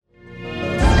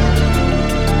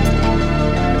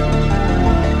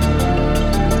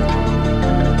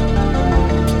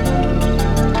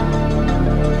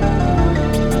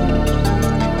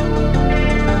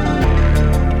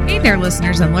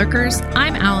listeners and lurkers.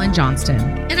 I'm Alan Johnston.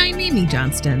 And I'm Amy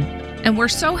Johnston. And we're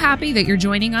so happy that you're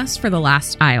joining us for The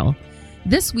Last Aisle.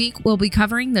 This week, we'll be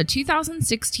covering the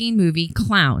 2016 movie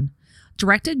Clown,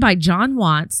 directed by Jon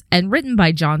Watts and written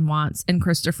by Jon Watts and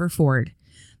Christopher Ford.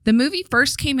 The movie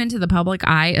first came into the public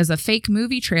eye as a fake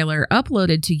movie trailer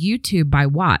uploaded to YouTube by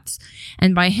Watts,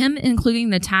 and by him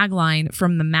including the tagline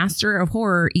from the master of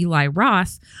horror Eli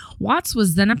Roth. Watts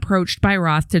was then approached by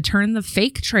Roth to turn the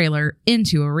fake trailer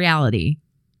into a reality.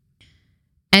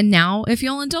 And now, if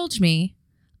you'll indulge me,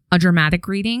 a dramatic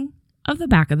reading of the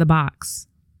back of the box.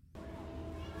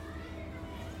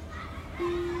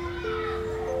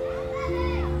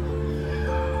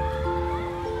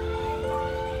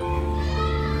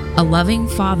 A loving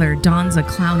father dons a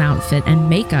clown outfit and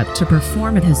makeup to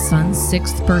perform at his son's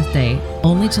 6th birthday,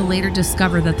 only to later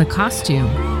discover that the costume,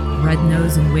 red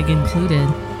nose and wig included,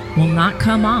 will not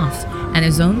come off, and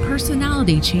his own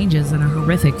personality changes in a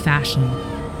horrific fashion.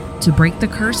 To break the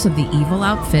curse of the evil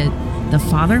outfit, the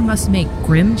father must make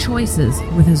grim choices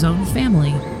with his own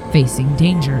family facing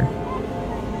danger.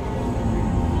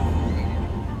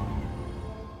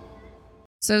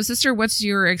 So, sister, what's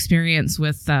your experience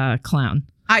with Clown?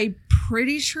 I'm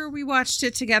pretty sure we watched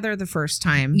it together the first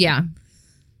time. Yeah.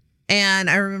 And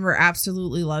I remember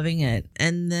absolutely loving it.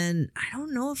 And then I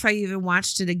don't know if I even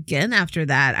watched it again after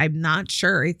that. I'm not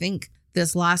sure. I think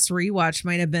this last rewatch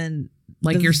might have been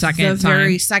like your second time. The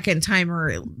very second time,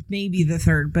 or maybe the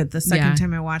third, but the second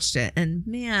time I watched it. And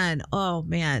man, oh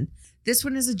man, this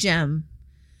one is a gem.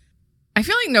 I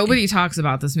feel like nobody talks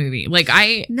about this movie. Like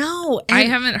I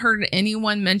haven't heard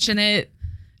anyone mention it.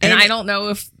 And I don't know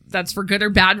if that's for good or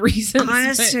bad reasons.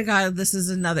 Honest to God, this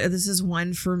is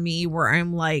one for me where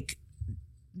I'm like,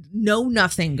 know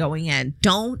nothing going in.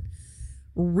 Don't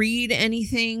read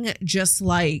anything. Just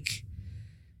like,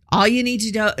 all you need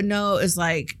to know is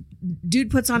like, dude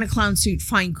puts on a clown suit,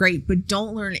 fine, great, but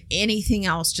don't learn anything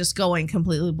else. Just go in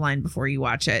completely blind before you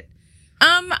watch it.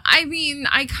 I mean,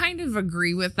 I kind of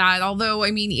agree with that. Although,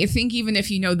 I mean, I think even if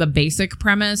you know the basic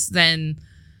premise, then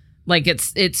like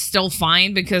it's still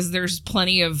fine, because there's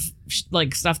plenty of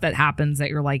like stuff that happens that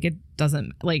you're like, it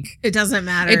doesn't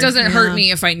matter. It doesn't hurt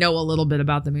me if I know a little bit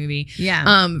about the movie.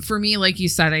 Yeah. For me, like you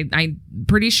said, I'm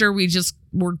pretty sure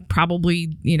we're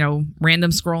probably,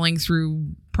 random scrolling through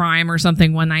Prime or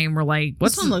something one night and we're like,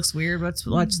 this one looks weird. Let's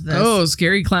watch this. Oh,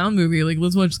 scary clown movie. Like,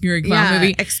 let's watch scary clown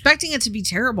movie. Expecting it to be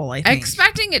terrible, I think.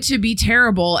 Expecting it to be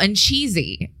terrible and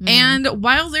cheesy. Mm. And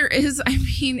while there is, I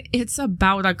mean, it's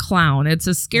about a clown. It's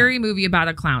a scary movie about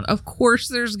a clown. Of course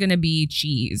there's going to be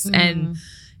cheese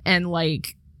and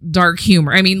like dark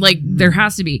humor. I mean, like there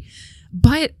has to be.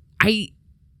 But I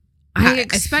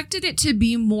expected it to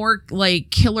be more like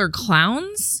killer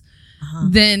clowns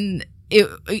than it,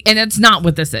 and it's not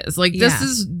what this is. Like this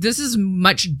is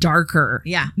much darker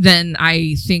than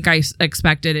I think I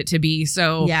expected it to be.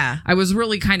 So I was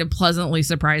really kind of pleasantly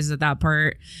surprised at that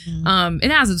part.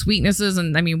 It has its weaknesses,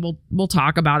 and I mean we'll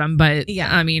talk about them, but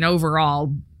I mean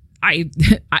overall I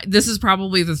this is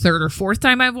probably the third or fourth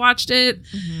time I've watched it.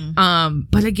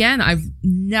 But again, I've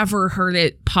never heard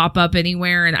it pop up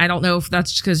anywhere, and I don't know if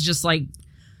that's because just like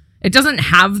it doesn't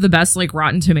have the best like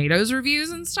Rotten Tomatoes reviews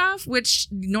and stuff, which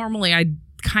normally I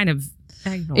kind of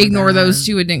ignore those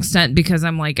to an extent, because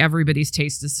I'm like, everybody's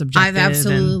taste is subjective. I've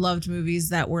absolutely loved movies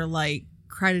that were like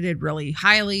credited really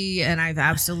highly, and I've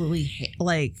absolutely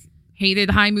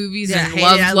hated high movies and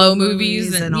loved low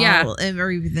movies and all,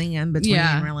 everything in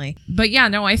between, really. But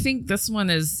I think this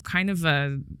one is kind of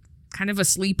a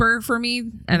sleeper for me,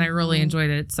 and I really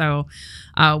enjoyed it. So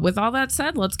with all that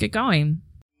said, let's get going.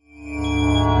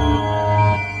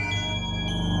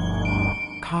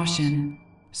 Caution.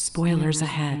 Spoilers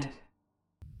ahead.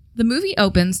 The movie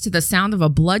opens to the sound of a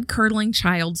blood-curdling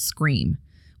child's scream.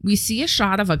 We see a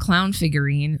shot of a clown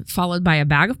figurine, followed by a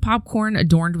bag of popcorn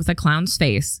adorned with a clown's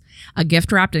face, a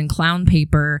gift wrapped in clown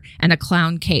paper, and a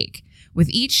clown cake. With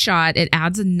each shot, it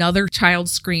adds another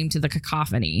child's scream to the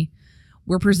cacophony.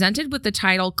 We're presented with the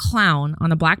title Clown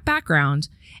on a black background,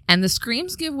 and the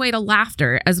screams give way to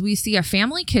laughter as we see a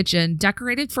family kitchen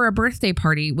decorated for a birthday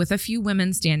party with a few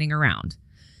women standing around.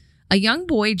 A young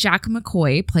boy, Jack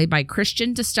McCoy, played by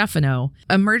Christian DiStefano,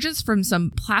 emerges from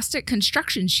some plastic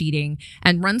construction sheeting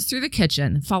and runs through the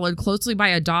kitchen, followed closely by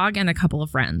a dog and a couple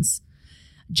of friends.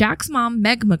 Jack's mom,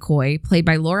 Meg McCoy, played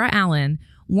by Laura Allen,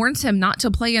 warns him not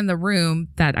to play in the room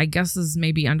that I guess is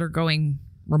maybe undergoing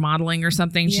remodeling or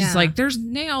something. She's like, there's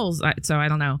nails. So I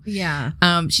don't know. Yeah.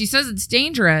 She says it's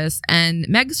dangerous. And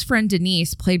Meg's friend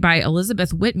Denise, played by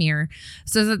Elizabeth Whitmere,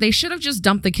 says that they should have just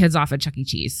dumped the kids off at Chuck E.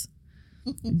 Cheese.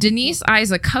 Denise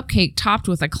eyes a cupcake topped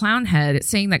with a clown head,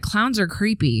 saying that clowns are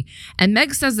creepy. And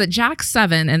Meg says that Jack's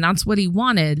 7 and that's what he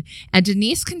wanted. And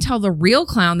Denise can tell the real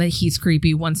clown that he's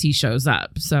creepy once he shows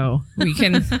up. So we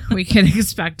can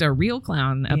expect a real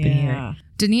clown up in here.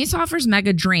 Denise offers Meg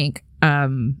a drink,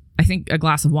 I think a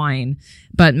glass of wine,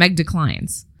 but Meg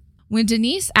declines. When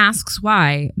Denise asks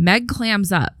why, Meg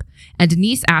clams up, and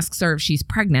Denise asks her if she's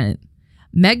pregnant.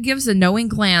 Meg gives a knowing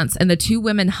glance and the two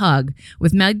women hug,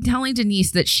 with Meg telling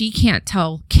Denise that she can't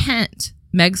tell Kent,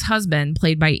 Meg's husband,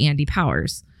 played by Andy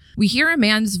Powers. We hear a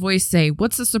man's voice say,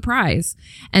 "What's the surprise?"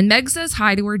 And Meg says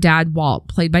hi to her dad, Walt,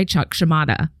 played by Chuck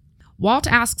Shimada. Walt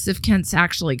asks if Kent's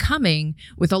actually coming,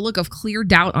 with a look of clear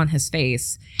doubt on his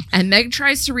face. And Meg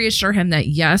tries to reassure him that,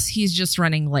 yes, he's just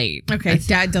running late. Okay,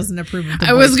 Dad doesn't approve of the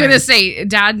I was going to say,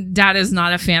 Dad is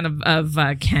not a fan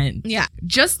of Kent. Yeah.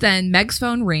 Just then, Meg's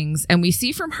phone rings, and we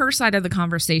see from her side of the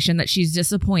conversation that she's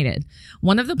disappointed.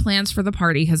 One of the plans for the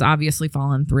party has obviously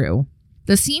fallen through.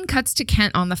 The scene cuts to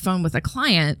Kent on the phone with a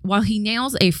client while he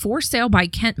nails a "For Sale by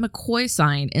Kent McCoy"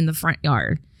 sign in the front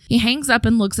yard. He hangs up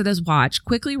and looks at his watch,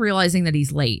 quickly realizing that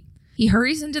he's late. He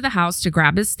hurries into the house to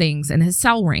grab his things, and his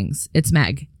cell rings. It's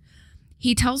Meg.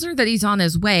 He tells her that he's on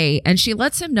his way, and she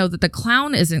lets him know that the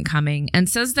clown isn't coming and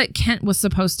says that Kent was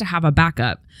supposed to have a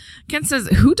backup. Kent says,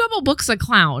 "Who double books a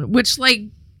clown?" Which, like,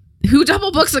 who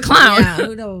double books a clown? Yeah,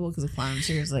 who double books a clown?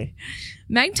 Seriously.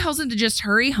 Meg tells him to just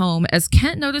hurry home as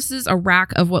Kent notices a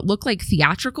rack of what look like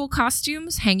theatrical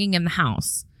costumes hanging in the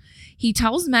house. He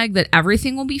tells Meg that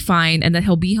everything will be fine and that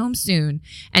he'll be home soon,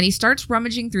 and he starts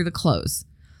rummaging through the clothes.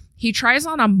 He tries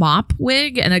on a mop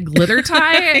wig and a glitter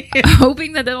tie,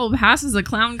 hoping that it'll pass as a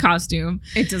clown costume.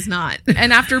 It does not.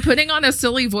 And after putting on a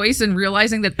silly voice and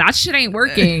realizing that shit ain't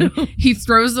working, he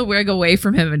throws the wig away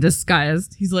from him in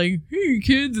disgust. He's like, "Hey,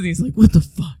 kids," and he's like, "What the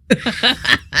fuck?"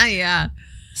 Yeah.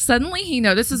 Suddenly, he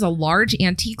notices a large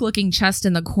antique-looking chest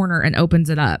in the corner and opens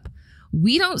it up.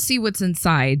 We don't see what's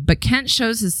inside, but Kent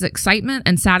shows his excitement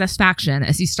and satisfaction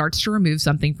as he starts to remove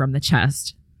something from the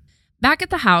chest. Back at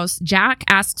the house, Jack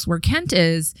asks where Kent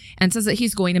is and says that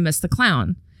he's going to miss the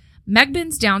clown. Meg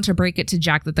bends down to break it to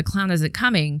Jack that the clown isn't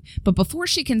coming, but before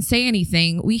she can say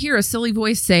anything, we hear a silly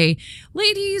voice say,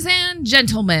 "Ladies and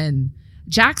gentlemen."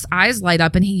 Jack's eyes light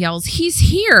up and he yells, "He's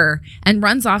here!" and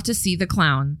runs off to see the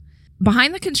clown.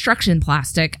 Behind the construction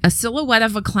plastic, a silhouette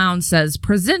of a clown says,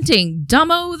 "Presenting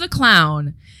Dumbo the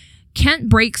Clown." Kent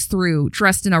breaks through,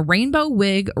 dressed in a rainbow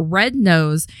wig, red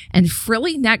nose, and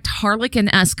frilly-necked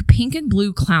harlequin-esque pink and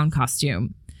blue clown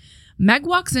costume. Meg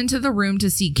walks into the room to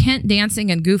see Kent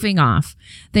dancing and goofing off.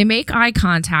 They make eye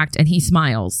contact and he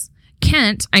smiles.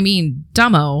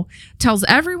 Dumbo, tells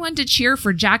everyone to cheer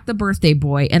for Jack the birthday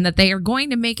boy and that they are going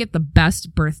to make it the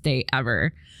best birthday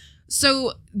ever.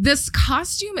 So this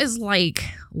costume is like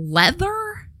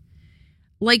leather.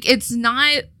 Like, it's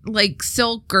not like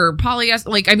silk or polyester.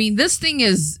 Like, I mean, this thing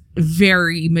is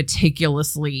very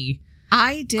meticulously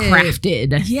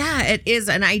crafted. Yeah, it is.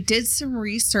 And I did some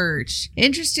research.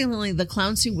 Interestingly, the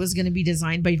clown suit was going to be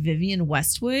designed by Vivienne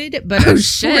Westwood, but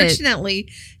unfortunately,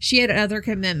 she had other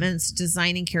commitments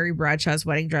designing Carrie Bradshaw's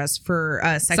wedding dress for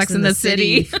Sex and the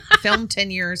City, filmed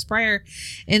 10 years prior.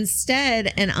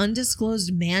 Instead, an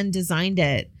undisclosed man designed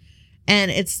it.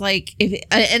 And it's like,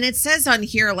 and it says on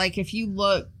here, like, if you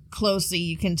look closely,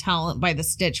 you can tell by the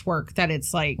stitch work that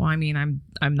it's like, well, I mean,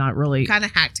 I'm not really kind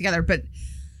of hacked together, but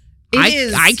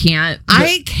I can't.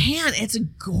 It's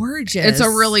gorgeous. It's a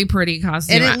really pretty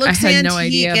costume. And it looks I had antique. No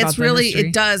idea about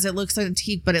It does. It looks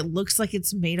antique, but it looks like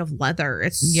it's made of leather.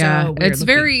 It's so weird it's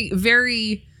looking. very,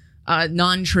 very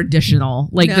non-traditional.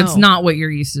 Like, No. that's not what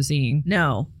you're used to seeing.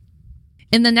 No.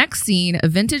 In the next scene, a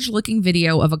vintage-looking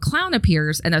video of a clown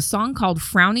appears and a song called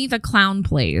Frowny the Clown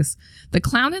plays. The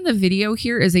clown in the video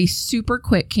here is a super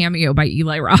quick cameo by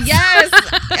Eli Roth. Yes,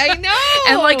 I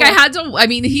know. And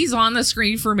like, he's on the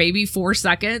screen for maybe 4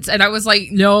 seconds, and I was like,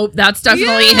 nope, that's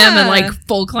definitely him in like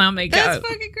full clown makeup. That's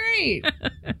fucking great.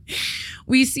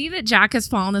 We see that Jack has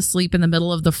fallen asleep in the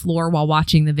middle of the floor while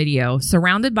watching the video,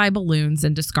 surrounded by balloons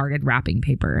and discarded wrapping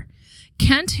paper.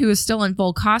 Kent, who is still in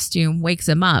full costume, wakes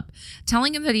him up,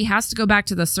 telling him that he has to go back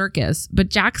to the circus, but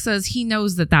Jack says he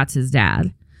knows that that's his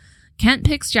dad. Kent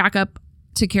picks Jack up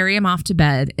to carry him off to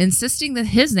bed, insisting that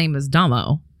his name is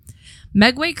Dumbo.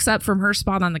 Meg wakes up from her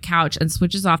spot on the couch and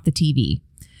switches off the TV.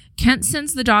 Kent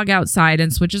sends the dog outside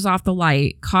and switches off the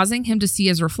light, causing him to see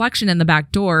his reflection in the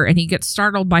back door, and he gets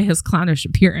startled by his clownish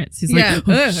appearance. He's like, I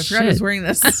forgot I was wearing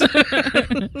this.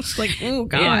 It's like, oh,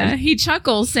 God. Yeah. He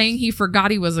chuckles, saying he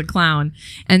forgot he was a clown,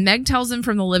 and Meg tells him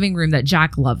from the living room that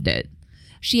Jack loved it.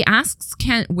 She asks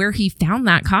Kent where he found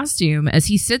that costume as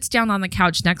he sits down on the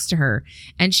couch next to her,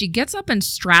 and she gets up and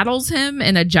straddles him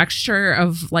in a gesture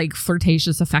of like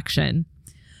flirtatious affection.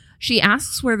 She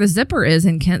asks where the zipper is,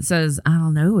 and Kent says, I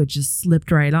don't know, it just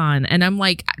slipped right on. And I'm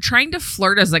like, trying to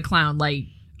flirt as a clown, like,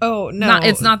 oh, no.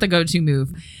 It's not the go-to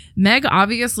move. Meg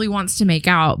obviously wants to make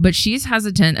out, but she's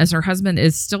hesitant as her husband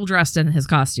is still dressed in his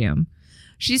costume.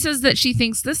 She says that she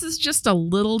thinks this is just a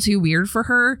little too weird for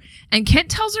her, and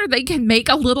Kent tells her they can make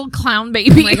a little clown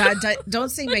baby. Oh my God, don't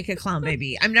say make a clown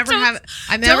baby. I'm never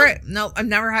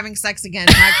having sex again.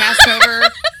 Podcast over.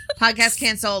 Podcast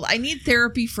canceled. I need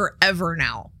therapy forever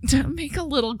now. Don't make a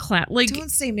little clown. Like, don't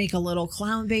say make a little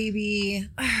clown baby.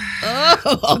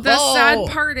 The sad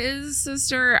part is,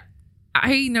 sister,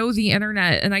 I know the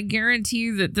internet, and I guarantee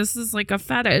you that this is like a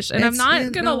fetish, and I'm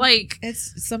not gonna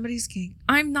it's somebody's kink.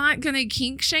 I'm not gonna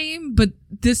kink shame, but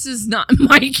this is not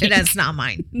my kink. That's not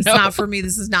mine. It's No. not for me.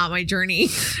 This is not my journey.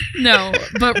 No,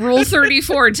 but Rule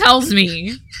 34 tells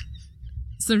me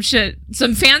some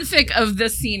fanfic of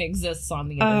this scene exists on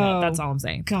the internet. That's all I'm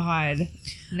saying. God.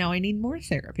 Now I need more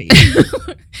therapy.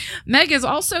 Meg is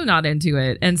also not into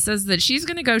it and says that she's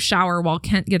gonna go shower while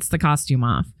Kent gets the costume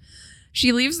off.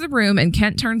 She leaves the room and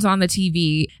Kent turns on the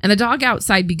TV, and the dog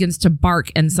outside begins to bark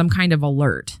in some kind of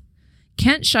alert.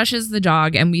 Kent shushes the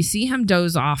dog, and we see him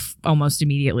doze off almost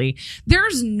immediately.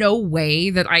 There's no way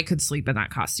that I could sleep in that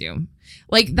costume.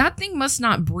 Like, that thing must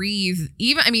not breathe.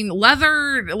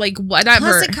 Leather, like, whatever.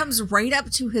 Plus, it comes right up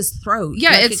to his throat.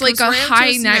 Yeah, it's like a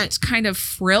high-necked neck, kind of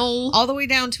frill. all the way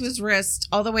down to his wrist,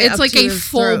 all the way It's up like to a his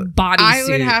full throat. bodysuit. I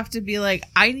would have to be like,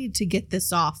 I need to get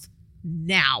this off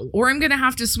now. Or I'm going to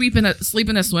have to sleep in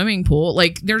a swimming pool.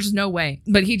 Like, there's no way.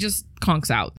 But he just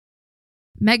conks out.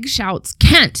 Meg shouts,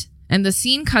 Kent! And the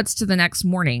scene cuts to the next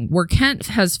morning, where Kent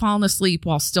has fallen asleep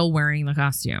while still wearing the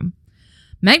costume.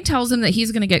 Meg tells him that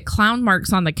he's going to get clown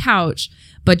marks on the couch,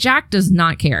 but Jack does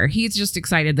not care. He's just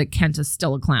excited that Kent is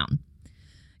still a clown.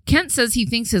 Kent says he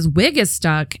thinks his wig is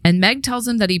stuck, and Meg tells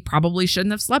him that he probably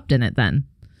shouldn't have slept in it then.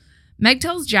 Meg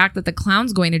tells Jack that the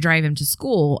clown's going to drive him to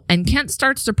school, and Kent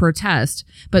starts to protest,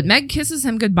 but Meg kisses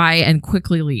him goodbye and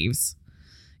quickly leaves.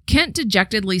 Kent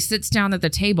dejectedly sits down at the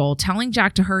table, telling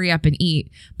Jack to hurry up and eat,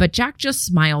 but Jack just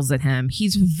smiles at him.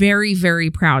 He's very,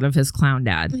 very proud of his clown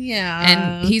dad.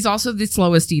 Yeah. And he's also the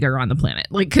slowest eater on the planet.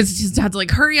 Like, because his dad's like,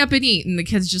 hurry up and eat. And the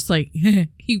kid's just like,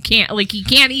 he can't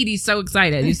eat. He's so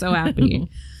excited. He's so happy.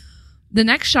 The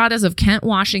next shot is of Kent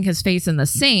washing his face in the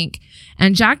sink,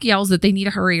 and Jack yells that they need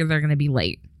to hurry or they're going to be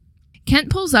late.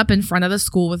 Kent pulls up in front of the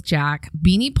school with Jack,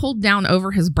 beanie pulled down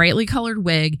over his brightly colored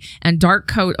wig and dark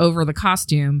coat over the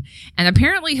costume, and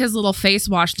apparently his little face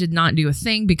wash did not do a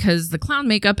thing because the clown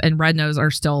makeup and red nose are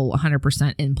still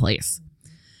 100% in place.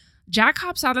 Jack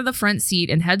hops out of the front seat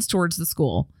and heads towards the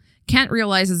school. Kent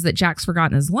realizes that Jack's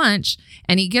forgotten his lunch,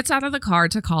 and he gets out of the car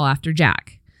to call after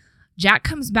Jack. Jack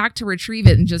comes back to retrieve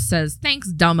it and just says,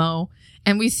 thanks, dumbo.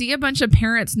 And we see a bunch of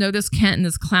parents notice Kent in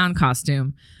his clown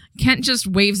costume. Kent just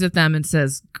waves at them and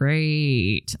says,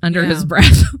 great, under his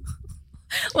breath.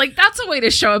 Like, that's a way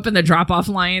to show up in the drop-off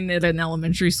line at an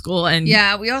elementary school. And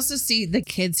yeah, we also see the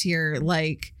kids here,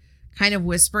 like, kind of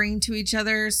whispering to each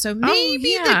other. So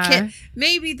maybe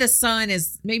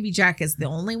maybe Jack is the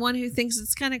only one who thinks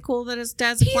it's kind of cool that his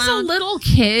dad's a clown. He's a little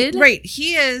kid. Right,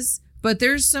 he is. But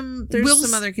there's some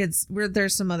other kids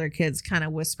kind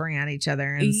of whispering at each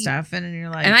other and stuff, and you're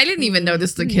like, and I didn't even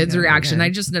notice the kids' reaction. I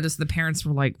just noticed the parents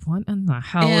were like, "What in the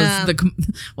hell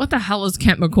what the hell is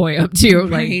Kent McCoy up to?"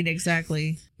 Like, right,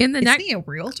 exactly. Isn't he a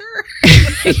realtor?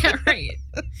 Yeah, right.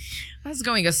 I was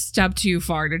going a step too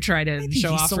far to try to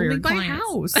show off for your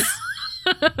clients.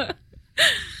 House.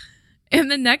 In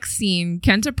the next scene,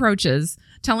 Kent approaches,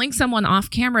 telling someone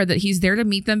off camera that he's there to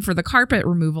meet them for the carpet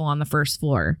removal on the first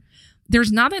floor.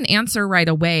 There's not an answer right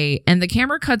away, and the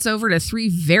camera cuts over to three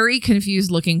very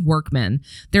confused-looking workmen.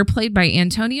 They're played by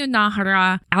Antonio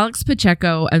Nájera, Alex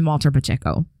Pacheco, and Walter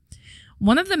Pacheco.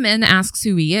 One of the men asks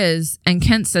who he is, and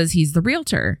Kent says he's the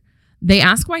realtor. They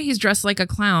ask why he's dressed like a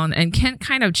clown, and Kent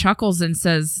kind of chuckles and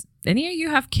says, any of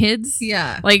you have kids?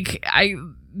 Yeah. Like,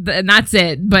 and that's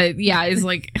it. But yeah, he's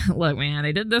like, look, man,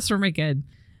 I did this for my kid.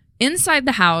 Inside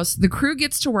the house, the crew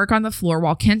gets to work on the floor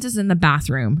while Kent is in the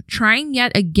bathroom, trying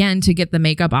yet again to get the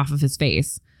makeup off of his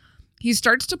face. He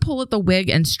starts to pull at the wig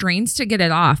and strains to get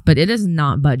it off, but it is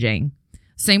not budging.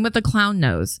 Same with the clown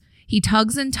nose. He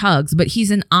tugs and tugs, but he's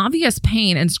in obvious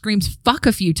pain and screams fuck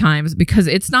a few times because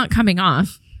it's not coming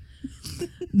off.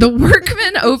 The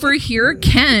workmen overhear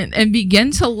Kent and begin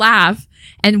to laugh,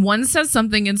 and one says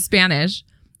something in Spanish.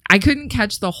 I couldn't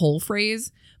catch the whole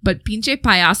phrase, but pinche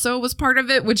payaso was part of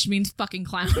it, which means fucking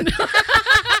clown.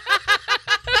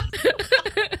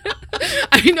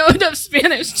 I know enough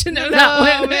Spanish to know that one.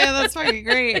 Oh, man, that's fucking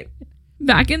great.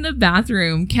 Back in the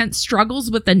bathroom, Kent struggles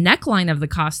with the neckline of the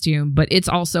costume, but it's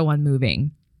also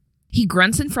unmoving. He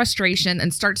grunts in frustration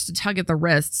and starts to tug at the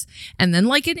wrists. And then,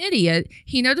 like an idiot,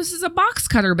 he notices a box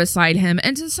cutter beside him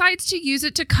and decides to use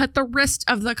it to cut the wrist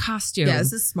of the costume. Yeah,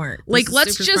 this is smart. Like,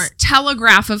 let's just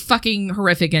telegraph a fucking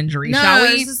horrific injury, shall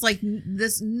we? This is like,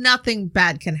 nothing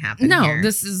bad can happen. No, here.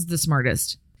 this is the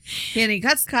smartest. And he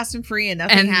cuts costume free and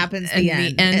nothing happens. And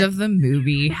the end of the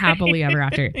movie, happily ever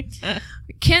after.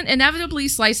 Kent inevitably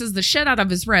slices the shit out of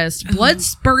his wrist, blood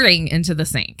spurting into the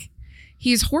sink.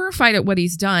 He's horrified at what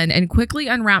he's done and quickly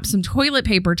unwraps some toilet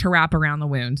paper to wrap around the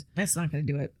wound. That's not going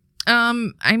to do it.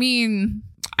 I mean...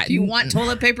 If you want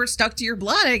toilet paper stuck to your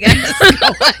blood, I guess.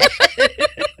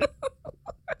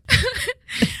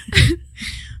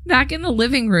 Back in the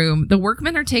living room, the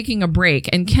workmen are taking a break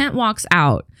and Kent walks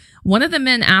out. One of the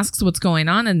men asks what's going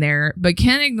on in there, but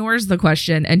Kent ignores the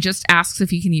question and just asks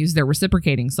if he can use their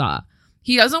reciprocating saw.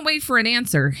 He doesn't wait for an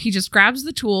answer. He just grabs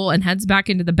the tool and heads back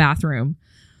into the bathroom.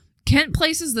 Kent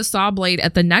places the saw blade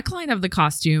at the neckline of the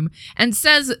costume and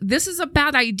says this is a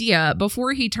bad idea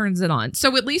before he turns it on.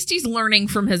 So at least he's learning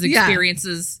from his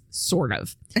experiences, sort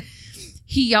of.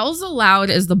 He yells aloud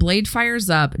as the blade fires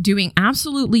up, doing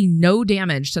absolutely no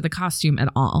damage to the costume at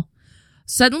all.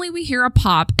 Suddenly we hear a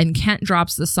pop and Kent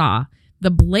drops the saw.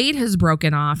 The blade has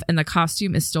broken off and the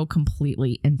costume is still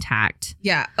completely intact.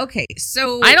 Yeah, okay,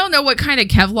 so... I don't know what kind of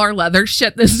Kevlar leather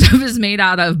shit this stuff is made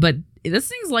out of, but this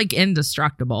thing's like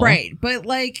indestructible. Right, but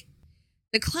like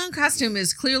the clown costume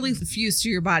is clearly fused to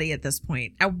your body at this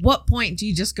point. At what point do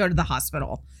you just go to the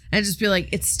hospital and just be like,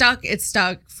 it's stuck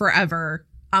forever.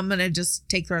 I'm going to just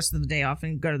take the rest of the day off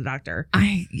and go to the doctor.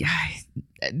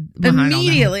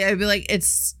 Immediately, I'd be like,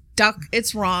 it's stuck.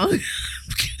 It's wrong. I'm going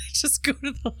to just go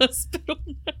to the hospital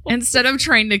now. Instead of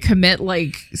trying to commit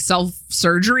like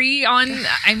self-surgery on,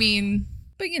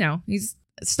 but you know, he's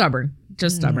stubborn.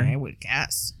 Just stubborn. I would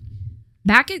guess.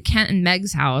 Back at Kent and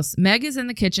Meg's house, Meg is in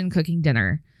the kitchen cooking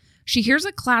dinner. She hears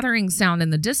a clattering sound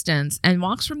in the distance and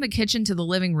walks from the kitchen to the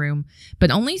living room,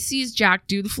 but only sees Jack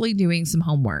dutifully doing some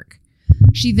homework.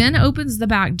 She then opens the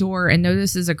back door and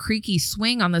notices a creaky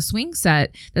swing on the swing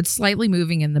set that's slightly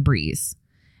moving in the breeze.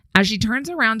 As she turns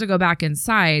around to go back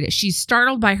inside, she's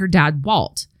startled by her dad,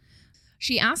 Walt.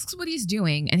 She asks what he's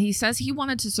doing, and he says he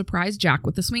wanted to surprise Jack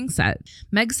with the swing set.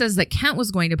 Meg says that Kent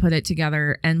was going to put it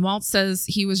together, and Walt says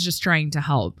he was just trying to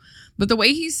help. But the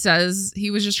way he says he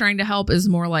was just trying to help is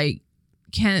more like,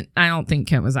 Kent, I don't think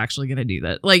Kent was actually going to do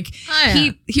that. Like,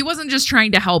 he wasn't just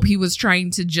trying to help. He was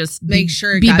trying to just make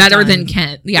sure it be got better done. than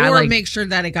Kent. Yeah, or like, make sure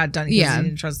that it got done because he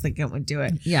didn't trust that Kent would do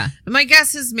it. Yeah. And my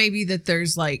guess is maybe that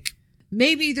there's like,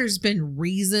 maybe there's been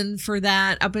reason for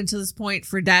that up until this point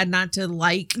for dad not to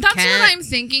like That's Kent. what I'm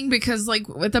thinking, because like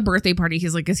with the birthday party,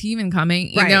 he's like, is he even coming?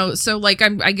 You Right. know, so like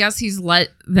I guess he's let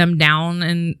them down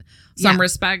in some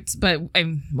respects, but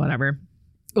whatever.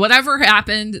 Whatever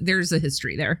happened, there's a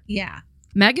history there. Yeah.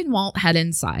 Meg and Walt head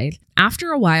inside.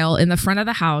 After a while, in the front of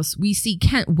the house, we see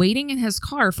Kent waiting in his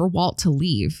car for Walt to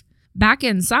leave. Back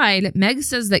inside, Meg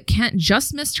says that Kent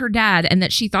just missed her dad and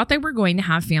that she thought they were going to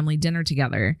have family dinner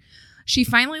together. She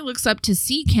finally looks up to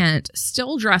see Kent,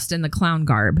 still dressed in the clown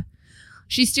garb.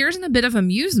 She stares in a bit of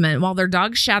amusement while their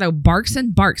dog Shadow barks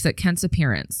and barks at Kent's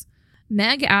appearance.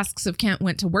 Meg asks if Kent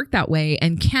went to work that way,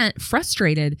 and Kent,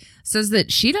 frustrated, says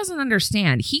that she doesn't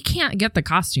understand. He can't get the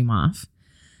costume off.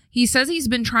 He says he's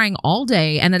been trying all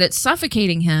day and that it's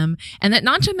suffocating him, and that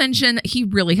not to mention he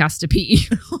really has to pee.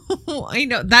 I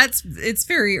know. It's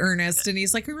very earnest. And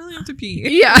he's like, I really have to pee.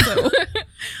 Yeah. So.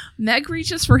 Meg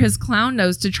reaches for his clown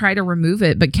nose to try to remove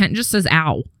it, but Kent just says,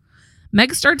 ow.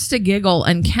 Meg starts to giggle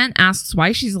and Kent asks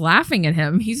why she's laughing at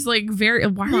him. He's like,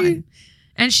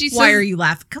 and she says, why are you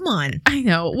laughing? Come on. I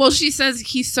know. Well, she says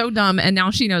he's so dumb, and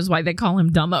now she knows why they call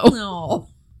him Dumbo. No.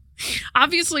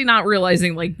 Obviously not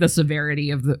realizing like the severity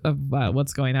of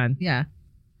what's going on. Yeah.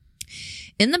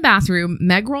 In the bathroom,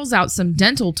 Meg rolls out some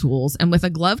dental tools, and with a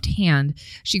gloved hand,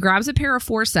 she grabs a pair of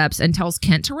forceps and tells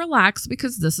Kent to relax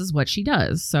because this is what she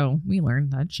does. So we learn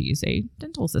that she's a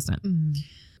dental assistant. Mm.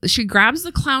 She grabs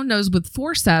the clown nose with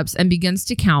forceps and begins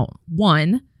to count.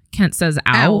 1, Kent says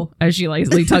ow, as she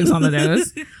lightly tugs on the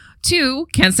nose. 2,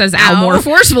 Kent says ow more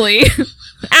forcefully.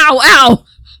 Ow, ow.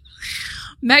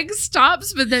 Meg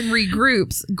stops, but then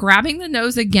regroups, grabbing the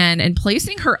nose again and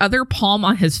placing her other palm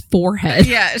on his forehead.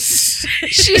 Yes.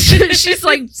 She's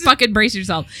like, fucking brace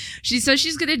yourself. She says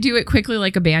she's going to do it quickly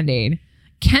like a Band-Aid.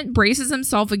 Kent braces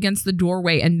himself against the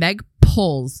doorway and Meg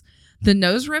pulls. The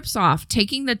nose rips off,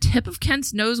 taking the tip of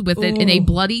Kent's nose with it in a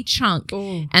bloody chunk,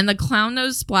 and the clown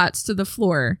nose splats to the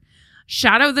floor.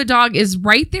 Shadow the dog is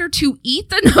right there to eat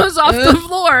the nose off the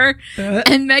floor.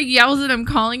 And Meg yells at him,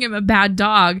 calling him a bad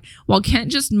dog, while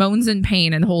Kent just moans in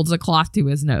pain and holds a cloth to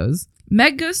his nose.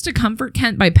 Meg goes to comfort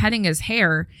Kent by petting his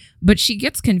hair, but she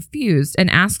gets confused and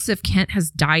asks if Kent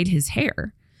has dyed his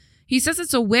hair. He says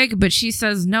it's a wig, but she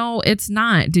says, no, it's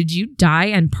not. Did you dye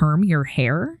and perm your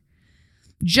hair?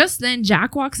 Just then,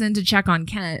 Jack walks in to check on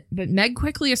Kent, but Meg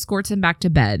quickly escorts him back to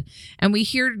bed. And we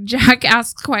hear Jack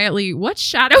ask quietly, what's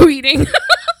Shadow eating?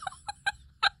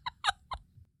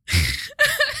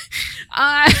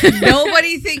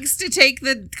 Nobody thinks to take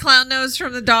the clown nose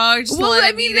from the dog. Just well, let I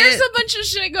him mean, eat there's it. a bunch of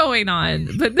shit going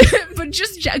on, but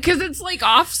just because it's like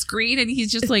off screen and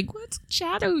he's just like, what's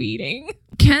Shadow eating?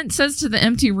 Kent says to the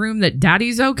empty room that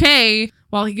Daddy's okay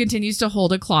while he continues to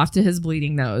hold a cloth to his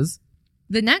bleeding nose.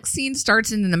 The next scene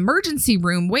starts in an emergency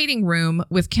room, waiting room,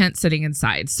 with Kent sitting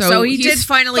inside. So he did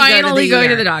finally go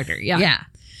to the doctor. Yeah.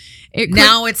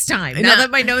 Now it's time. Now that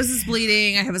my nose is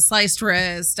bleeding, I have a sliced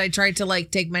wrist. I tried to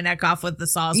like take my neck off with the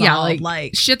sawzall. Yeah,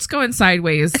 like shit's going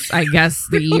sideways. I guess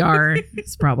the ER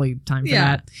is probably time for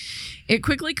that. It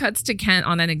quickly cuts to Kent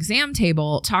on an exam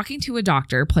table talking to a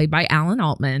doctor played by Alan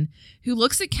Altman, who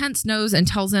looks at Kent's nose and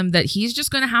tells him that he's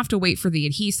just going to have to wait for the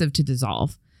adhesive to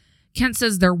dissolve. Kent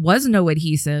says there was no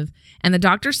adhesive, and the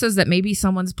doctor says that maybe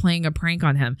someone's playing a prank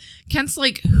on him. Kent's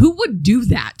like, who would do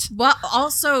that? Well,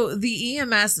 also, the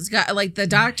EMS has got, like, the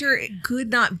doctor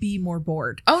could not be more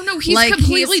bored. Oh, no, he's like,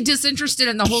 completely disinterested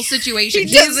in the whole situation.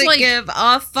 He doesn't like, give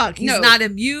a fuck. He's not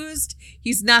amused.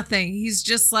 He's nothing. He's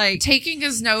just, like... taking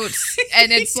his notes,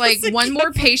 and it's like, one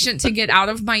more patient to get out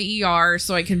of my ER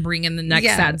so I can bring in the next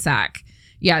sad sack.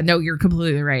 Yeah, no, you're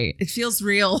completely right. It feels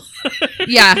real.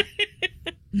 Yeah.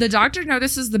 The doctor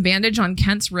notices the bandage on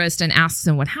Kent's wrist and asks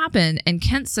him what happened, and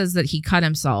Kent says that he cut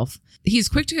himself. He's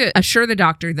quick to assure the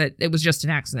doctor that it was just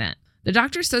an accident. The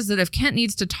doctor says that if Kent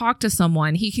needs to talk to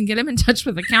someone, he can get him in touch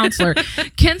with a counselor.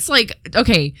 Kent's like,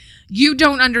 okay, you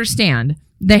don't understand.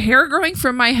 The hair growing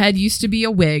from my head used to be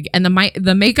a wig, and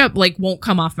the makeup like won't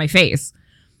come off my face.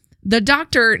 The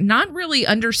doctor, not really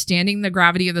understanding the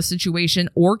gravity of the situation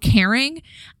or caring,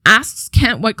 asks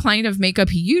Kent what kind of makeup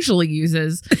he usually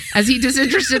uses as he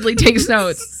disinterestedly takes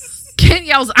notes. Kent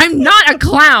yells, I'm not a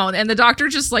clown. And the doctor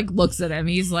just like looks at him.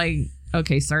 He's like,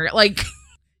 okay, sir. Like,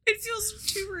 it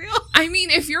feels too real. I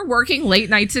mean, if you're working late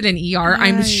nights at an ER,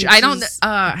 I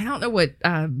don't know what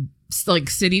like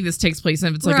city this takes place in,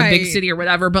 if it's like a big city or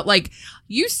whatever, but like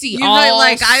you see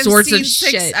sorts of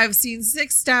shit. I've seen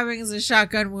 6 stabbings, a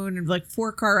shotgun wound, and like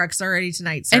 4 car wrecks already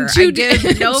tonight, sir. And 2 dudes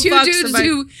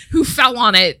who fell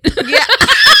on it. Yeah.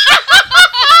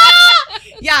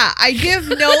 Yeah, I give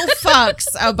no fucks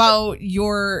about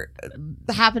your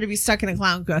happen to be stuck in a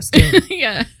clown costume.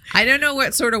 Yeah. I don't know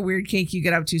what sort of weird cake you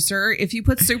get up to, sir. If you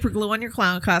put super glue on your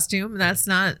clown costume, that's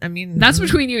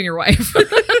between you and your wife.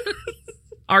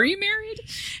 Are you married?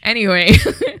 Anyway,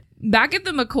 back at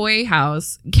the McCoy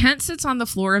house, Kent sits on the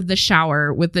floor of the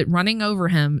shower with it running over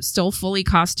him, still fully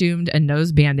costumed and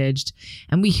nose bandaged,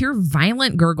 and we hear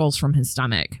violent gurgles from his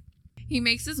stomach. He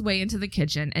makes his way into the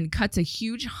kitchen and cuts a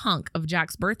huge hunk of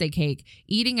Jack's birthday cake,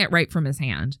 eating it right from his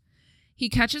hand. He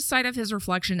catches sight of his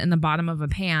reflection in the bottom of a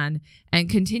pan and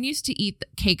continues to eat the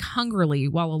cake hungrily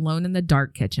while alone in the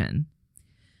dark kitchen.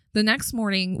 The next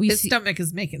morning, his stomach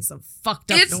is making some fucked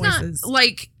up noises. It's not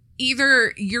like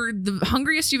either you're the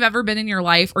hungriest you've ever been in your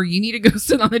life, or you need to go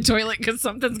sit on the toilet because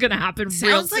something's going to happen real soon.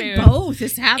 Sounds like both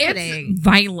is happening. It's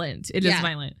violent. It is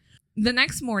violent. The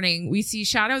next morning, we see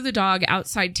Shadow the dog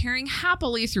outside tearing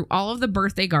happily through all of the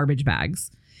birthday garbage bags.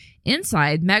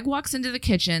 Inside, Meg walks into the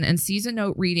kitchen and sees a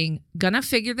note reading, "Gonna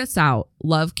figure this out.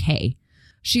 Love, Kay."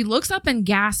 She looks up and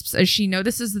gasps as she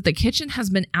notices that the kitchen has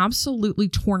been absolutely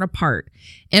torn apart.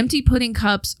 Empty pudding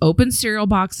cups, open cereal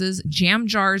boxes, jam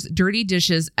jars, dirty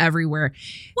dishes everywhere.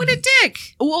 What a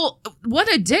dick. Well,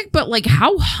 what a dick, but like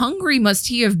how hungry must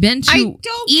he have been to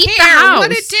eat care. The house?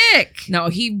 What a dick. No,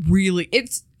 he really,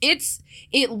 it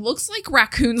looks like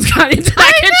raccoons got into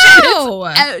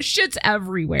that kitchen. Shit's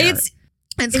everywhere. It's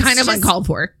kind of uncalled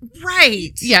for.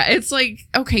 Right. Yeah, it's like,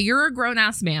 okay, you're a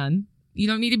grown-ass man. You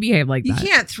don't need to behave like that. You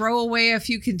can't throw away a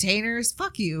few containers.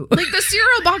 Fuck you. Like the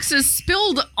cereal box is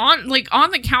spilled on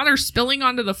the counter, spilling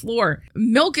onto the floor.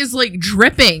 Milk is like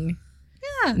dripping.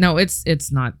 Yeah. No, that's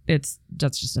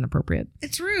just inappropriate.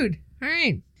 It's rude. All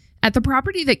right. At the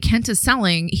property that Kent is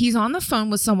selling, he's on the phone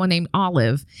with someone named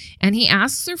Olive, and he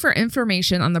asks her for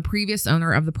information on the previous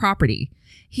owner of the property.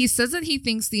 He says that he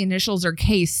thinks the initials are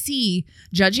KC,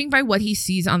 judging by what he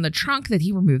sees on the trunk that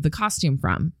he removed the costume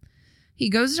from. He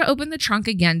goes to open the trunk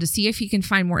again to see if he can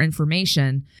find more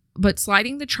information, but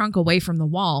sliding the trunk away from the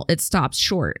wall, it stops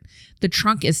short. The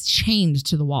trunk is chained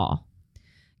to the wall.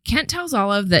 Kent tells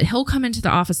Olive that he'll come into the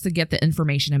office to get the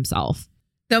information himself.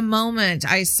 The moment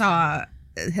I saw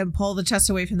him pull the chest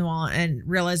away from the wall and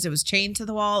realized it was chained to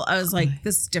the wall, I was like,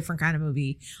 this is a different kind of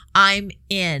movie. I'm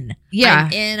in. Yeah.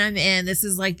 I'm in. This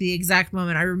is like the exact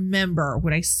moment I remember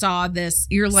when I saw this.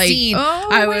 You're like, scene. oh,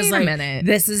 I was wait like, a minute.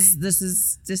 this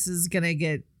is gonna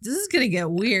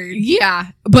get weird.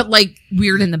 Yeah, but like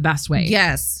weird in the best way.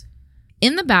 Yes.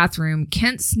 In the bathroom,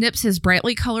 Kent snips his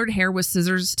brightly colored hair with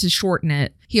scissors to shorten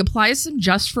it. He applies some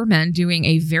Just for Men, doing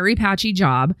a very patchy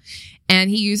job, and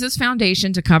he uses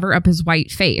foundation to cover up his white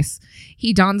face.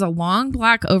 He dons a long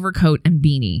black overcoat and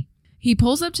beanie. He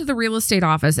pulls up to the real estate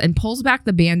office and pulls back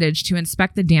the bandage to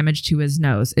inspect the damage to his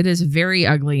nose. It is very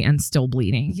ugly and still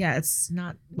bleeding. Yeah, it's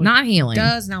not healing.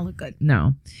 Does not look good.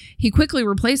 No. He quickly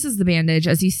replaces the bandage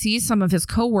as he sees some of his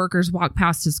co-workers walk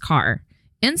past his car.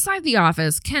 Inside the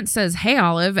office, Kent says, "Hey,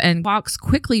 Olive," and walks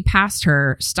quickly past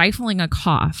her, stifling a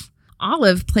cough.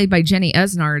 Olive, played by Jenny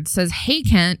Esnard, says, "Hey,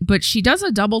 Kent," but she does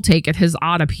a double take at his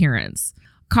odd appearance.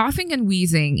 Coughing and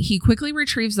wheezing, he quickly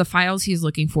retrieves the files he's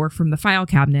looking for from the file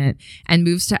cabinet and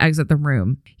moves to exit the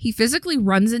room. He physically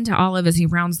runs into Olive as he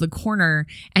rounds the corner,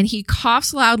 and he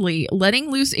coughs loudly,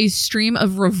 letting loose a stream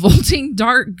of revolting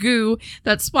dark goo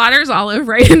that splatters Olive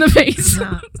right in the face.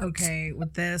 Not okay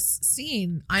with this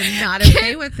scene. I'm not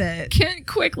okay with it. Kent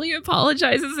quickly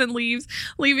apologizes and leaves,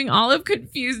 leaving Olive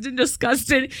confused and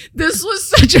disgusted. This was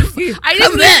such a...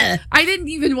 I didn't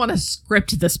even want to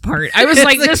script this part. I was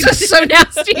like, this is so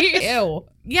nasty. Ew.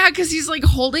 Yeah, because he's like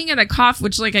holding in a cough,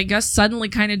 which like I guess suddenly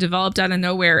kind of developed out of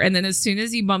nowhere. And then as soon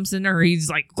as he bumps into her, he's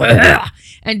like, "Ugh,"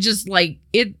 and just like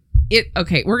it.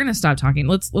 Okay, we're gonna stop talking.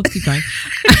 Let's keep going.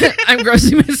 I'm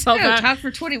grossing myself out. Talk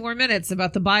for 20 more minutes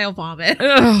about the bile vomit.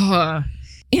 Ugh.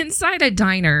 Inside a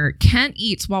diner, Kent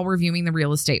eats while reviewing the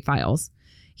real estate files.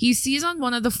 He sees on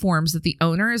one of the forms that the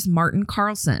owner is Martin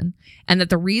Carlson, and that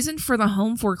the reason for the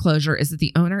home foreclosure is that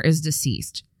the owner is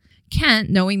deceased. Kent,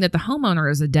 knowing that the homeowner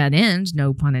is a dead end,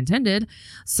 no pun intended,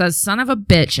 says "son of a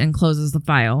bitch" and closes the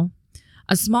file.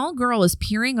 A small girl is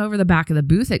peering over the back of the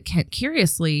booth at Kent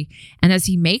curiously, and as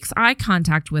he makes eye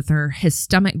contact with her, his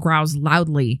stomach growls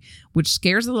loudly, which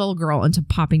scares the little girl into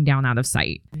popping down out of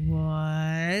sight.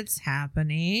 What's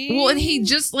happening? Well, and he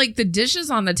just, like, the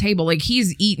dishes on the table, like,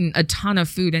 he's eaten a ton of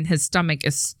food and his stomach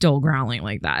is still growling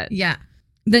like that. Yeah.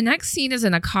 The next scene is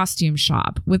in a costume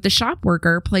shop, with the shop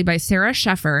worker, played by Sarah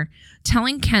Sheffer,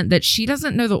 telling Kent that she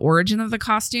doesn't know the origin of the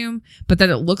costume, but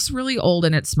that it looks really old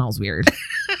and it smells weird.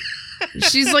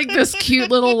 She's like this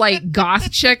cute little like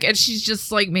goth chick, and she's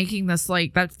just like making this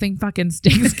like, "that thing fucking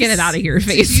stinks, get it out of here,"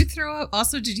 face. Did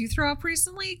you throw up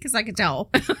recently? Because I could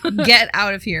tell. Get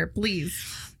out of here, please.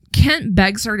 Kent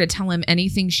begs her to tell him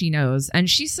anything she knows, and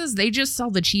she says they just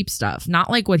sell the cheap stuff, not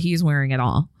like what he's wearing at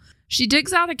all. She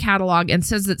digs out a catalog and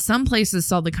says that some places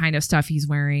sell the kind of stuff he's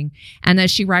wearing, and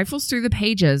as she rifles through the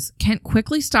pages, Kent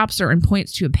quickly stops her and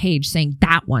points to a page, saying,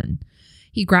 "That one."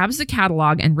 He grabs the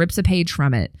catalog and rips a page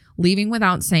from it, leaving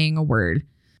without saying a word.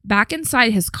 Back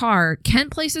inside his car,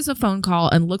 Kent places a phone call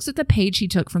and looks at the page he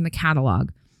took from the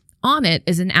catalog. On it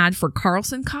is an ad for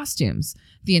Carlson costumes,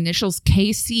 the initials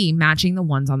KC matching the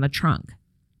ones on the trunk.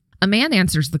 A man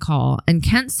answers the call, and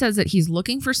Kent says that he's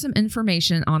looking for some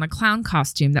information on a clown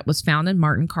costume that was found in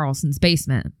Martin Carlson's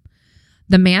basement.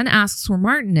 The man asks where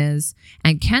Martin is,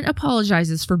 and Kent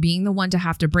apologizes for being the one to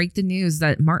have to break the news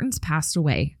that Martin's passed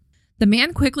away. The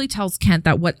man quickly tells Kent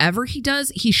that whatever he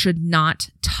does, he should not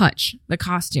touch the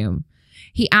costume.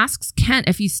 He asks Kent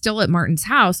if he's still at Martin's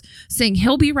house, saying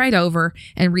he'll be right over,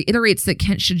 and reiterates that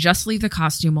Kent should just leave the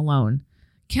costume alone.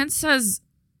 Kent says,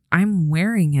 "I'm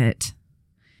wearing it."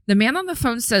 The man on the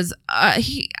phone says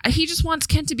he just wants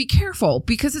Kent to be careful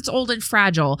because it's old and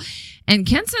fragile. And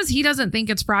Kent says he doesn't think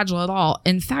it's fragile at all.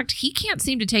 In fact, he can't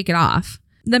seem to take it off.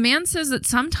 The man says that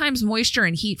sometimes moisture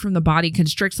and heat from the body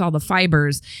constricts all the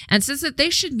fibers, and says that they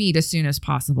should meet as soon as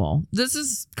possible. This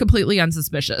is completely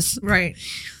unsuspicious. Right.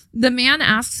 The man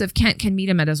asks if Kent can meet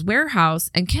him at his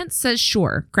warehouse, and Kent says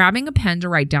sure, grabbing a pen to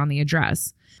write down the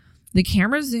address. The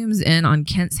camera zooms in on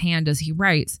Kent's hand as he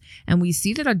writes, and we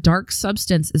see that a dark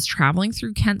substance is traveling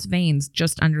through Kent's veins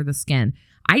just under the skin.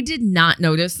 I did not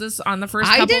notice this on the first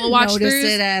couple of watch throughs. I didn't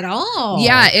notice it at all.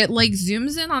 Yeah, it like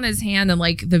zooms in on his hand, and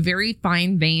like the very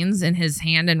fine veins in his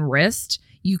hand and wrist,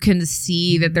 you can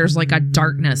see that there's like a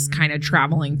darkness kind of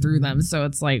traveling through them. So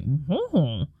it's like,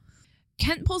 oh.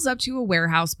 Kent pulls up to a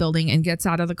warehouse building and gets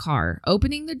out of the car,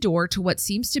 opening the door to what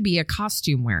seems to be a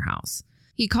costume warehouse.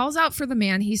 He calls out for the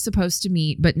man he's supposed to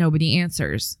meet, but nobody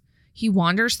answers. He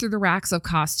wanders through the racks of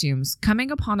costumes,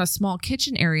 coming upon a small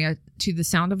kitchen area to the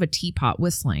sound of a teapot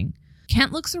whistling.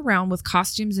 Kent looks around with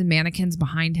costumes and mannequins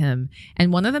behind him,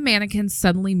 and one of the mannequins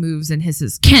suddenly moves and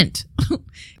hisses, "Kent!"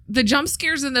 The jump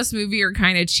scares in this movie are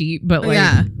kind of cheap, but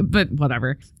but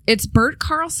whatever. It's Bert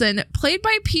Carlson, played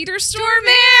by Peter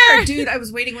Stormare. Dude, I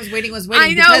was waiting.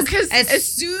 I know, because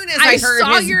as soon as I heard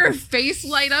saw his, your face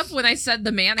light up when I said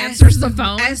the man answers the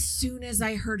phone. As soon as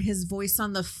I heard his voice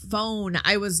on the phone,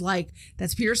 I was like,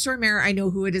 "That's Peter Stormare." I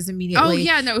know who it is immediately. Oh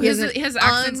yeah, no, his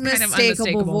accent's kind of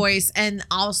unmistakable voice, and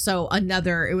also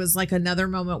it was like another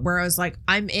moment where I was like,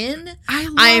 "I'm in.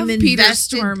 I'm Peter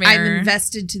Stormare. I'm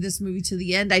invested to this movie to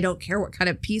the end. I don't care what kind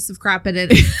of piece of crap it is.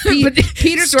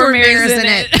 Peter Stormare is in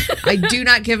it. I do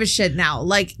not give a shit now.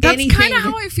 Like that's anything." Kind of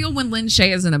how I feel when Lin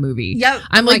Shaye is in a movie. Yep,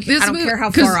 I'm like this. I don't care how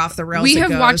far off the rails. We it have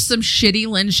goes. watched some shitty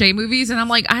Lin Shaye movies, and I'm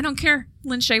like, I don't care.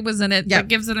 Lin Shaye was in it. Yep. That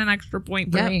gives it an extra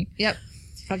point for me. Yep.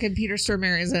 Fucking Peter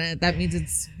Stormare is in it. That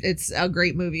means it's a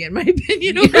great movie in my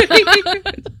opinion.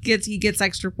 He gets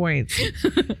extra points.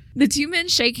 The two men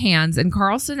shake hands, and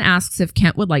Carlson asks if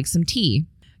Kent would like some tea.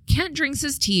 Kent drinks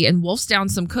his tea and wolfs down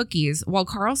some cookies, while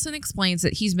Carlson explains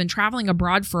that he's been traveling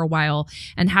abroad for a while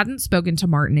and hadn't spoken to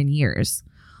Martin in years.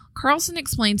 Carlson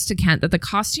explains to Kent that the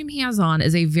costume he has on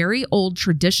is a very old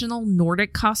traditional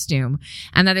Nordic costume,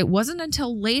 and that it wasn't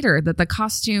until later that the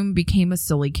costume became a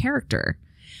silly character.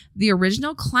 The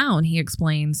original clown, he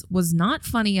explains, was not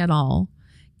funny at all.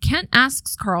 Kent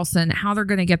asks Carlson how they're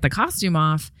going to get the costume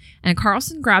off, and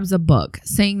Carlson grabs a book,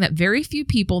 saying that very few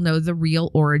people know the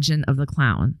real origin of the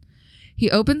clown.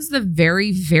 He opens the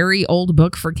very, very old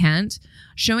book for Kent,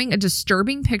 showing a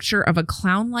disturbing picture of a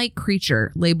clown-like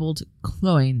creature labeled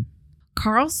Cloyne.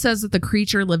 Carl says that the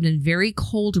creature lived in very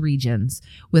cold regions,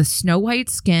 with snow-white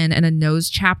skin and a nose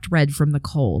chapped red from the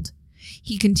cold.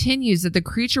 He continues that the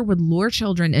creature would lure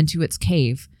children into its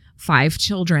cave, 5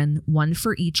 children, 1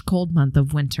 for each cold month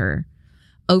of winter.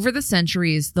 Over the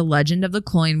centuries, the legend of the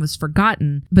Cloyne was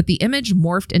forgotten, but the image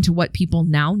morphed into what people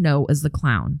now know as the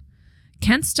clown.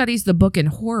 Kent studies the book in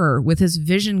horror, with his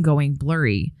vision going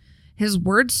blurry. His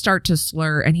words start to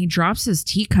slur, and he drops his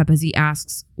teacup as he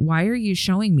asks, "Why are you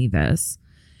showing me this?"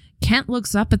 Kent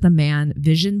looks up at the man,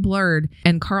 vision blurred,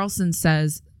 and Carlson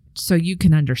says, "So you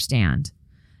can understand."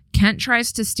 Kent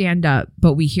tries to stand up,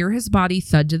 but we hear his body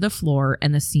thud to the floor,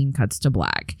 and the scene cuts to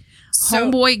black.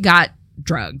 Homeboy got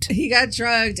drugged. He got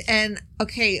drugged. And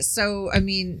okay, so I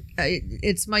mean,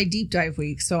 it's my deep dive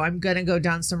week, so I'm gonna go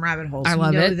down some rabbit holes. I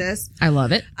love it. This. I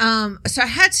love it. So I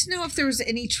had to know if there was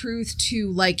any truth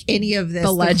to like any of this.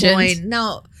 The legend. Cloyne.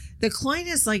 No, the Cloyne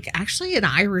is like actually an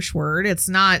Irish word. It's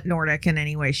not Nordic in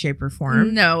any way, shape, or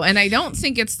form. No, and I don't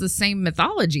think it's the same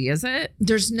mythology, is it?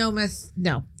 There's no myth.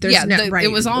 No, there's right.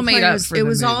 It was all made up for the movie. It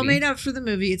was all made up for the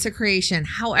movie. It's a creation.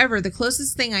 However, the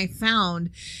closest thing I found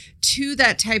to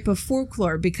that type of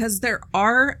folklore, because there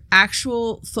are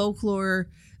actual folklore,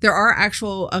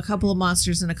 a couple of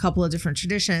monsters in a couple of different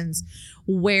traditions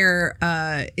where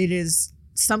it is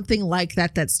something like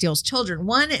that steals children.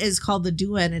 One is called the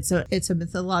Duan. It's a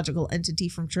mythological entity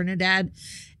from Trinidad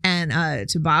and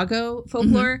Tobago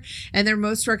folklore, and their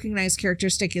most recognized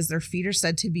characteristic is their feet are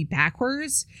said to be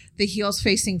backwards, the heels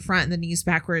facing front and the knees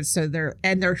backwards. So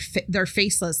they're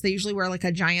faceless. They usually wear like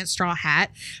a giant straw hat,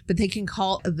 but they can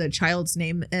call the child's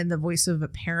name in the voice of a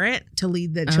parent to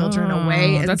lead the children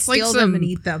away and that's steal like them and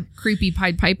eat them. Creepy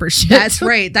Pied Piper shit. That's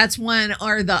right. That's one.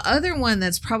 Or the other one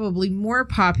that's probably more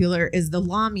popular is the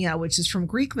Lamia, which is from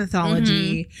Greek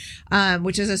mythology,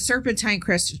 which is a serpentine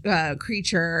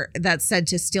creature that's said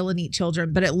to steal and eat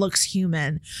children, but it looks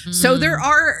human. So there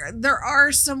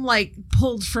are some like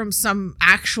pulled from some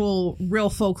actual real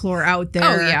folklore out there.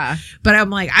 Oh yeah. But I'm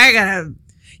like, I gotta.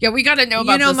 Yeah, we got to know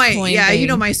about this Cloyne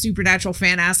thing. My supernatural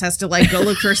fan ass has to like go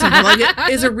look for something. Like,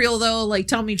 is it real though? Like,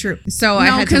 tell me true. So I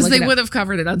had to because look they it up. would have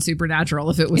covered it on Supernatural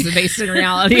if it was based in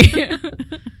reality.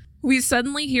 We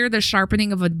suddenly hear the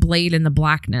sharpening of a blade in the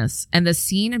blackness, and the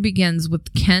scene begins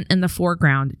with Kent in the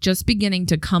foreground, just beginning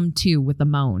to come to with a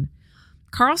moan.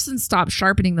 Carlson stops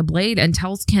sharpening the blade and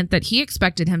tells Kent that he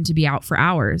expected him to be out for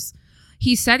hours.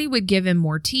 He said he would give him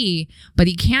more tea, but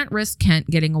he can't risk Kent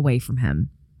getting away from him.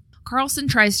 Carlson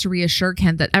tries to reassure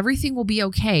Kent that everything will be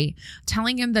okay,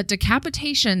 telling him that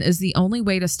decapitation is the only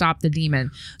way to stop the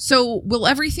demon. So will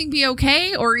everything be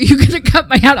okay, or are you going to cut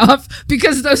my head off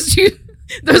because those two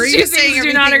things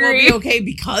do not agree? Will be okay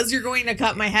because you're going to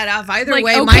cut my head off? Either like,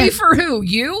 way, okay for who?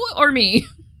 You or me?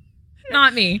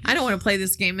 Not me. I don't want to play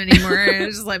this game anymore.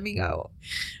 Just let me go.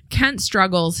 Kent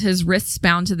struggles, his wrists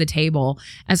bound to the table,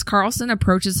 as Carlson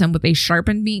approaches him with a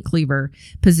sharpened meat cleaver,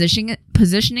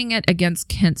 positioning it against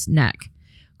Kent's neck.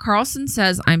 Carlson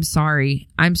says, "I'm sorry.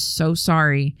 I'm so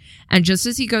sorry." And just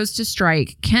as he goes to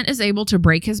strike, Kent is able to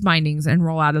break his bindings and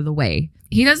roll out of the way.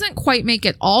 He doesn't quite make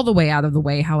it all the way out of the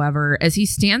way, however, as he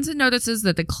stands and notices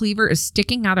that the cleaver is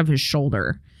sticking out of his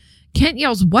shoulder. Kent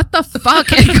yells, "What the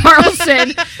fuck?" at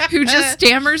Carlson, who just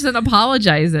stammers and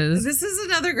apologizes. This is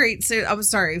another great scene. I'm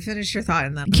sorry. Finish your thought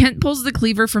in that. Kent pulls the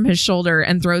cleaver from his shoulder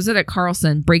and throws it at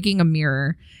Carlson, breaking a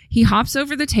mirror. He hops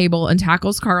over the table and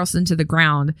tackles Carlson to the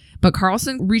ground, but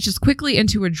Carlson reaches quickly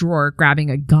into a drawer, grabbing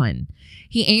a gun.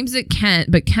 He aims at Kent,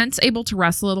 but Kent's able to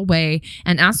wrestle it away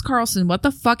and asks Carlson what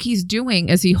the fuck he's doing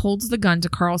as he holds the gun to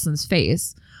Carlson's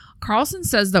face. Carlson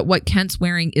says that what Kent's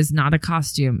wearing is not a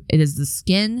costume. It is the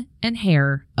skin and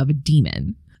hair of a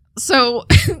demon. So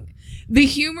the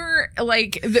humor,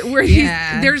 like,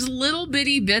 there's little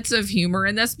bitty bits of humor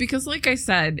in this because, like I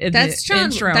said, in that's the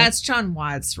intro. That's John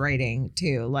Watts' writing,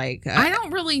 too. Like, I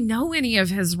don't really know any of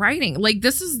his writing. Like,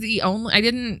 this is the only... I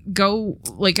didn't go...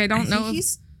 Like, I don't know...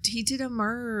 He did a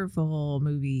Marvel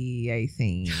movie, I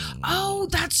think. Oh,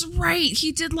 that's right.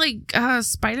 He did like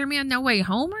Spider-Man No Way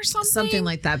Home or something. Something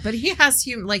like that. But he has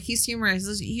he's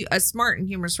humorous. He's a smart and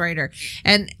humorous writer.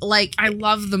 And like I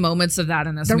love the moments of that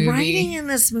in this movie. The writing in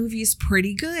this movie is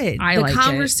pretty good. The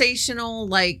conversational,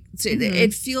 like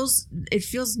it feels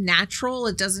natural.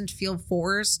 It doesn't feel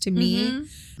forced to me.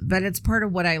 But it's part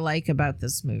of what I like about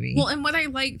this movie. Well, and what I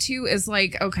like too is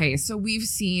like, okay, so we've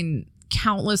seen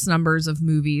countless numbers of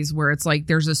movies where it's like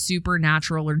there's a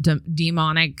supernatural or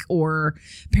demonic or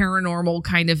paranormal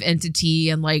kind of entity,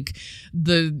 and like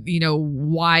the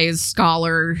wise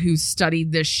scholar who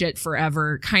studied this shit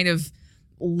forever kind of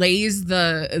lays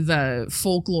the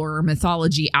folklore or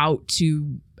mythology out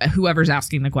to whoever's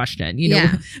asking the question.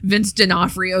 Vince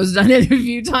D'Onofrio's done it a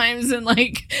few times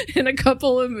in a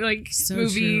couple of movies,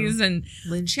 true. And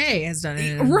Lin Shaye has done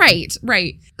it.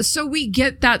 Right. So we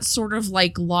get that sort of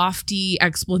like lofty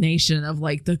explanation of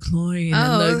like the cloying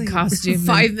and the costume.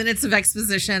 5 minutes of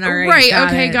exposition. All right.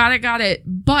 Right. Got it.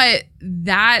 But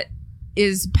that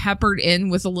is peppered in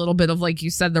with a little bit of, like you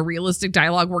said, the realistic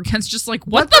dialogue where Kent's just like,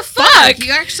 what the fuck?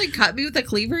 You actually cut me with a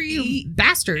cleaver, you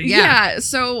bastard. Yeah.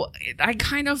 So I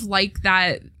kind of like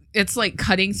that. It's like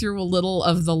cutting through a little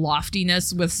of the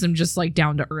loftiness with some just like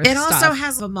down to earth stuff. It also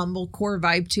has a mumblecore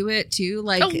vibe to it too.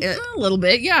 Like a little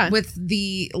bit. Yeah. With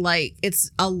the it's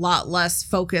a lot less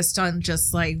focused on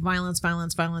just like violence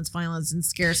and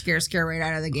scare right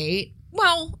out of the gate.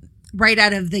 Well, right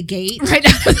out of the gate. Right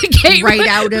out of the gate. Right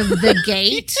out of the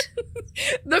gate.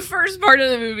 The first part of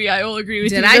the movie, I will agree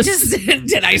with you.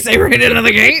 Did I say right out of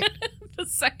the gate? The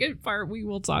second part we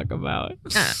will talk about.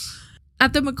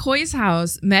 At the McCoy's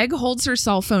house, Meg holds her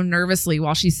cell phone nervously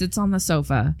while she sits on the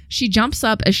sofa. She jumps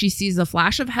up as she sees a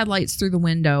flash of headlights through the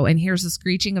window and hears the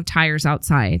screeching of tires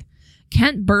outside.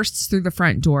 Kent bursts through the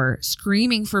front door,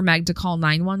 screaming for Meg to call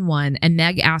 911, and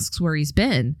Meg asks where he's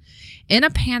been. In a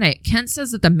panic, Kent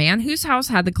says that the man whose house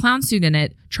had the clown suit in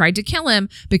it tried to kill him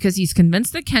because he's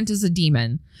convinced that Kent is a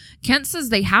demon. Kent says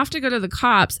they have to go to the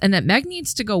cops and that Meg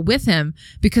needs to go with him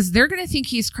because they're going to think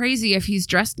he's crazy if he's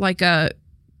dressed like a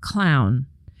clown.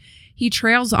 He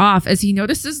trails off as he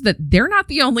notices that they're not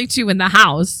the only two in the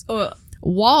house.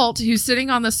 Walt, who's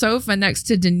sitting on the sofa next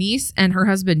to Denise and her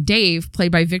husband Dave,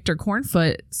 played by Victor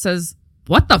Cornfoot, says,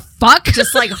 "What the fuck?"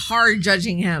 Just like hard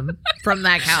judging him from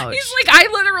that couch. He's like,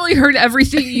 I literally heard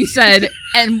everything you said,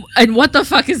 and what the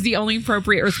fuck is the only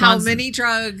appropriate response? How many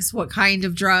drugs? What kind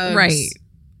of drugs? Right.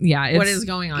 Yeah. What is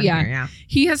going on here? Yeah.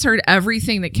 He has heard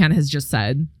everything that Kent has just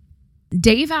said.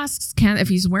 Dave asks Kent if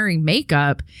he's wearing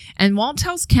makeup, and Walt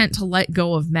tells Kent to let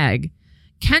go of Meg.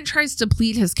 Kent tries to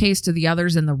plead his case to the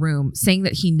others in the room, saying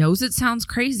that he knows it sounds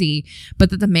crazy, but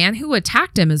that the man who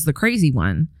attacked him is the crazy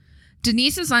one.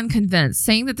 Denise is unconvinced,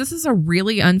 saying that this is a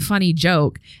really unfunny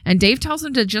joke, and Dave tells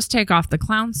him to just take off the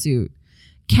clown suit.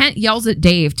 Kent yells at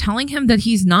Dave, telling him that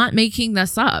he's not making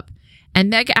this up, and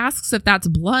Meg asks if that's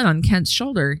blood on Kent's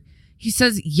shoulder. He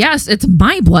says, "Yes, it's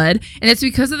my blood, and it's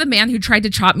because of the man who tried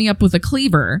to chop me up with a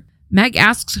cleaver." Meg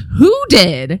asks, "Who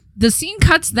did?" The scene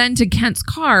cuts then to Kent's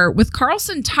car with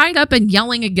Carlson tied up and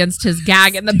yelling against his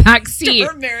gag in the back seat.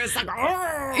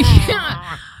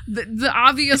 Yeah. The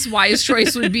obvious wise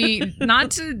choice would be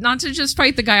not to just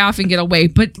fight the guy off and get away,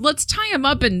 but let's tie him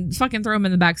up and fucking throw him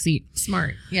in the back seat.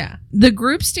 Smart. Yeah. The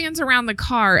group stands around the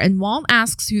car and Walt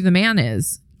asks who the man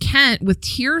is. Kent, with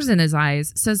tears in his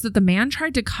eyes, says that the man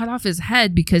tried to cut off his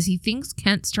head because he thinks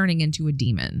Kent's turning into a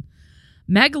demon.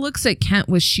 Meg looks at Kent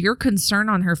with sheer concern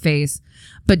on her face,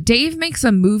 but Dave makes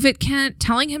a move at Kent,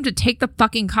 telling him to take the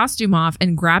fucking costume off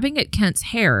and grabbing at Kent's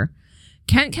hair.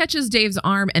 Kent catches Dave's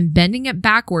arm and bending it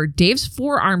backward, Dave's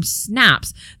forearm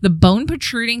snaps, the bone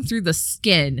protruding through the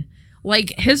skin.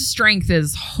 Like, his strength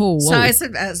is So I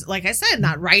said, like I said,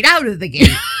 not right out of the gate.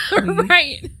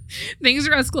 right. Things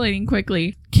are escalating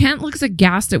quickly. Kent looks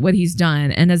aghast at what he's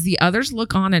done, and as the others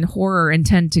look on in horror and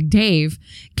tend to Dave,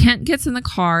 Kent gets in the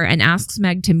car and asks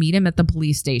Meg to meet him at the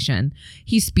police station.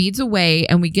 He speeds away,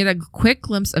 and we get a quick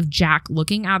glimpse of Jack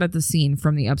looking out at the scene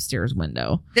from the upstairs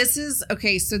window. This is,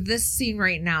 okay, so this scene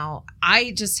right now,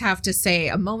 I just have to say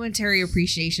a momentary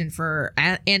appreciation for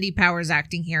Andy Powers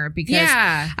acting here, because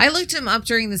I looked him up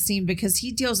during the scene because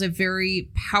he deals a very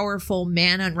powerful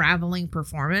man unraveling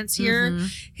performance here.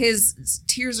 His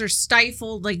tears are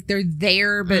stifled, like they're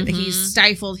there, but he's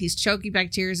stifled. He's choking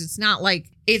back tears. It's not like,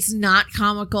 it's not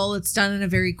comical. It's done in a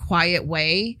very quiet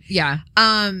way. Yeah.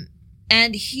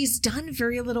 And he's done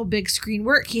very little big screen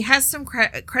work. He has some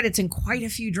credits in quite a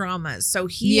few dramas. So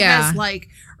he has like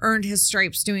earned his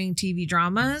stripes doing TV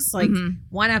dramas, like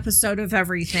one episode of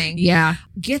everything. Yeah.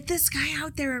 Get this guy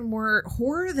out there in more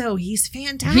horror though. He's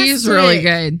fantastic. He's really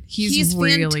good. He's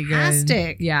really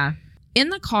fantastic. Good. Yeah. In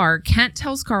the car, Kent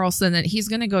tells Carlson that he's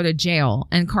going to go to jail,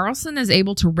 and Carlson is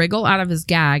able to wriggle out of his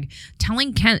gag,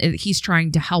 telling Kent that he's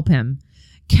trying to help him.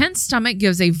 Kent's stomach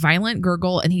gives a violent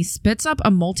gurgle, and he spits up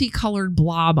a multicolored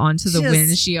blob onto the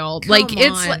windshield. Like,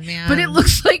 it's like, but it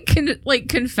looks like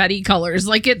confetti colors.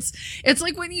 Like, it's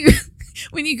like when you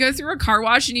when you go through a car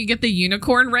wash and you get the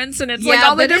unicorn rinse, and it's like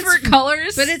all the different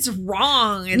colors. But it's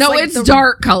wrong. It's it's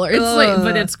dark color. It's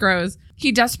but it's gross.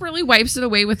 He desperately wipes it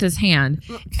away with his hand.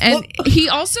 And he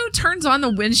also turns on the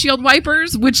windshield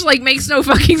wipers, which like makes no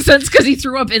fucking sense because he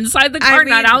threw up inside the car,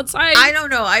 not outside. I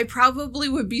don't know. I probably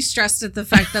would be stressed at the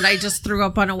fact that I just threw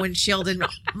up on a windshield and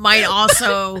might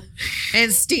also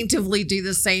instinctively do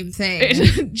the same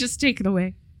thing. Just take it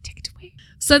away. Take it away.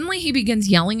 Suddenly he begins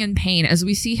yelling in pain as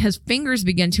we see his fingers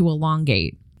begin to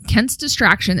elongate. Kent's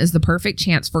distraction is the perfect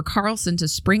chance for Carlson to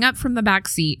spring up from the back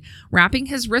seat, wrapping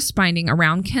his wrist binding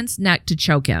around Kent's neck to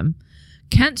choke him.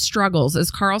 Kent struggles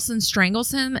as Carlson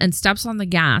strangles him and steps on the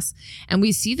gas, and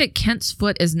we see that Kent's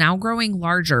foot is now growing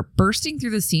larger, bursting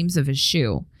through the seams of his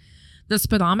shoe. The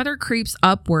speedometer creeps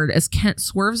upward as Kent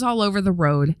swerves all over the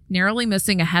road, narrowly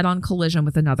missing a head-on collision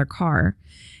with another car.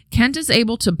 Kent is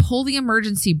able to pull the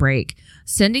emergency brake,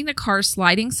 sending the car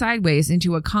sliding sideways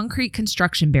into a concrete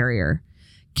construction barrier.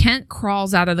 Kent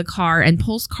crawls out of the car and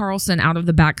pulls Carlson out of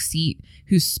the back seat,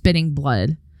 who's spitting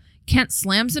blood. Kent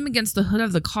slams him against the hood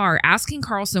of the car, asking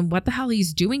Carlson what the hell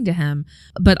he's doing to him,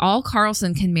 but all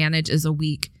Carlson can manage is a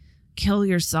weak, kill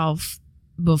yourself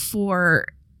before,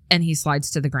 and he slides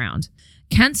to the ground.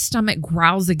 Kent's stomach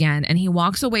growls again, and he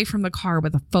walks away from the car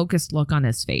with a focused look on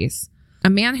his face. A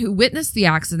man who witnessed the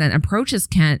accident approaches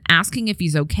Kent, asking if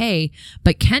he's okay,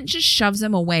 but Kent just shoves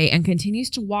him away and continues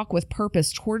to walk with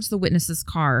purpose towards the witness's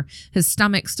car, his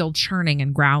stomach still churning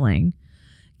and growling.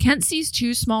 Kent sees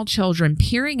two small children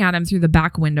peering at him through the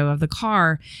back window of the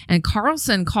car, and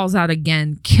Carlson calls out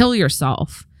again, "Kill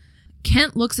yourself."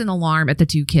 Kent looks in alarm at the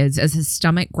two kids as his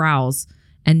stomach growls,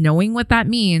 and knowing what that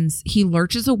means, he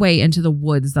lurches away into the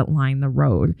woods that line the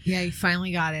road. Yeah, he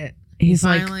finally got it. He's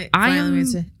like,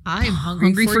 I'm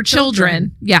hungry for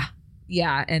children. Yeah.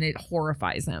 Yeah. And it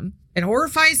horrifies him. It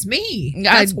horrifies me.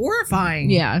 That's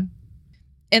horrifying. Yeah.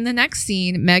 In the next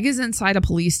scene, Meg is inside a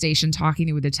police station talking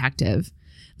to a detective.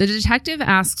 The detective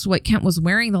asks what Kent was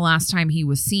wearing the last time he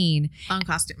was seen. On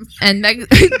costume. And Meg,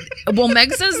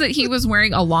 Meg says that he was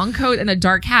wearing a long coat and a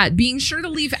dark hat, being sure to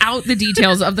leave out the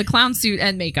details of the clown suit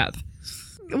and makeup.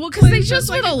 Well, because they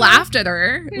just would have laughed at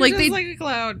her. Like a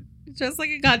clown. Just like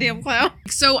a goddamn clown.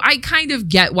 So I kind of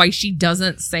get why she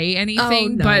doesn't say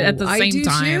anything, but at the same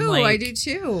time, I do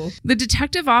too. The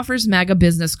detective offers Meg a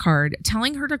business card,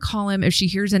 telling her to call him if she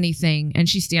hears anything, and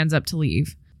she stands up to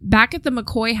leave. Back at the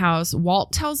McCoy house,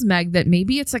 Walt tells Meg that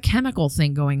maybe it's a chemical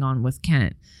thing going on with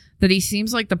Kent, that he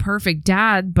seems like the perfect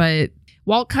dad, but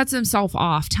Walt cuts himself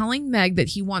off, telling Meg that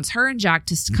he wants her and Jack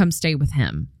to come stay with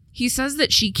him. He says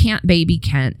that she can't baby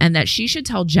Kent and that she should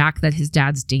tell Jack that his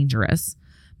dad's dangerous.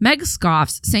 Meg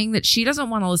scoffs, saying that she doesn't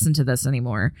want to listen to this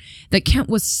anymore, that Kent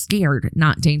was scared,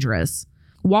 not dangerous.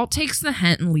 Walt takes the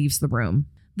hint and leaves the room.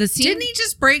 Didn't he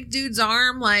just break dude's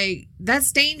arm? Like,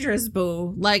 that's dangerous,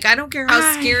 boo. Like, I don't care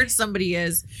how scared somebody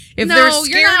is. If they're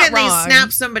scared and they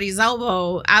snap somebody's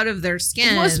elbow out of their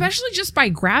skin. Well, especially just by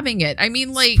grabbing it. I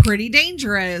mean, like, pretty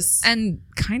dangerous. And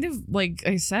kind of, like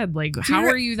I said, like, how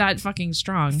are you that fucking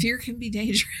strong? Fear can be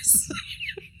dangerous.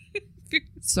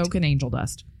 So can angel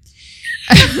dust.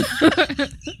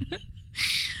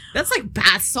 That's like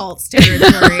bath salts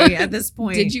territory at this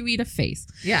point. Did you eat a face?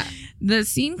 Yeah. The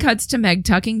scene cuts to Meg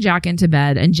tucking Jack into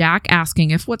bed and Jack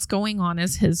asking if what's going on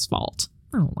is his fault.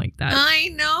 I don't like that. I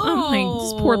know. I'm like,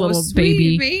 this poor little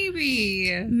Sweet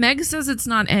baby. Meg says it's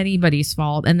not anybody's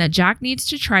fault and that Jack needs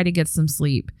to try to get some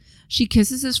sleep. She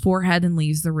kisses his forehead and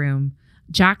leaves the room.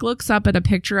 Jack looks up at a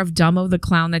picture of Dumbo the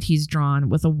clown that he's drawn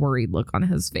with a worried look on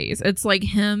his face. It's like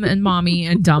him and Mommy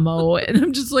and Dumbo. And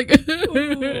I'm just like,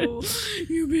 oh,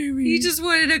 you baby. He just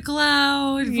wanted a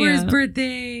clown for his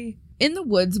birthday. In the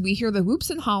woods, we hear the whoops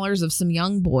and hollers of some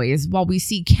young boys while we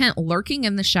see Kent lurking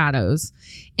in the shadows.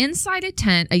 Inside a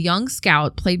tent, a young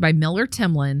scout, played by Miller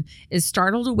Timlin, is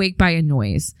startled awake by a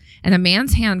noise, and a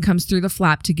man's hand comes through the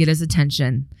flap to get his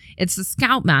attention. It's the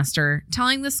scoutmaster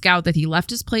telling the scout that he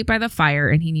left his plate by the fire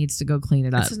and he needs to go clean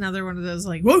it up. That's another one of those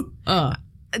like, whoa.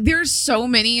 There's so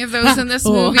many of those in this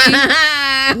movie.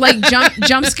 Like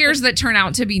jump scares that turn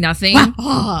out to be nothing.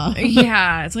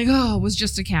 Yeah, it's like, oh, it was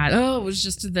just a cat. Oh, it was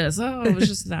just this. Oh, it was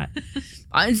just that.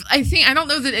 I don't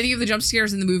know that any of the jump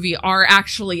scares in the movie are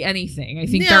actually anything. I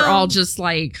think they're all just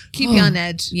like keep you on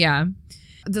edge. Yeah.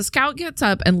 The scout gets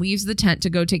up and leaves the tent to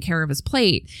go take care of his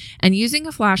plate, and using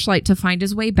a flashlight to find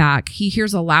his way back, he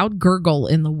hears a loud gurgle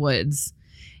in the woods.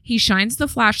 He shines the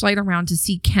flashlight around to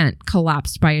see Kent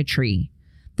collapsed by a tree.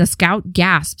 The scout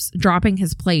gasps, dropping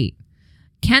his plate.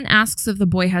 Kent asks if the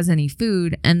boy has any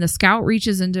food, and the scout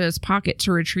reaches into his pocket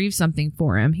to retrieve something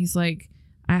for him. He's like,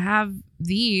 I have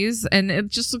these, and it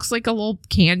just looks like a little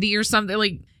candy or something.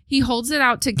 Like, he holds it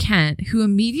out to Kent, who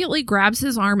immediately grabs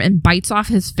his arm and bites off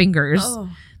his fingers. Oh.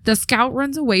 The scout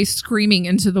runs away screaming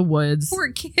into the woods.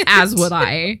 Poor kid. As would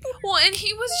I. Well, and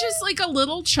he was just like a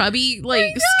little chubby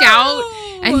scout,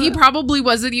 and he probably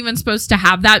wasn't even supposed to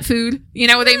have that food. You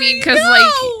know what I mean? Because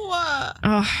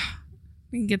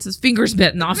he gets his fingers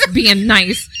bitten off being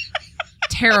nice.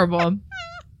 Terrible.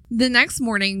 The next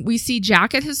morning, we see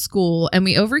Jack at his school, and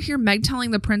we overhear Meg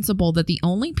telling the principal that the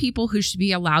only people who should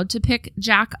be allowed to pick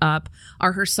Jack up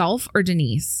are herself or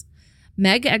Denise.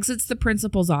 Meg exits the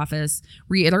principal's office,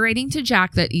 reiterating to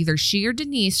Jack that either she or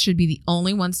Denise should be the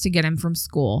only ones to get him from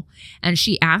school, and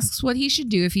she asks what he should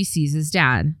do if he sees his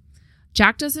dad.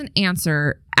 Jack doesn't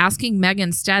answer, asking Meg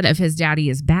instead if his daddy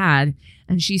is bad,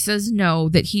 and she says no,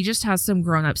 that he just has some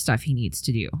grown-up stuff he needs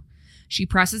to do. She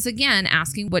presses again,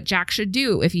 asking what Jack should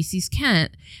do if he sees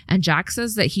Kent, and Jack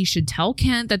says that he should tell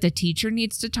Kent that the teacher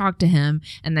needs to talk to him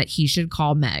and that he should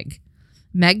call Meg.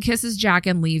 Meg kisses Jack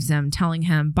and leaves him, telling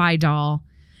him, bye, doll.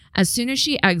 As soon as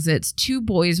she exits, two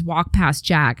boys walk past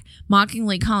Jack,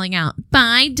 mockingly calling out,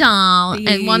 bye, doll,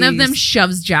 and one of them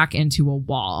shoves Jack into a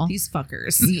wall. These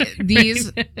fuckers.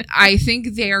 These, I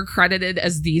think they are credited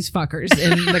as these fuckers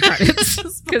in the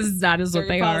credits, because that is what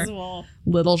they are.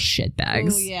 Little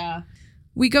shitbags. Oh, yeah.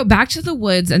 We go back to the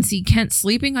woods and see Kent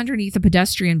sleeping underneath a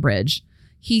pedestrian bridge.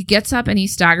 He gets up and he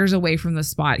staggers away from the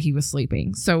spot he was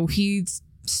sleeping. So he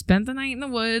spent the night in the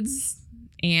woods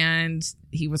and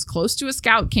he was close to a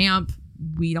scout camp.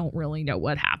 We don't really know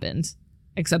what happened,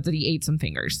 except that he ate some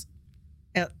fingers.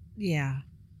 Yeah.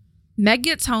 Meg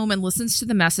gets home and listens to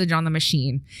the message on the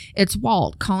machine. It's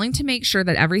Walt calling to make sure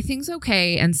that everything's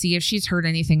okay and see if she's heard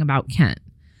anything about Kent.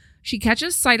 She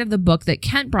catches sight of the book that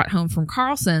Kent brought home from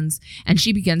Carlson's, and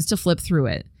she begins to flip through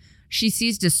it. She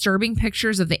sees disturbing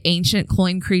pictures of the ancient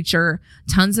cloyne creature,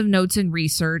 tons of notes and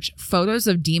research, photos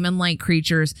of demon-like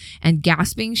creatures, and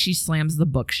gasping, she slams the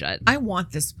book shut. I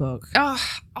want this book.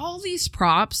 All these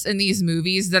props in these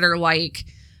movies that are like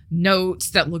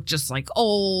notes that look just like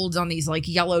old on these like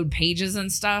yellowed pages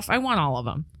and stuff. I want all of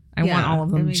them. I want all of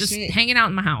them just hanging out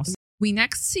in my house. We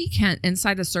next see Kent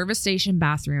inside a service station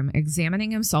bathroom, examining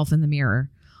himself in the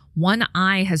mirror. One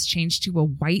eye has changed to a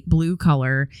white-blue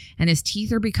color, and his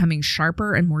teeth are becoming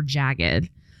sharper and more jagged.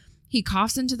 He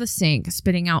coughs into the sink,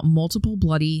 spitting out multiple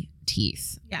bloody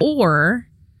teeth. Yeah. Or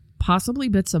possibly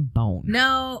bits of bone.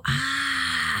 No.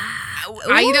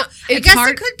 I guess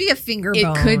it could be a finger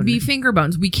bone. It could be finger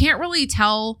bones. We can't really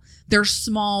tell. They're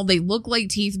small. They look like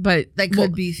teeth, but they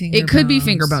could be finger bones. It could be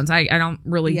finger bones. I don't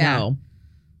really know.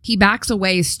 He backs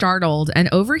away, startled, and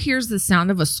overhears the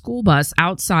sound of a school bus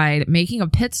outside making a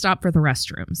pit stop for the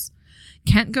restrooms.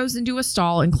 Kent goes into a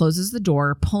stall and closes the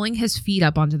door, pulling his feet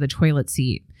up onto the toilet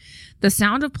seat. The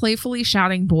sound of playfully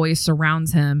shouting boys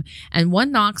surrounds him, and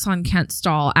one knocks on Kent's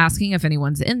stall, asking if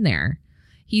anyone's in there.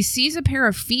 He sees a pair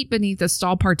of feet beneath the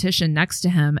stall partition next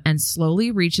to him and slowly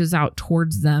reaches out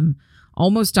towards them,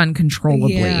 almost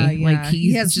uncontrollably. Yeah. Like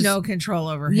he has no control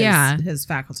over his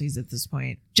faculties at this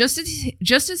point. Just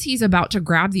as he's about to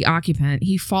grab the occupant,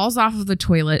 he falls off of the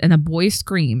toilet and a boy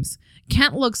screams.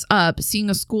 Kent looks up, seeing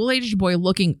a school-aged boy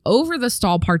looking over the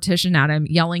stall partition at him,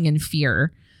 yelling in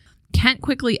fear. Kent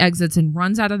quickly exits and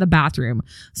runs out of the bathroom,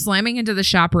 slamming into the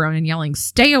chaperone and yelling,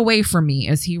 "Stay away from me,"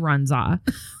 as he runs off.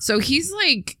 So he's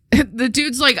like The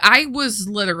dude's like, I was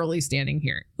literally standing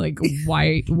here. Like,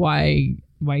 why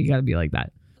you gotta be like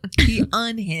that? He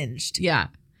unhinged. Yeah.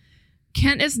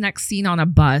 Kent is next seen on a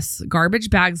bus, garbage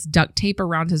bags duct tape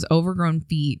around his overgrown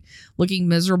feet, looking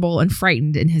miserable and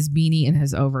frightened in his beanie and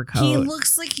his overcoat. He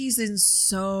looks like he's in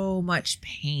so much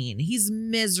pain. He's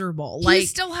miserable. He Like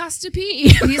still has to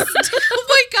pee. oh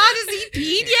my God, is he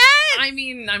peed yet? I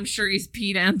mean, I'm sure he's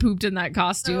peed and pooped in that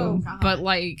costume, Oh, God. but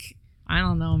like, I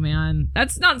don't know, man.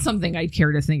 That's not something I'd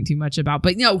care to think too much about.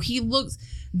 But no, he looks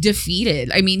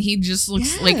defeated. I mean, he just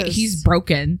looks like he's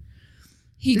broken.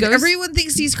 He goes. Everyone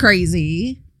thinks he's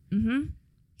crazy. Mm-hmm.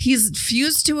 He's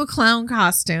fused to a clown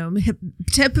costume.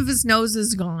 Tip of his nose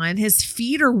is gone. His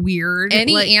feet are weird.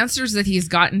 Any answers that he's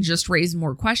gotten just raise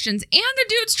more questions. And the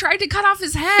dude's tried to cut off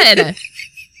his head.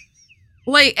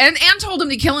 Like, and told him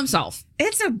to kill himself.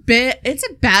 It's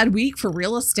a bad week for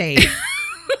real estate.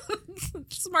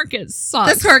 This market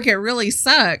sucks. This market really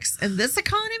sucks. And this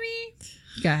economy?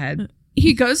 Go ahead.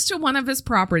 He goes to one of his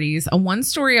properties, a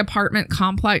one-story apartment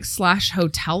complex /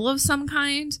 hotel of some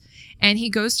kind, and he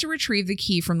goes to retrieve the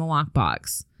key from the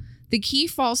lockbox. The key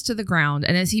falls to the ground,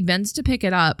 and as he bends to pick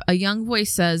it up, a young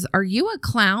voice says, "Are you a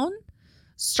clown?"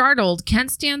 Startled,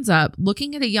 Kent stands up,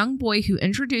 looking at a young boy who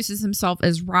introduces himself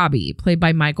as Robbie, played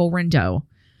by Michael Rindeau.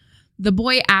 The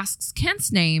boy asks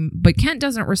Kent's name, but Kent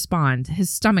doesn't respond. His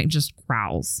stomach just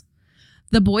growls.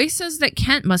 The boy says that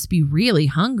Kent must be really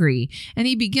hungry, and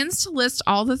he begins to list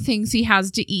all the things he has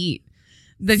to eat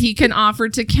that he can offer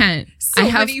to Kent. So I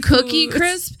have many Cookie foods.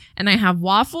 Crisp, and I have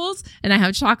waffles, and I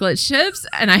have chocolate chips,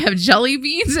 and I have jelly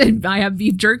beans, and I have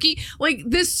beef jerky. Like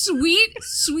this sweet,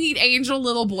 sweet angel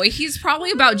little boy. He's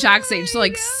probably about Jack's age, so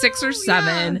like 6 or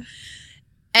 7. Yeah.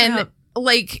 And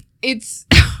like it's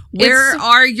Where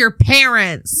are your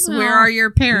parents? Well, Where are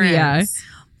your parents? yeah.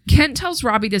 Kent tells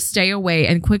Robbie to stay away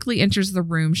and quickly enters the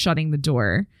room, shutting the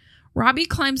door. Robbie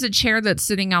climbs a chair that's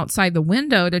sitting outside the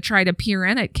window to try to peer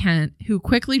in at Kent, who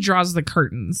quickly draws the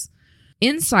curtains.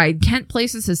 Inside, Kent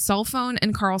places his cell phone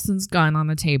and Carlson's gun on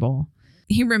the table.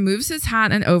 He removes his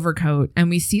hat and overcoat, and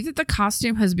we see that the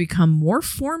costume has become more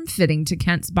form-fitting to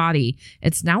Kent's body.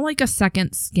 It's now like a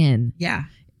second skin. Yeah.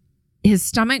 His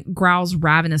stomach growls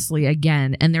ravenously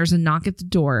again, and there's a knock at the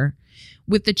door.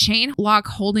 With the chain lock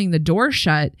holding the door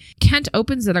shut, Kent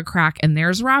opens it a crack, and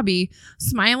there's Robbie,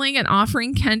 smiling and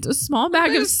offering Kent a small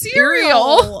bag of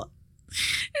cereal.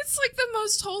 It's like the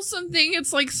most wholesome thing.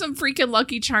 It's like some freaking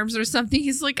Lucky Charms or something.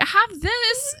 He's like, have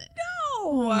this. No.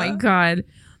 Oh my God.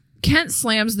 Kent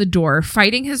slams the door,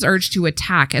 fighting his urge to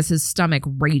attack as his stomach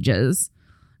rages.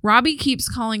 Robbie keeps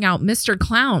calling out Mr.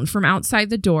 Clown from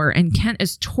outside the door, and Kent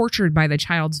is tortured by the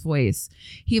child's voice.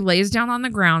 He lays down on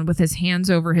the ground with his hands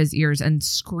over his ears and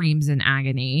screams in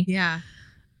agony. Yeah.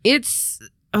 It's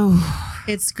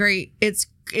great.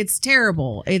 It's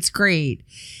terrible. It's great.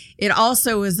 It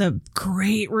also is a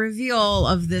great reveal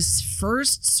of this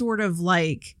first sort of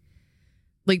like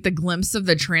the glimpse of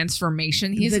the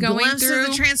transformation he's going glimpse through. of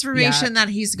the transformation that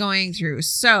he's going through.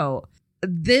 So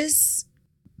this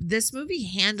movie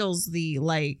handles the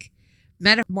like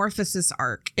metamorphosis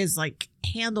arc is like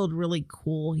handled really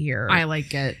cool here. I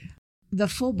like it. The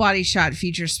full body shot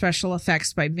features special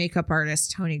effects by makeup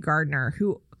artist Tony Gardner,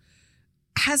 who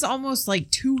has almost like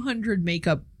 200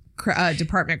 makeup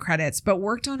department credits, but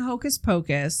worked on Hocus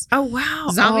Pocus, Oh, wow.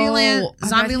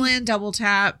 Zombieland Double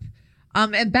Tap,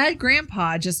 and Bad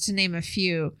Grandpa, just to name a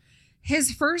few.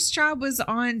 His first job was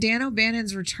on Dan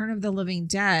O'Bannon's Return of the Living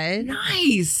Dead.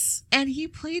 Nice. And he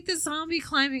played the zombie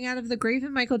climbing out of the grave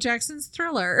in Michael Jackson's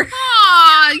Thriller.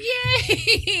 Aw,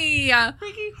 yay.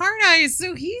 Making Hard Eyes.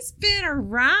 So he's been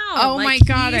around. Oh my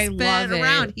God, I love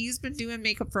it. He's been doing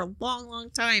makeup for a long, long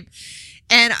time.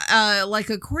 And like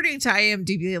according to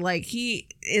IMDb, like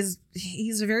he's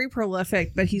very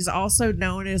prolific, but he's also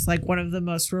known as like one of the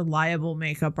most reliable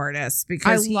makeup artists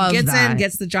because he gets in,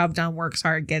 gets the job done, works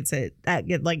hard,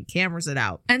 cameras it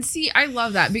out. And see, I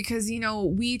love that because, you know,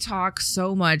 we talk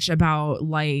so much about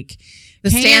like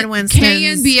The Stan Winston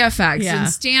KNBFX Yeah. and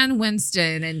Stan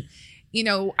Winston. And, you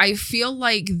know, I feel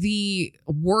like the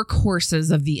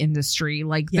workhorses of the industry,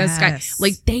 like this guy, Yes.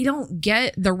 like they don't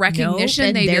get the recognition Nope,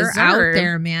 and they they're deserve. out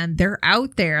there, man. They're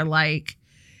out there. Like,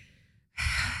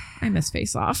 I miss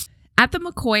Face Off. At the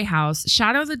McCoy house,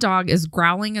 Shadow the dog is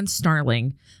growling and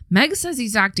snarling. Meg says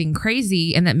he's acting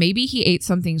crazy and that maybe he ate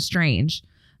something strange.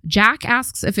 Jack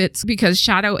asks if it's because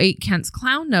Shadow ate Kent's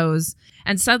clown nose,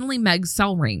 and suddenly Meg's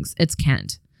cell rings. It's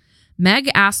Kent.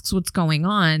 Meg asks what's going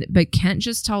on, but Kent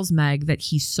just tells Meg that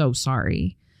he's so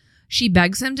sorry. She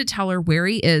begs him to tell her where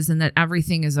he is and that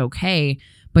everything is okay,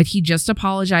 but he just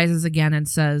apologizes again and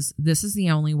says, "This is the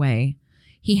only way."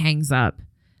 He hangs up.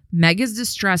 Meg is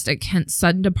distressed at Kent's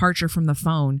sudden departure from the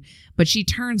phone, but she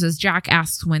turns as Jack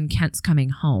asks when Kent's coming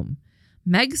home.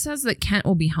 Meg says that Kent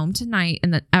will be home tonight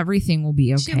and that everything will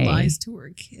be okay. She lies to her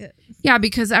kid. Yeah,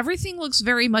 because everything looks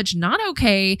very much not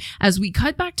okay as we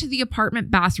cut back to the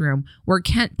apartment bathroom where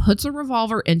Kent puts a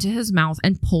revolver into his mouth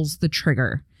and pulls the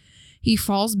trigger. He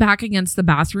falls back against the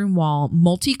bathroom wall,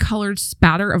 multicolored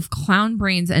spatter of clown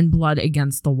brains and blood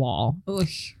against the wall. Ugh.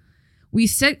 We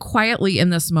sit quietly in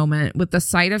this moment with the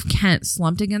sight of Kent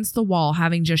slumped against the wall,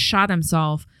 having just shot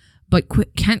himself, but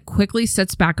Kent quickly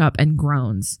sits back up and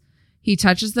groans. He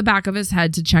touches the back of his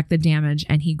head to check the damage,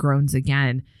 and he groans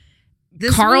again.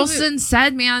 Carlson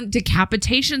said, man,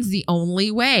 decapitation's the only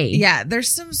way. Yeah,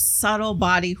 there's some subtle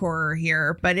body horror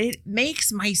here, but it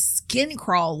makes my skin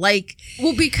crawl. Like,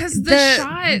 well, because the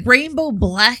shot rainbow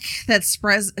black that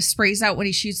sprays out when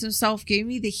he shoots himself gave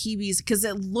me the heebies because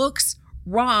it looks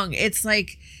wrong. It's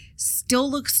like still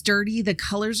looks dirty. The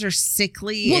colors are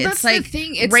sickly. Well, it's that's like the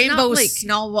thing. It's rainbow not like,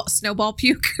 snowball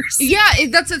pukers. Yeah,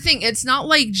 that's the thing. It's not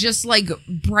like just like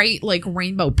bright like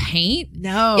rainbow paint.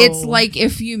 No, it's like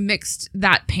if you mixed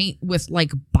that paint with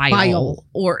like bile.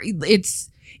 Or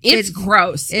it's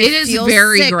gross. It is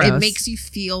very sick. gross. It makes you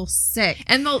feel sick.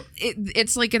 And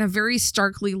it's like in a very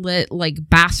starkly lit like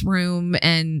bathroom,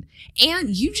 and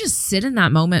you just sit in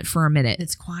that moment for a minute.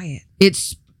 It's quiet.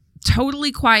 It's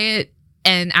totally quiet.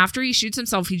 And after he shoots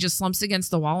himself, he just slumps against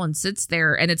the wall and sits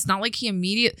there. And it's not like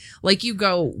he like you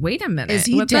go, wait a minute. Is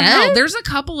he what dead? The hell? There's a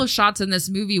couple of shots in this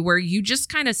movie where you just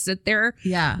kind of sit there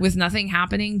with nothing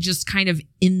happening, just kind of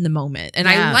in the moment. And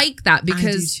I like that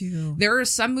because there are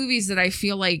some movies that I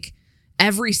feel like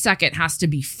every second has to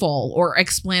be full or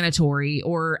explanatory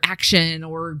or action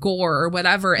or gore or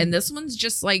whatever. And this one's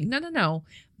just like, no.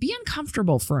 Be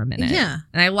uncomfortable for a minute. Yeah.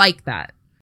 And I like that.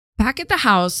 Back at the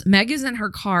house, Meg is in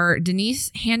her car, Denise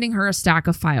handing her a stack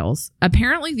of files.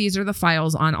 Apparently, these are the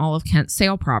files on all of Kent's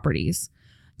sale properties.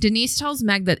 Denise tells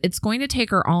Meg that it's going to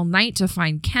take her all night to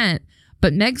find Kent,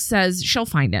 but Meg says she'll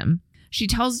find him. She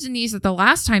tells Denise that the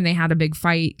last time they had a big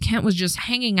fight, Kent was just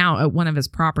hanging out at one of his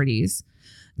properties.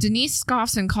 Denise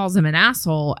scoffs and calls him an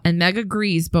asshole, and Meg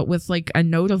agrees, but with like a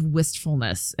note of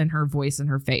wistfulness in her voice and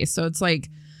her face. So it's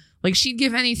like she'd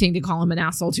give anything to call him an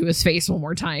asshole to his face one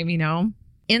more time, you know?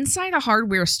 Inside a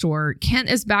hardware store, Kent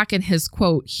is back in his,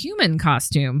 quote, human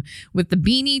costume with the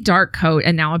beanie, dark coat,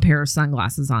 and now a pair of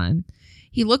sunglasses on.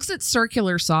 He looks at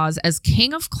Circular Saws as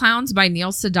King of Clowns by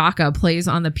Neil Sedaka plays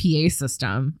on the PA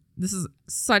system. This is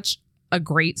such a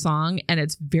great song, and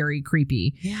it's very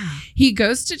creepy. Yeah. He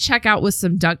goes to check out with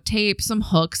some duct tape, some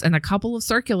hooks, and a couple of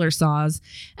circular saws,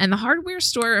 and the hardware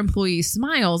store employee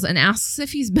smiles and asks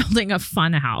if he's building a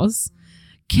fun house.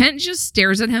 Kent just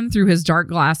stares at him through his dark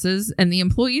glasses, and the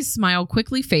employee's smile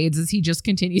quickly fades as he just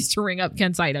continues to ring up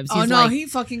Kent's items. He's he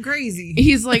fucking crazy.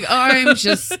 He's like, oh,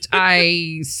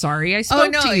 sorry I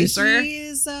spoke to you, sir. He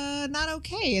is not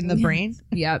okay in the brain.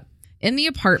 Yep. In the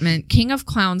apartment, King of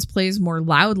Clowns plays more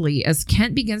loudly as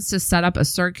Kent begins to set up a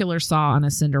circular saw on a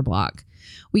cinder block.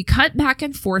 We cut back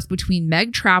and forth between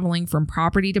Meg traveling from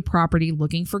property to property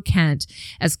looking for Kent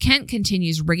as Kent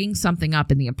continues rigging something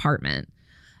up in the apartment.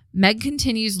 Meg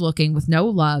continues looking with no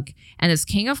luck, and as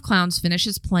King of Clowns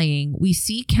finishes playing, we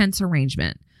see Kent's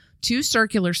arrangement. 2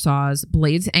 circular saws,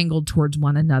 blades angled towards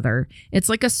one another. It's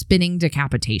like a spinning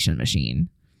decapitation machine.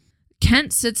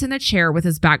 Kent sits in a chair with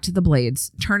his back to the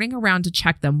blades, turning around to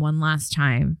check them one last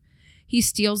time. He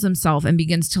steels himself and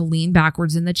begins to lean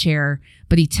backwards in the chair,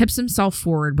 but he tips himself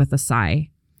forward with a sigh.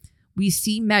 We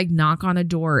see Meg knock on a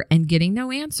door, and getting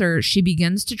no answer, she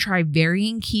begins to try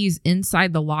varying keys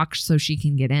inside the lock so she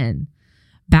can get in.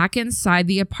 Back inside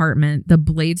the apartment, the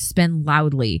blades spin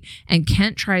loudly, and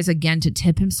Kent tries again to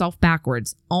tip himself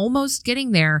backwards, almost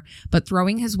getting there, but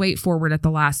throwing his weight forward at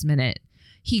the last minute.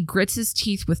 He grits his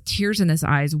teeth with tears in his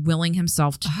eyes, willing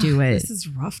himself to do it. This is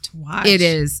rough to watch. It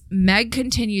is. Meg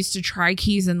continues to try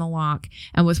keys in the lock,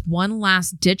 and with one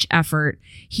last ditch effort,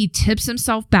 he tips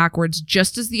himself backwards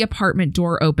just as the apartment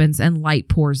door opens and light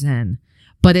pours in.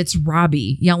 But it's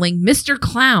Robbie, yelling, "Mr.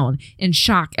 Clown," in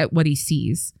shock at what he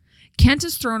sees. Kent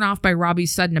is thrown off by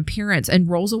Robbie's sudden appearance and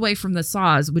rolls away from the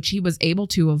saws, which he was able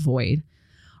to avoid.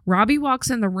 Robbie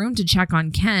walks in the room to check on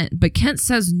Kent, but Kent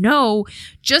says no,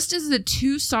 just as the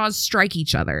 2 saws strike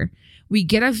each other. We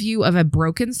get a view of a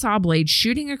broken saw blade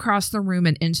shooting across the room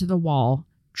and into the wall,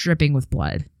 dripping with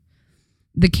blood.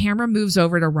 The camera moves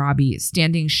over to Robbie,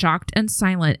 standing shocked and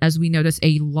silent as we notice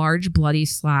a large bloody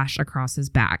slash across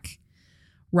his back.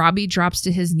 Robbie drops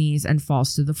to his knees and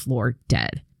falls to the floor,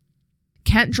 dead.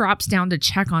 Kent drops down to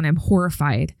check on him,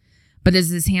 horrified. But as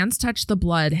his hands touch the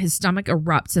blood, his stomach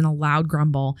erupts in a loud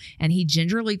grumble, and he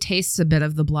gingerly tastes a bit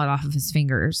of the blood off of his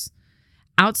fingers.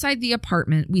 Outside the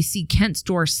apartment, we see Kent's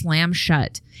door slam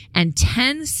shut, and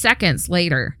 10 seconds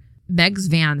later, Meg's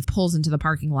van pulls into the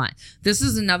parking lot. This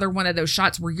is another one of those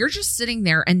shots where you're just sitting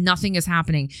there and nothing is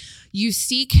happening. You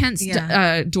see Kent's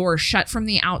door shut from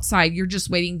the outside. You're just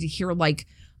waiting to hear like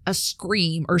a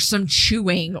scream or some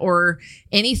chewing or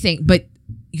anything, but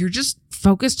you're just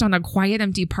focused on a quiet,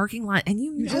 empty parking lot, and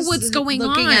you know what's going on.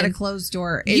 Looking at a closed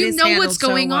door. You know what's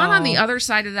going on the other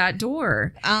side of that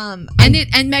door.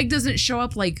 And Meg doesn't show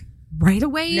up like right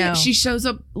away. No. She shows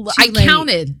up. I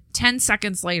counted 10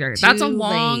 seconds later. That's a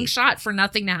long shot for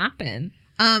nothing to happen.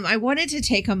 I wanted to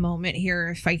take a moment here,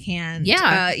 if I can.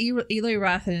 Yeah. Eli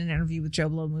Roth, in an interview with Joe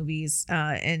Blow Movies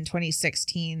in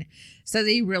 2016, said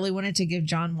that he really wanted to give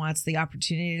John Watts the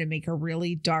opportunity to make a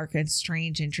really dark and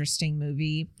strange, interesting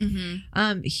movie.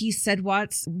 Mm-hmm. He said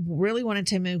Watts really wanted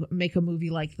to make a movie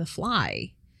like The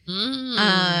Fly,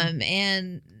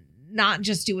 and not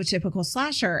just do a typical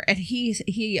slasher. And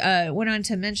he went on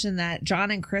to mention that John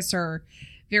and Chris are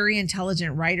very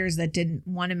intelligent writers that didn't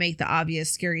want to make the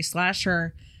obvious scary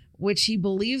slasher, which he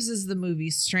believes is the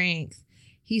movie's strength.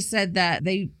 He said that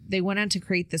they went on to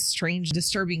create this strange,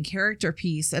 disturbing character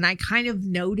piece. And I kind of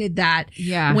noted that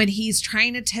when he's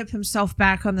trying to tip himself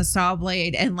back on the saw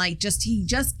blade and like he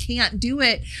just can't do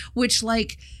it, which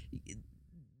like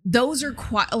those are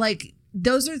quite like,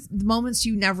 those are moments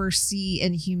you never see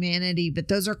in humanity, but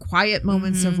those are quiet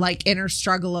moments of like inner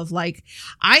struggle of like,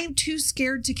 I'm too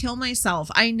scared to kill myself.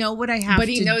 I know what I have to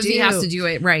do. But he knows he has to do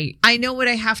it right. I know what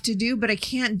I have to do, but I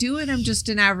can't do it. I'm just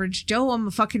an average Joe. I'm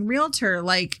a fucking realtor.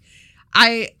 Like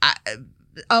an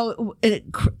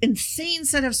insane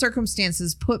set of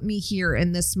circumstances put me here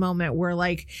in this moment where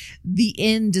like the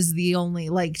end is the only,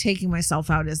 like taking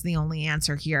myself out is the only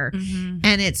answer here.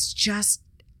 And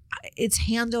it's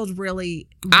handled really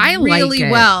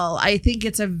well. I think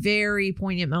it's a very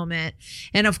poignant moment.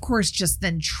 And of course, just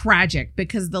then tragic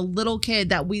because the little kid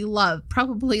that we love,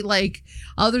 probably like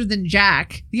other than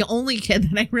Jack, the only kid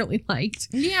that I really liked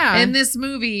in this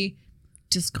movie,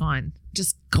 just gone.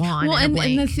 Well, and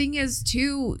the thing is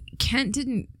too, Kent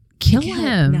didn't kill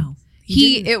him. No.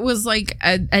 It was like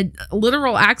a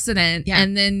literal accident. Yeah.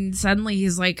 And then suddenly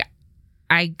he's like,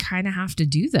 I kind of have to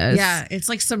do this. Yeah, it's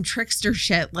like some trickster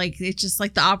shit. Like it's just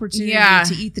like the opportunity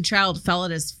to eat the child fell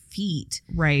at his feet.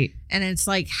 Right. And it's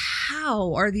like,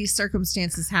 how are these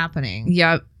circumstances happening?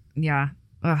 Yep. Yeah.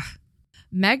 Ugh.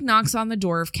 Meg knocks on the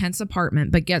door of Kent's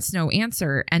apartment but gets no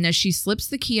answer. And as she slips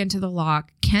the key into the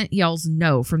lock, Kent yells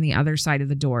no from the other side of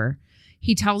the door.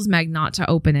 He tells Meg not to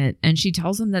open it, and she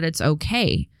tells him that it's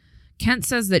okay. Kent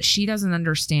says that she doesn't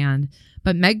understand,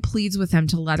 but Meg pleads with him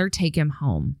to let her take him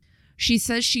home. She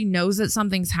says she knows that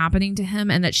something's happening to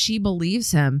him and that she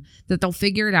believes him, that they'll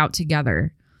figure it out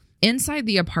together. Inside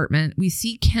the apartment, we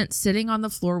see Kent sitting on the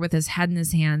floor with his head in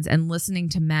his hands and listening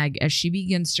to Meg as she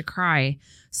begins to cry,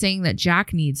 saying that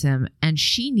Jack needs him and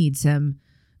she needs him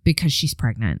because she's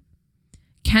pregnant.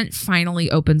 Kent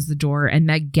finally opens the door and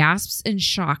Meg gasps in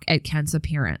shock at Kent's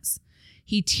appearance.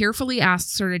 He tearfully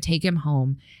asks her to take him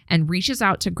home and reaches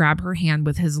out to grab her hand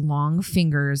with his long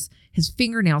fingers, his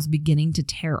fingernails beginning to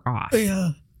tear off.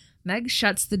 Yeah. Meg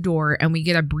shuts the door and we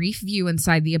get a brief view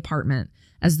inside the apartment.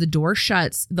 As the door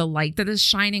shuts, the light that is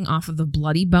shining off of the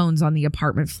bloody bones on the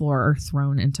apartment floor are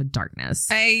thrown into darkness.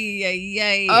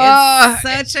 It's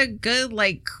such a good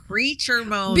like creature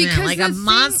moment, because like a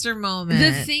monster moment.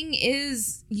 The thing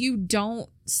is, you don't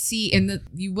see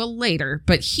you will later,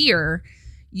 but here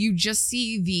you just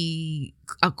see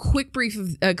a quick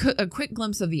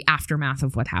glimpse of the aftermath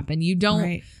of what happened. You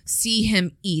don't see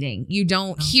him eating. You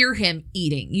don't hear him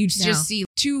eating. You just see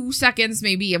 2 seconds,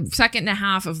 maybe a second and a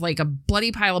half of like a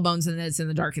bloody pile of bones, and then it's in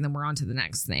the dark, and then we're on to the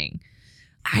next thing.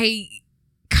 I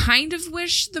kind of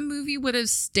wish the movie would have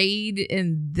stayed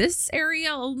in this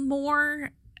area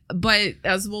more, but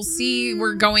as we'll see,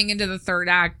 we're going into the third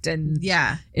act, and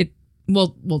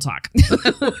We'll talk.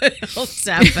 We'll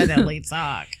definitely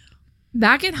talk.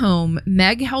 Back at home,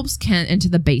 Meg helps Kent into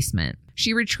the basement.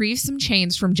 She retrieves some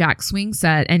chains from Jack's swing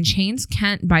set and chains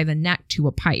Kent by the neck to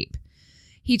a pipe.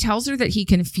 He tells her that he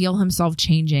can feel himself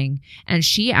changing, and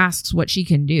she asks what she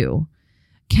can do.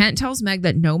 Kent tells Meg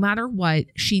that no matter what,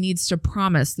 she needs to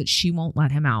promise that she won't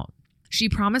let him out. She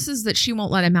promises that she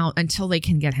won't let him out until they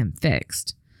can get him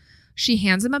fixed. She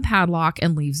hands him a padlock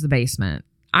and leaves the basement.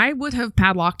 I would have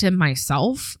padlocked him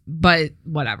myself, but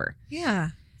whatever.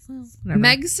 Yeah. Well, whatever.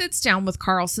 Meg sits down with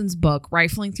Carlson's book,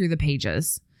 rifling through the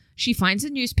pages. She finds a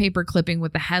newspaper clipping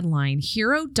with the headline,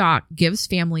 Hero Doc Gives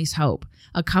Families Hope,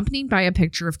 accompanied by a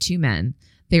picture of two men.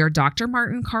 They are Dr.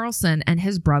 Martin Carlson and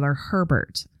his brother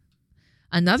Herbert.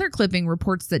 Another clipping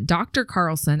reports that Dr.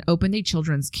 Carlson opened a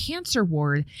children's cancer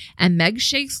ward, and Meg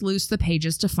shakes loose the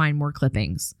pages to find more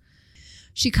clippings.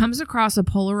 She comes across a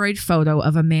Polaroid photo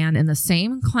of a man in the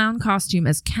same clown costume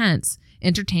as Kent's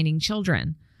entertaining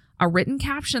children. A written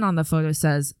caption on the photo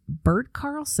says, Bert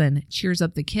Carlson cheers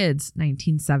up the kids,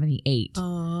 1978.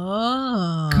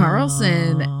 Oh.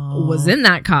 Carlson was in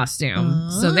that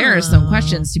costume. So there are some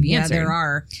questions to be answered. Yeah, there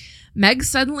are. Meg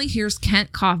suddenly hears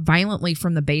Kent cough violently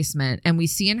from the basement, and we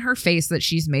see in her face that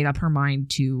she's made up her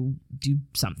mind to do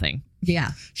something.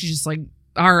 Yeah. She's just like,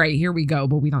 all right, here we go,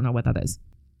 but we don't know what that is.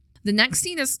 The next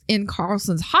scene is in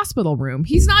Carlson's hospital room.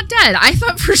 He's not dead. I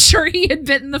thought for sure he had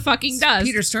bitten the fucking dust.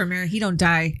 Peter Stormare, he don't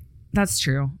die. That's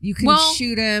true. You can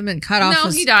shoot him and cut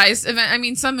off he dies. I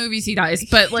mean, some movies he dies,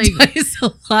 but like... He dies a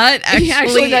lot, actually. He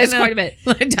actually dies quite a bit.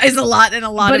 Dies a lot in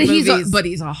a lot of movies. But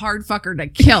he's a hard fucker to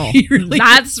kill.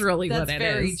 That's really what it is. That's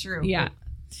very true. Yeah.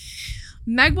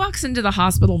 Meg walks into the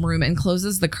hospital room and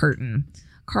closes the curtain.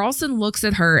 Carlson looks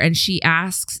at her and she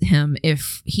asks him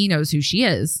if he knows who she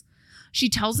is. She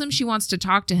tells him she wants to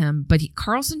talk to him, but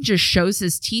Carlson just shows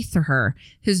his teeth to her.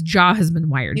 His jaw has been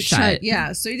wired shut.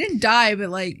 Yeah, so he didn't die, but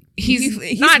like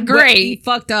he's not great. He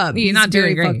fucked up. He's not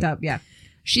very great. Fucked up. Yeah.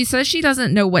 She says she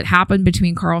doesn't know what happened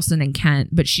between Carlson and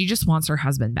Kent, but she just wants her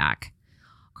husband back.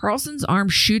 Carlson's arm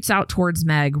shoots out towards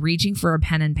Meg, reaching for a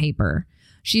pen and paper.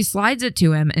 She slides it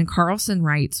to him, and Carlson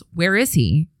writes, "Where is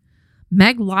he?"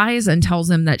 Meg lies and tells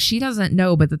him that she doesn't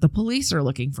know, but that the police are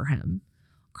looking for him.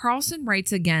 Carlson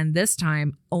writes again, this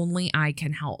time, "Only I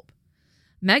can help."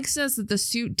 Meg says that the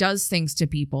suit does things to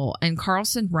people, and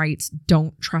Carlson writes,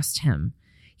 "Don't trust him."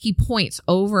 He points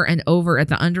over and over at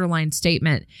the underlined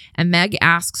statement, and Meg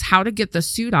asks how to get the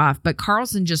suit off, but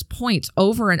Carlson just points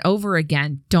over and over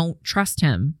again, "Don't trust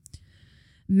him."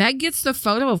 Meg gets the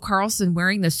photo of Carlson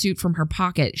wearing the suit from her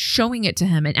pocket, showing it to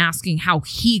him and asking how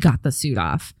he got the suit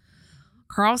off.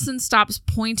 Carlson stops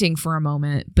pointing for a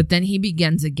moment, but then he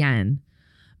begins again.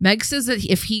 Meg says that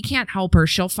if he can't help her,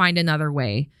 she'll find another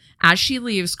way. As she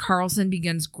leaves, Carlson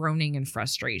begins groaning in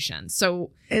frustration.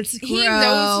 So he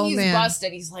knows he's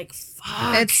busted. He's like,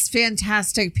 fuck. It's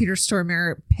fantastic Peter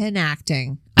Stormare pin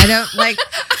acting. I don't like,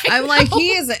 I'm like,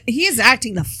 he is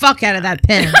acting the fuck out of that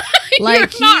pin.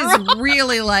 Like he's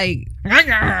really like,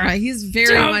 he's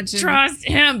very don't much trust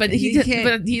him, but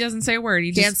he doesn't say a word.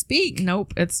 He can't speak.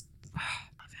 Nope. It's,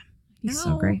 love him. He's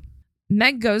so great.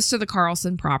 Meg goes to the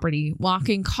Carlson property,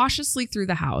 walking cautiously through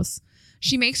the house.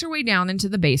 She makes her way down into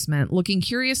the basement, looking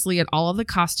curiously at all of the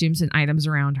costumes and items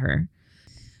around her.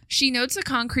 She notes a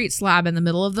concrete slab in the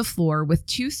middle of the floor with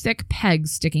two thick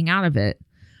pegs sticking out of it.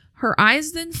 Her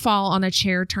eyes then fall on a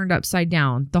chair turned upside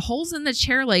down, the holes in the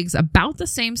chair legs about the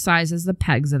same size as the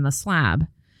pegs in the slab.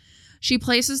 She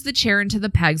places the chair into the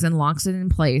pegs and locks it in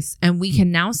place, and we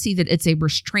can now see that it's a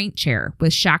restraint chair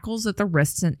with shackles at the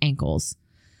wrists and ankles.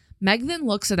 Meg then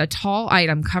looks at a tall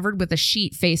item covered with a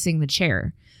sheet facing the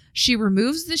chair. She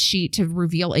removes the sheet to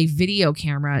reveal a video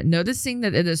camera, noticing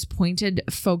that it is pointed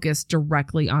focused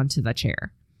directly onto the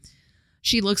chair.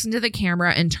 She looks into the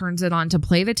camera and turns it on to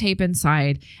play the tape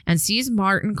inside and sees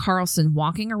Martin Carlson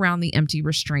walking around the empty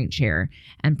restraint chair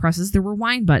and presses the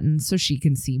rewind button so she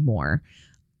can see more.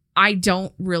 I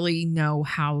don't really know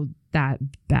how that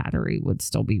battery would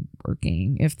still be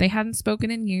working if they hadn't spoken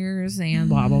in years and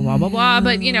blah, blah, blah, blah, blah.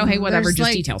 But, you know, hey, whatever, there's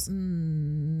just details.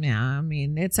 Yeah, I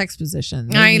mean, it's exposition.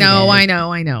 I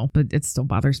know. But it still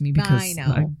bothers me because I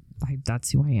know.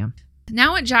 That's who I am.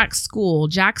 Now at Jack's school,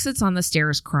 Jack sits on the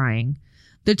stairs crying.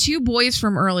 The two boys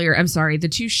from earlier, the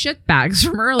two shitbags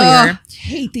from earlier,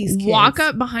 hate these kids. Walk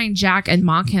up behind Jack and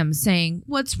mock him, saying,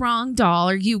 "What's wrong, doll?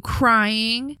 Are you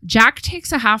crying?" Jack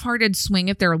takes a half-hearted swing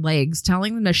at their legs,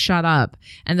 telling them to shut up,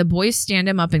 and the boys stand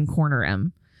him up and corner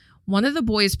him. One of the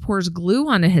boys pours glue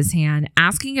onto his hand,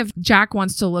 asking if Jack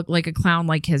wants to look like a clown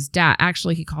like his dad.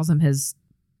 Actually, he calls him his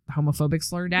homophobic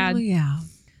slur dad. Oh, yeah.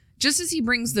 Just as he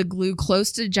brings the glue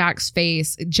close to Jack's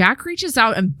face, Jack reaches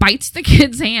out and bites the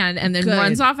kid's hand and then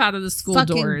runs off out of the school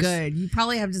doors. Good. You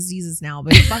probably have diseases now,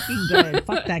 but fucking good.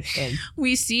 Fuck that kid.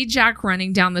 We see Jack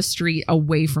running down the street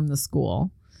away from the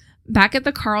school. Back at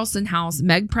the Carlson house,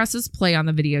 Meg presses play on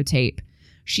the videotape.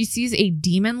 She sees a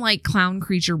demon-like clown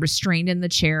creature restrained in the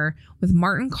chair, with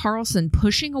Martin Carlson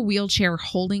pushing a wheelchair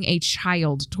holding a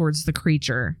child towards the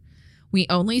creature. We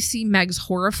only see Meg's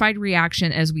horrified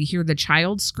reaction as we hear the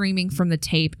child screaming from the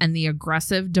tape and the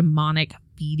aggressive, demonic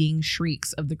feeding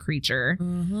shrieks of the creature.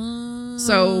 Mm-hmm.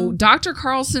 So Dr.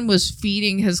 Carlson was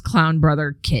feeding his clown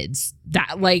brother kids.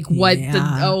 That like what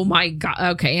oh my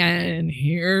God. Okay, and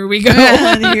here we go.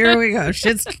 And here we go.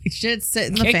 Shit's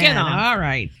sitting the Kicking fan. off. All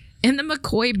right. In the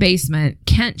McCoy basement,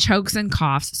 Kent chokes and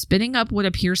coughs, spitting up what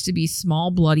appears to be small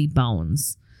bloody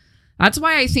bones. That's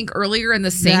why I think earlier in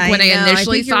the sink, when I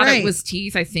initially thought it was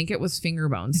teeth, I think it was finger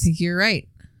bones. I think you're right.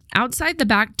 Outside the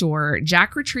back door,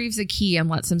 Jack retrieves a key and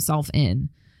lets himself in.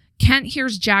 Kent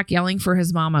hears Jack yelling for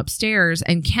his mom upstairs,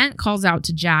 and Kent calls out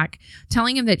to Jack,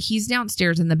 telling him that he's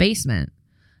downstairs in the basement.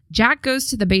 Jack goes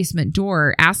to the basement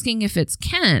door, asking if it's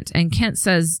Kent, and Kent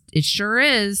says, "It sure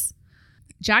is."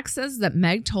 Jack says that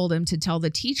Meg told him to tell the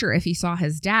teacher if he saw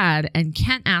his dad, and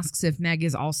Kent asks if Meg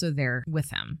is also there with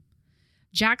him.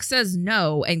 Jack says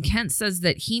no, and Kent says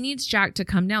that he needs Jack to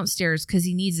come downstairs because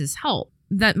he needs his help.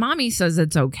 That Mommy says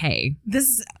it's okay.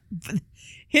 This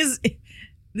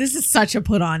is such a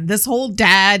put on. This whole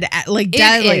dad,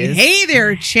 hey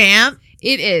there, champ.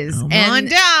 It is. Come on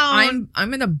down. I'm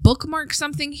going to bookmark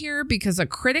something here because a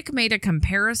critic made a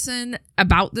comparison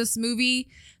about this movie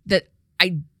that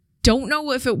I don't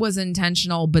know if it was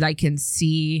intentional, but I can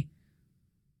see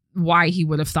why he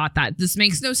would have thought that. This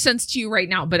makes no sense to you right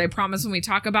now, but I promise when we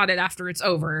talk about it after it's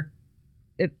over,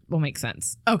 it will make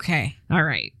sense. Okay. All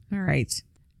right.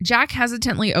 Jack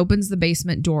hesitantly opens the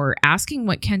basement door, asking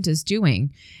what Kent is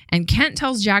doing, and Kent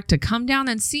tells Jack to come down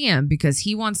and see him because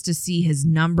he wants to see his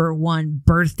number one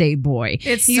birthday boy.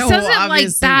 He says it like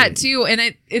that too,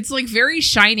 and it's like very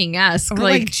Shining-esque, or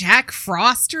like Jack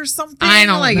Frost or something. I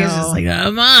don't know. It's just like,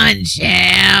 come on,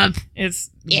 champ.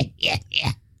 It's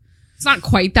It's not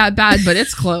quite that bad, but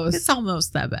it's close. It's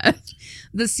almost that bad.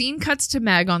 The scene cuts to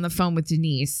Meg on the phone with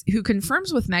Denise, who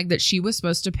confirms with Meg that she was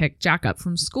supposed to pick Jack up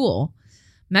from school.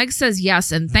 Meg says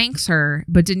yes and thanks her,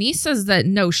 but Denise says that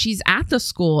no, she's at the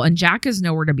school and Jack is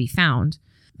nowhere to be found.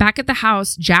 Back at the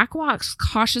house, Jack walks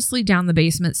cautiously down the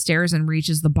basement stairs and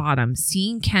reaches the bottom,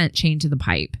 seeing Kent chained to the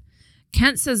pipe.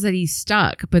 Kent says that he's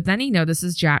stuck, but then he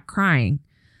notices Jack crying.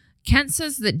 Kent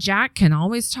says that Jack can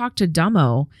always talk to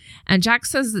Dumbo, and Jack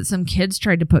says that some kids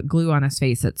tried to put glue on his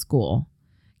face at school.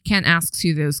 Kent asks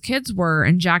who those kids were,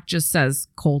 and Jack just says,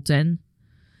 Colton.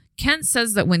 Kent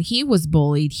says that when he was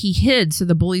bullied, he hid so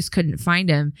the bullies couldn't find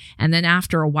him, and then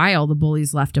after a while, the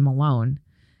bullies left him alone.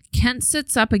 Kent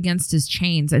sits up against his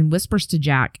chains and whispers to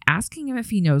Jack, asking him if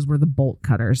he knows where the bolt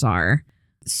cutters are.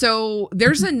 So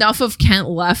there's enough of Kent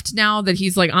left now that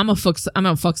he's like, I'm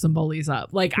gonna fuck some bullies up.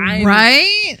 Like,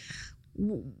 right?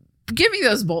 Give me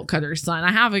those bolt cutters, son.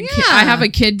 I have a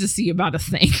kid to see about a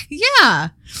thing. Yeah.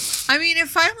 I mean,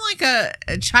 if I'm like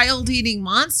a child-eating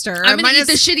monster, I'm gonna eat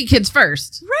the shitty kids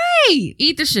first. Right.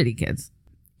 Eat the shitty kids.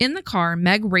 In the car,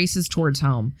 Meg races towards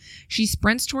home. She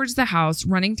sprints towards the house,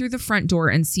 running through the front door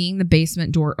and seeing the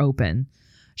basement door open.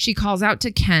 She calls out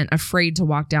to Kent, afraid to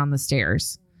walk down the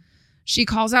stairs. She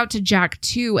calls out to Jack,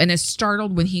 too, and is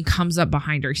startled when he comes up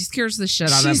behind her. He scares the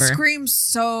shit out of her. She screams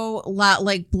so loud,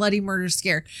 like bloody murder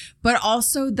scare. But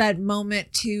also that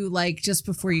moment, too, like, just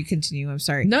before you continue, I'm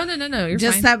sorry. No, you're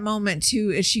just fine. That moment, too,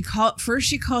 is she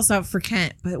calls out for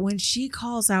Kent, but when she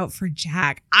calls out for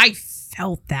Jack, I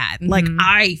felt that. Mm-hmm. Like,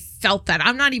 I felt that.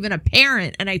 I'm not even a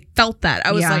parent, and I felt that.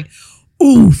 I was like,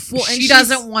 oof. Well, and she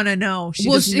doesn't want to know. She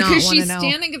does not want to know. Because she's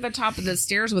standing at the top of the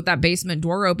stairs with that basement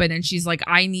door open, and she's like,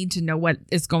 I need to know what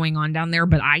is going on down there,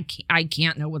 but I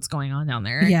can't know what's going on down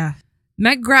there. Yeah.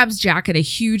 Meg grabs Jack at a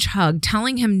huge hug,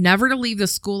 telling him never to leave the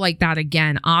school like that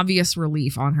again, obvious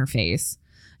relief on her face.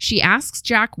 She asks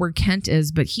Jack where Kent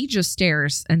is, but he just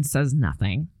stares and says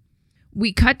nothing.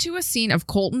 We cut to a scene of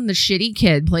Colton, the shitty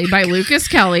kid, played by Lucas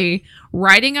Kelly,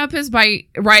 riding a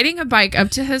bike up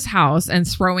to his house and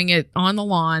throwing it on the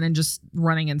lawn and just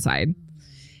running inside.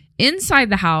 Inside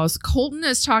the house, Colton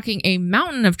is talking a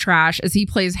mountain of trash as he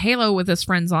plays Halo with his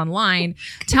friends online,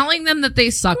 telling them that they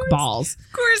suck balls.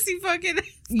 Of course he fucking does.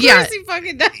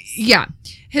 Yeah.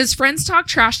 His friends talk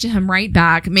trash to him right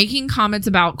back, making comments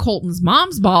about Colton's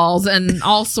mom's balls and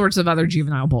all sorts of other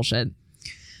juvenile bullshit.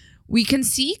 We can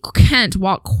see Kent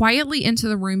walk quietly into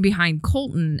the room behind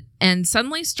Colton, and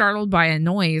suddenly startled by a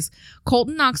noise,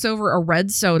 Colton knocks over a red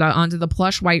soda onto the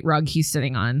plush white rug he's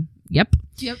sitting on. Yep.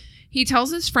 He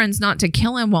tells his friends not to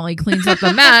kill him while he cleans up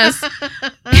the mess,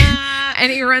 and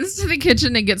he runs to the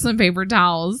kitchen to get some paper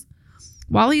towels.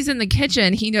 While he's in the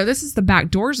kitchen, he notices the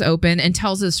back door's open and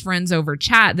tells his friends over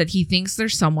chat that he thinks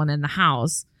there's someone in the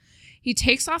house. He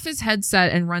takes off his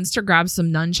headset and runs to grab some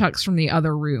nunchucks from the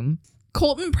other room.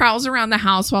 Colton prowls around the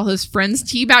house while his friends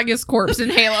teabag his corpse in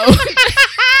Halo. It's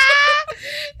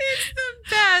the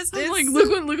best. I'm like, look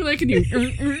what I can do.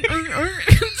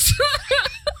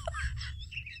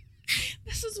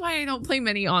 This is why I don't play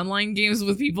many online games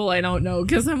with people I don't know,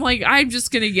 because I'm like, I'm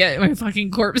just going to get my fucking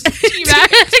corpse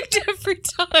teabagged every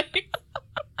time.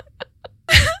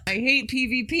 I hate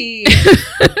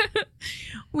PvP.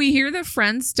 We hear the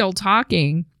friends still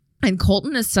talking, and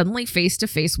Colton is suddenly face to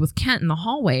face with Kent in the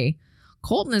hallway.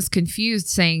 Colton is confused,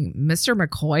 saying, Mr.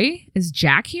 McCoy? Is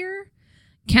Jack here?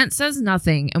 Kent says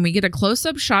nothing, and we get a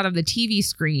close-up shot of the TV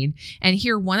screen and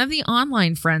hear one of the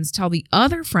online friends tell the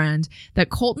other friend that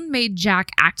Colton made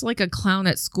Jack act like a clown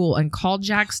at school and called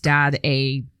Jack's dad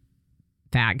a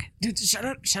fag. Shut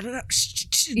up.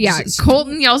 Yeah,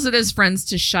 Colton yells at his friends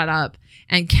to shut up,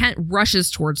 and Kent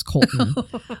rushes towards Colton.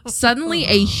 Suddenly,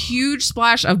 a huge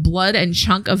splash of blood and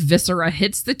chunk of viscera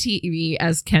hits the TV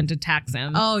as Kent attacks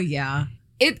him. Oh, yeah.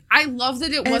 I love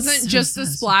that it wasn't so just a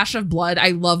splash of blood. I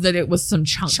love that it was some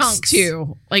chunks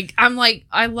too. Like, I'm like,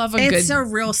 I love It's a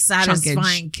real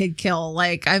satisfying kid kill.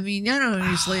 Like, I mean, I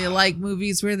don't usually like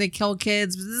movies where they kill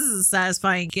kids, but this is a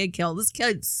satisfying kid kill. This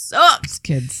kid sucks.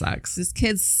 This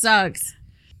kid sucks.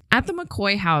 At the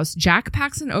McCoy house, Jack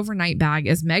packs an overnight bag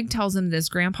as Meg tells him that his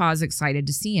grandpa is excited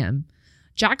to see him.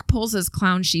 Jack pulls his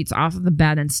clown sheets off of the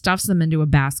bed and stuffs them into a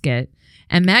basket.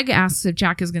 And Meg asks if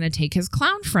Jack is going to take his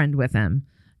clown friend with him.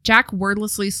 Jack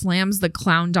wordlessly slams the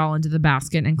clown doll into the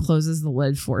basket and closes the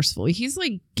lid forcefully. He's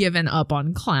like given up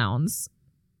on clowns.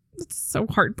 It's so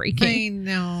heartbreaking. I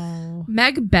know.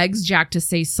 Meg begs Jack to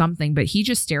say something, but he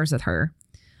just stares at her.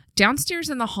 Downstairs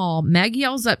in the hall, Meg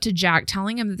yells up to Jack,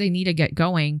 telling him that they need to get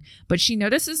going, but she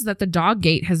notices that the dog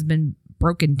gate has been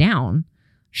broken down.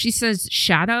 She says,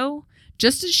 Shadow?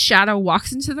 Just as Shadow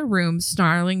walks into the room,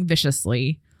 snarling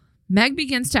viciously. Meg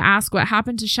begins to ask what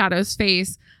happened to Shadow's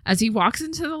face as he walks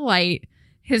into the light,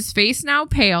 his face now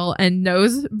pale and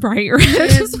nose bright red. They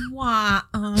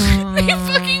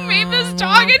fucking made this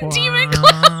dog a demon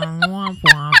clown.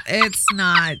 It's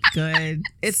not good.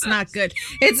 It's not good.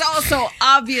 It's also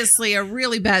obviously a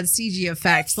really bad CG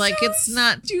effect. Like, it's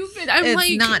not stupid.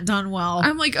 It's not done well.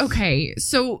 I'm like, okay,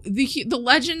 so the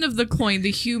legend of the coin,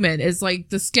 the human, is like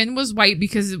the skin was white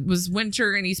because it was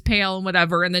winter and he's pale and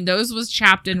whatever, and the nose was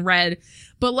chapped and red.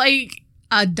 But like,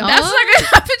 a dog? That's not gonna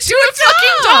happen to a fucking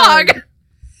dog.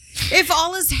 If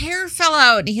all his hair fell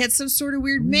out and he had some sort of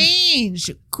weird mange,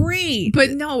 great. But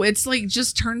no, it's like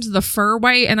just turns the fur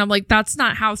white, and I'm like, that's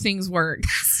not how things work.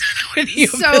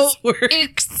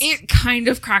 It kind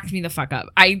of cracked me the fuck up.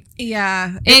 It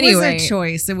anyway, was a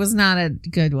choice. It was not a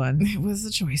good one. It was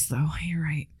a choice, though. You're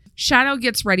right. Shadow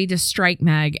gets ready to strike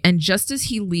Meg, and just as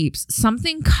he leaps,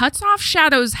 something cuts off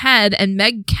Shadow's head, and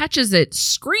Meg catches it,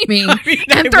 screaming,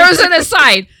 and throws it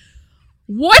aside.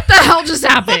 What the hell just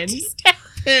happened?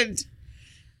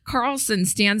 Carlson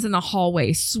stands in the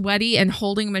hallway, sweaty and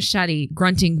holding a machete,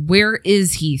 grunting, "Where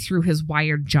is he?" through his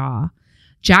wired jaw.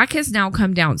 Jack has now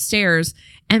come downstairs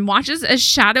and watches as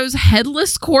Shadow's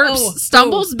headless corpse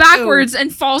stumbles backwards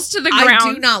and falls to the ground.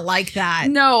 I do not like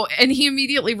that. No, and he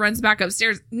immediately runs back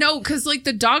upstairs. No, because like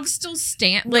the dogs still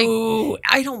stand. Like, no,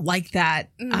 I don't like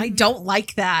that. I don't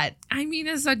like that. I mean,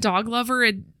 as a dog lover,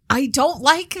 I don't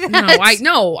like that.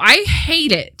 I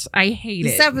hate it. I hate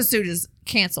this episode is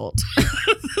canceled.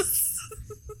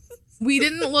 We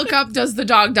didn't look up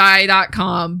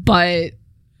doesthedogdie.com, but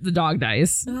the dog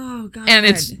dies. Oh, God. And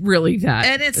it's really that.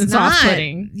 And it's not.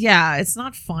 Off-putting. Yeah, it's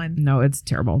not fun. No, it's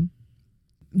terrible.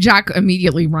 Jack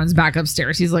immediately runs back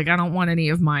upstairs. He's like, I don't want any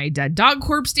of my dead dog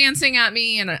corpse dancing at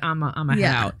me, and I'm a head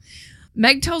out.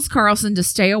 Meg tells Carlson to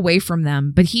stay away from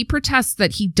them, but he protests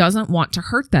that he doesn't want to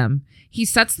hurt them. He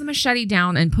sets the machete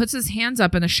down and puts his hands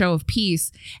up in a show of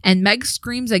peace, and Meg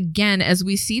screams again as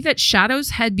we see that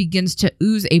Shadow's head begins to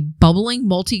ooze a bubbling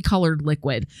multicolored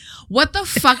liquid. What the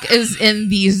fuck is in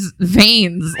these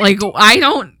veins? Like,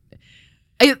 it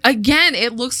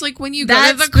looks like when you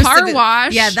go to the car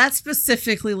wash. Yeah, that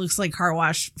specifically looks like car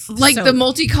wash. Like the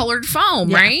multicolored foam,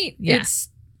 right? Yeah. It's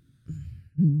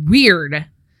weird.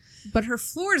 But her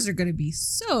floors are going to be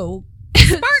so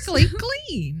sparkly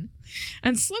clean.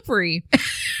 And slippery.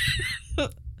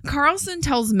 Carlson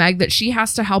tells Meg that she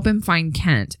has to help him find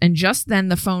Kent, and just then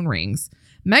the phone rings.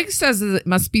 Meg says that it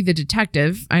must be the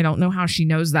detective. I don't know how she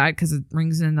knows that because it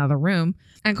rings in another room.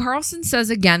 And Carlson says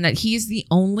again that he's the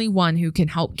only one who can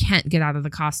help Kent get out of the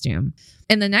costume.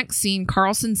 In the next scene,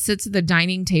 Carlson sits at the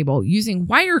dining table using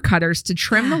wire cutters to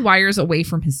trim the wires away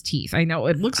from his teeth. I know,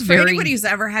 it looks For very... anybody who's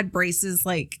ever had braces,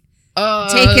 like,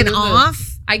 taken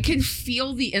off, I can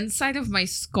feel the inside of my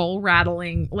skull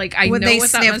rattling. Like, I when know they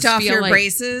what that snipped must off feel your like.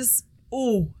 braces.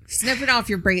 Oh, snipping off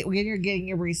your brace when you're getting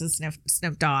your braces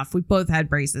snipped off. We both had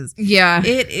braces. Yeah,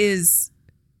 it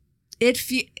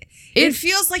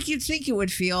feels like you'd think it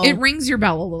would feel. It rings your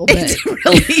bell a little bit. It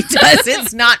really does.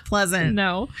 It's not pleasant.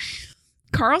 No.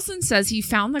 Carlson says he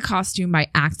found the costume by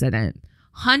accident.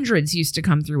 Hundreds used to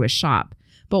come through his shop.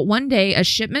 But one day, a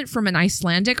shipment from an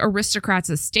Icelandic aristocrat's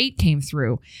estate came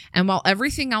through, and while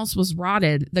everything else was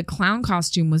rotted, the clown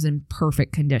costume was in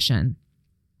perfect condition.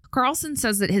 Carlson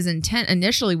says that his intent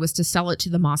initially was to sell it to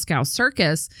the Moscow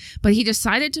circus, but he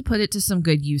decided to put it to some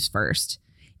good use first.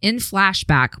 In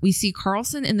flashback, we see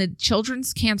Carlson in the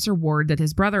children's cancer ward that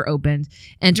his brother opened,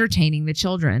 entertaining the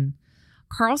children.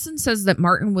 Carlson says that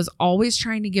Martin was always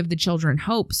trying to give the children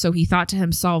hope, so he thought to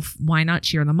himself, why not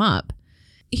cheer them up?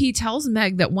 He tells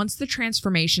Meg that once the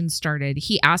transformation started,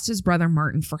 he asked his brother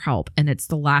Martin for help, and it's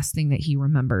the last thing that he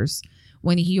remembers.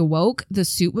 When he awoke, the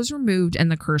suit was removed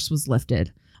and the curse was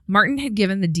lifted. Martin had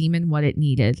given the demon what it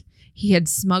needed. He had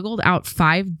smuggled out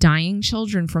 5 dying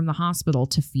children from the hospital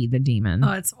to feed the demon.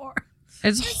 Oh, it's horrible.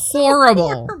 It's horrible.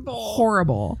 So horrible.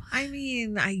 Horrible. I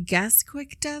mean, I guess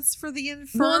quick deaths for the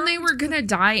infirm. Well, and they were going to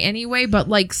die anyway, but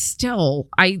like still,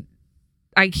 I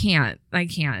can't.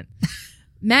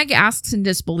 Meg asks in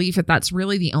disbelief if that's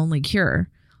really the only cure.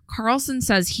 Carlson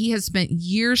says he has spent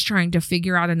years trying to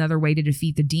figure out another way to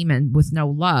defeat the demon with no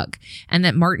luck, and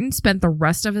that Martin spent the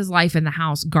rest of his life in the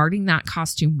house guarding that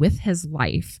costume with his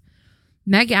life.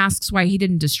 Meg asks why he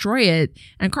didn't destroy it,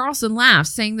 and Carlson laughs,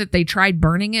 saying that they tried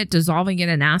burning it, dissolving it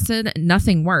in acid, and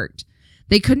nothing worked.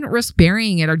 They couldn't risk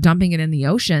burying it or dumping it in the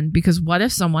ocean because what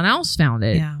if someone else found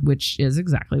it? Yeah. Which is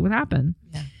exactly what happened.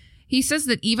 Yeah. He says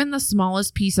that even the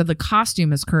smallest piece of the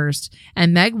costume is cursed,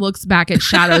 and Meg looks back at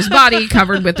Shadow's body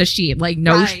covered with a sheet. Like,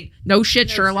 no shit,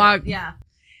 Sherlock. Shit. Yeah.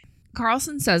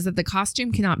 Carlson says that the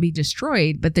costume cannot be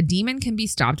destroyed, but the demon can be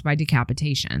stopped by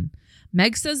decapitation.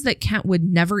 Meg says that Kent would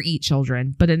never eat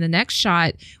children, but in the next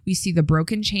shot, we see the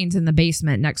broken chains in the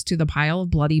basement next to the pile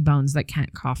of bloody bones that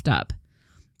Kent coughed up.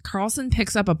 Carlson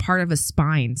picks up a part of his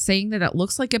spine, saying that it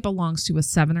looks like it belongs to a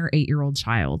 7 or 8-year-old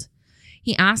child.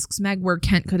 He asks Meg where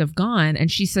Kent could have gone, and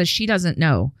she says she doesn't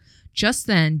know. Just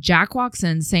then, Jack walks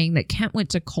in saying that Kent went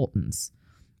to Colton's.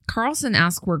 Carlson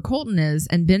asks where Colton is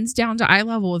and bends down to eye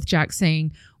level with Jack,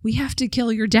 saying, "We have to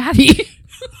kill your daddy."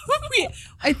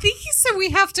 I think he said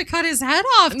we have to cut his head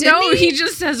off, didn't No, he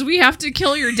just says, "We have to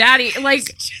kill your daddy."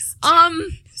 Like,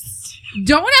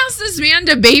 don't ask this man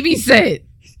to babysit.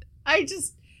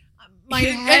 My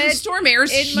head, and Storm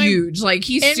Aire's huge. Like,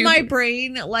 he's in super, my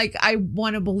brain, like, I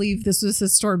want to believe this was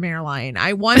his Storm Air line.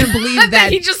 I want to believe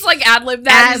that he just like ad-libbed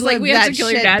that. He's like, "We have to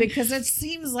kill your dad," because it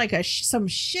seems like some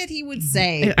shit he would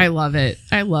say. I love it.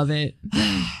 I love it.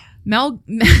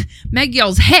 Meg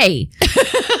yells, "Hey!"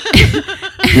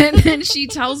 And then she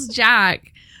tells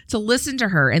Jack to listen to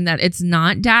her and that it's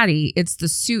not daddy, it's the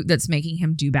suit that's making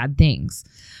him do bad things.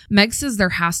 Meg says there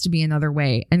has to be another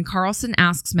way, and Carlson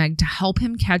asks Meg to help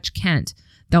him catch Kent.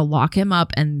 They'll lock him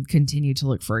up and continue to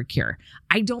look for a cure.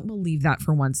 I don't believe that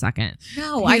for 1 second.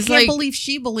 No, I can't believe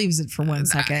she believes it for 1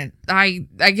 second. I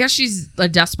guess she's a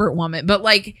desperate woman, but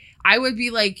like, I would be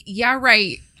like, yeah,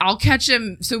 right. I'll catch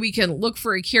him so we can look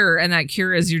for a cure, and that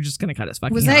cure is you're just going to cut his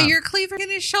fucking Was head that off. your cleaver in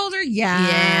his shoulder? Yeah.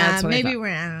 that's what maybe I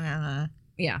we're...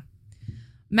 Yeah.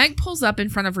 Meg pulls up in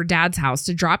front of her dad's house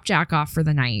to drop Jack off for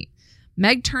the night.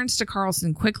 Meg turns to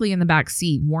Carlson quickly in the back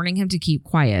seat, warning him to keep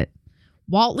quiet.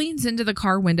 Walt leans into the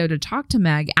car window to talk to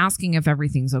Meg, asking if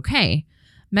everything's okay.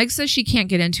 Meg says she can't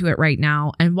get into it right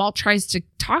now, and Walt tries to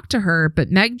talk to her, but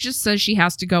Meg just says she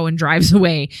has to go and drives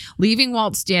away, leaving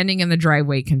Walt standing in the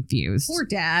driveway confused. Poor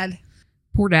dad.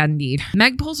 Poor dad indeed.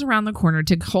 Meg pulls around the corner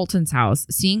to Colton's house,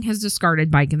 seeing his discarded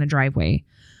bike in the driveway.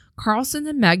 Carlson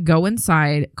and Meg go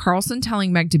inside, Carlson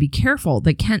telling Meg to be careful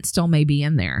that Kent still may be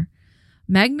in there.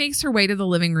 Meg makes her way to the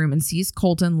living room and sees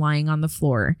Colton lying on the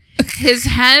floor. His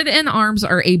head and arms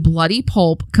are a bloody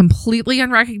pulp, completely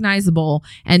unrecognizable,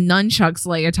 and nunchucks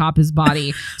lay atop his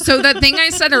body. So that thing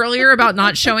I said earlier about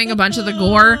not showing a bunch of the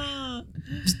gore,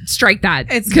 strike that.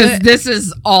 Because this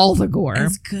is all the gore.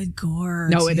 It's good gore.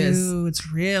 No, it is.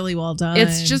 It's really well done.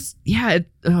 It's just, yeah.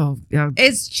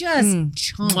 It's just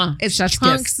Mwah. it's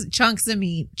Chef's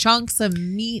chunks of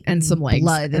meat and some legs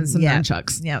blood and some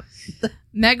nunchucks. Yep.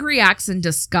 Meg reacts in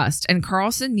disgust, and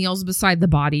Carlson kneels beside the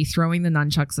body, throwing the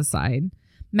nunchucks aside.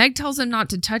 Meg tells him not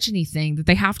to touch anything, that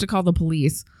they have to call the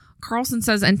police. Carlson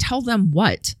says, and tell them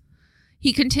what?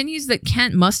 He continues that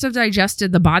Kent must have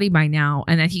digested the body by now,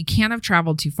 and that he can't have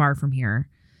traveled too far from here.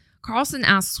 Carlson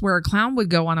asks where a clown would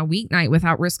go on a weeknight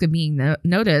without risk of being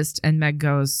noticed, and Meg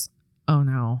goes, "Oh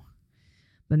no."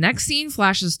 The next scene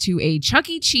flashes to a Chuck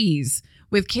E. Cheese,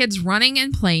 with kids running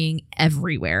and playing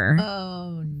everywhere.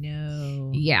 Oh,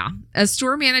 no. Yeah. A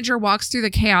store manager walks through the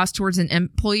chaos towards an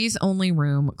employees-only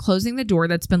room, closing the door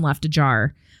that's been left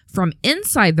ajar. From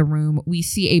inside the room, we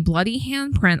see a bloody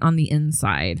handprint on the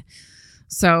inside.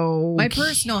 So My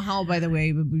personal hell, by the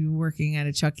way, would be working at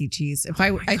a Chuck E. Cheese. If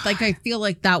I feel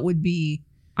like that would be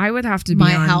I would have to be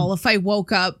my on, hell if I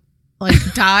woke up, like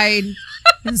died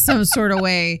in some sort of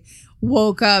way,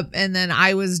 woke up, and then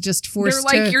I was just forced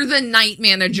They're like, you're the night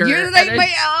manager. You're like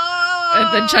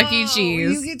at the Chuck E.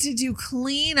 Cheese. You get to do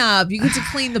cleanup. You get to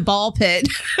clean the ball pit.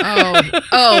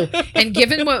 And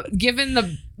given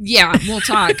we'll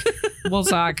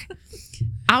talk.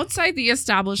 Outside the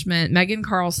establishment, Meg and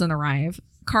Carlson arrive.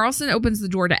 Carlson opens the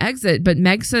door to exit, but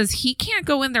Meg says he can't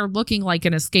go in there looking like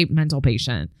an escaped mental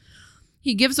patient.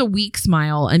 He gives a weak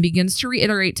smile and begins to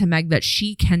reiterate to Meg that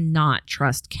she cannot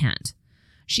trust Kent.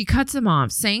 She cuts him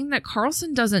off, saying that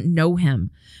Carlson doesn't know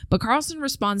him, but Carlson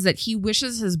responds that he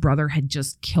wishes his brother had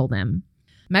just killed him.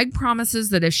 Meg promises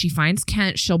that if she finds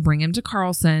Kent, she'll bring him to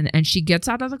Carlson, and she gets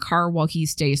out of the car while he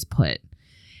stays put.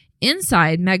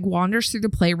 Inside, Meg wanders through the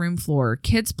playroom floor,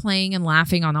 kids playing and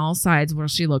laughing on all sides while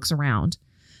she looks around.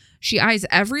 She eyes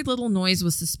every little noise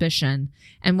with suspicion,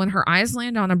 and when her eyes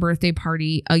land on a birthday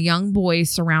party, a young boy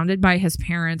surrounded by his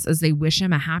parents as they wish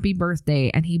him a happy birthday,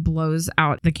 and he blows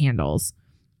out the candles.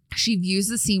 She views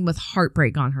the scene with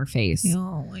heartbreak on her face.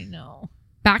 Oh, I know.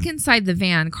 Back inside the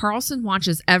van, Carlson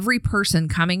watches every person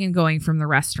coming and going from the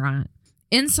restaurant.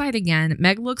 Inside again,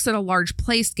 Meg looks at a large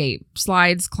playscape,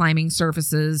 slides, climbing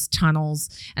surfaces, tunnels,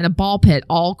 and a ball pit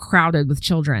all crowded with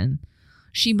children.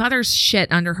 She mutters shit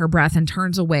under her breath and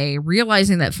turns away,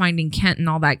 realizing that finding Kent in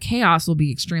all that chaos will be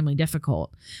extremely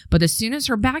difficult. But as soon as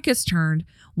her back is turned,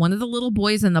 one of the little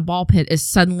boys in the ball pit is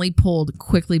suddenly pulled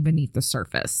quickly beneath the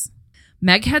surface.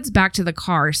 Meg heads back to the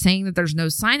car, saying that there's no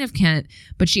sign of Kent,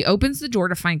 but she opens the door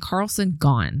to find Carlson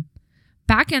gone.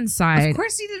 Back inside... Of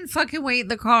course he didn't fucking wait in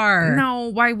the car. No,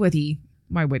 why would he?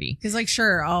 Why would he? He's like,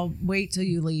 sure, I'll wait till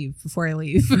you leave before I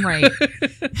leave. Right.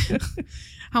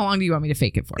 How long do you want me to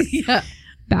fake it for? Yeah.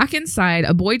 Back inside,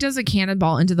 a boy does a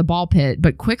cannonball into the ball pit,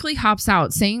 but quickly hops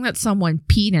out, saying that someone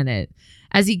peed in it.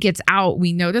 As he gets out,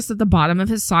 we notice that the bottom of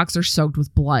his socks are soaked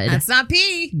with blood. That's not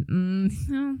pee.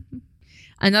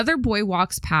 Another boy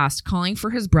walks past, calling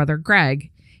for his brother Greg.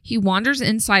 He wanders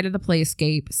inside of the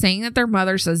playscape, saying that their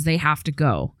mother says they have to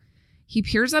go. He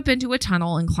peers up into a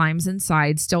tunnel and climbs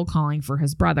inside, still calling for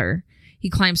his brother. He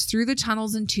climbs through the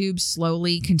tunnels and tubes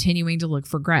slowly, continuing to look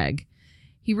for Greg.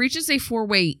 He reaches a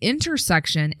four-way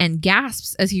intersection and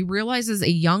gasps as he realizes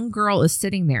a young girl is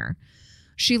sitting there.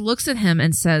 She looks at him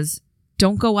and says,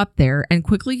 "Don't go up there," and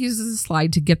quickly uses a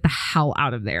slide to get the hell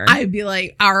out of there. I'd be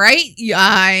like, all right,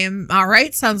 I am all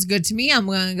right. Sounds good to me. I'm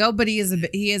going to go. But he is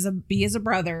a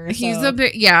brother. So. He's a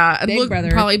big, big brother.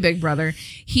 Probably big brother.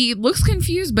 He looks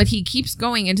confused, but he keeps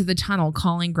going into the tunnel,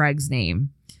 calling Greg's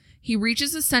name. He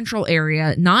reaches a central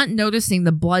area, not noticing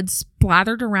the blood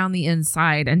splattered around the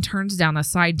inside, and turns down a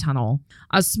side tunnel.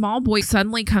 A small boy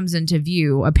suddenly comes into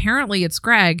view. Apparently it's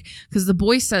Greg, because the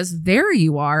boy says, "There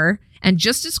you are." And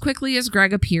just as quickly as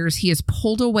Greg appears, he is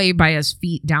pulled away by his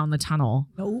feet down the tunnel.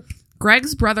 Nope.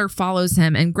 Greg's brother follows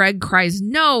him, and Greg cries,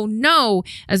 "No, no,"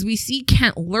 as we see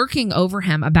Kent lurking over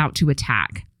him, about to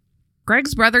attack.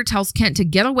 Greg's brother tells Kent to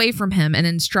get away from him and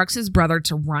instructs his brother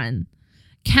to run.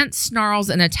 Kent snarls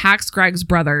and attacks Greg's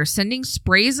brother, sending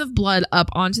sprays of blood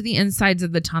up onto the insides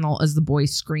of the tunnel as the boy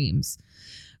screams.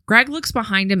 Greg looks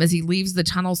behind him as he leaves the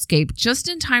tunnelscape just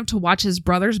in time to watch his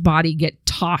brother's body get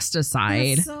tossed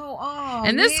aside.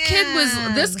 And this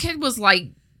kid was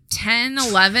like 10,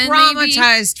 11,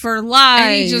 traumatized for life.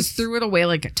 And he just threw it away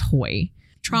like a toy.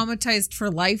 Traumatized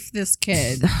for life, this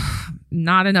kid.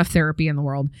 Not enough therapy in the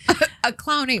world. A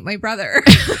clown ate my brother.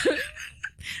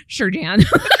 Sure, Dan.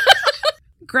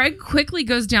 Greg quickly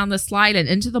goes down the slide and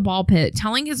into the ball pit,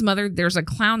 telling his mother there's a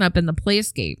clown up in the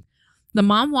playscape. The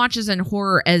mom watches in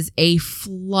horror as a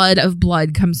flood of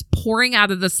blood comes pouring out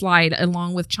of the slide,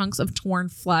 along with chunks of torn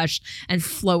flesh and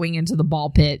flowing into the ball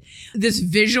pit. This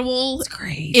visual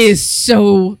is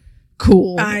so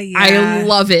cool. Yeah. I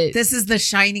love it. This is the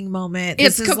Shining moment.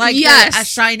 It's this is like a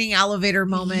Shining elevator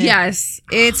moment. Yes.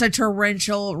 It's a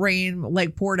torrential rain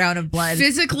like poured out of blood.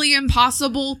 Physically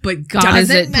impossible, but God, is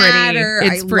it pretty. Matter.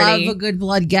 It's pretty. I love a good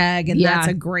blood gag, and that's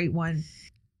a great one.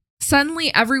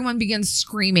 Suddenly, everyone begins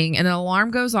screaming, and an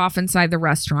alarm goes off inside the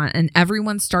restaurant, and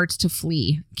everyone starts to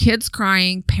flee. Kids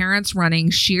crying, parents running,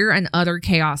 sheer and utter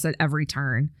chaos at every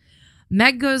turn.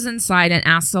 Meg goes inside and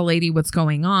asks the lady what's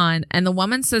going on, and the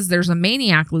woman says there's a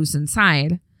maniac loose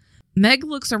inside. Meg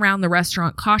looks around the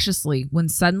restaurant cautiously when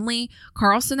suddenly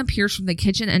Carlson appears from the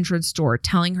kitchen entrance door,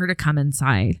 telling her to come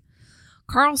inside.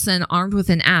 Carlson, armed with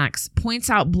an axe, points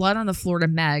out blood on the floor to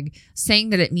Meg, saying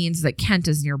that it means that Kent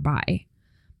is nearby.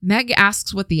 Meg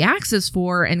asks what the axe is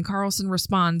for, and Carlson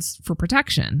responds, for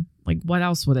protection. Like, what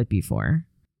else would it be for?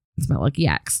 It's my lucky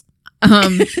axe.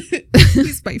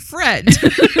 He's my friend.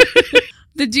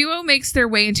 The duo makes their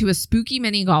way into a spooky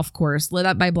mini golf course lit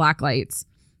up by black lights.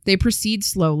 They proceed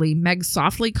slowly, Meg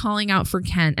softly calling out for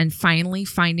Kent and finally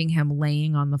finding him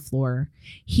laying on the floor.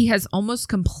 He has almost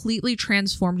completely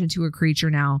transformed into a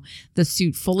creature now, the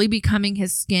suit fully becoming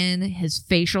his skin, his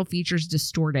facial features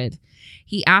distorted.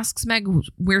 He asks Meg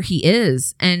where he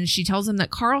is, and she tells him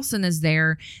that Carlson is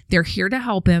there. They're here to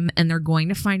help him, and they're going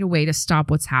to find a way to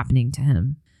stop what's happening to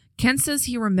him. Kent says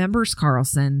he remembers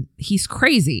Carlson. He's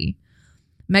crazy.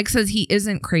 Meg says he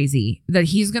isn't crazy, that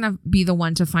he's going to be the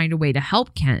one to find a way to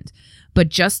help Kent. But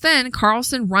just then,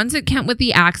 Carlson runs at Kent with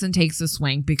the axe and takes a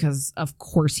swing because, of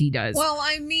course, he does. Well,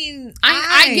 I mean,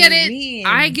 I get it.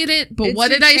 I get it. But what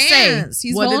did I say?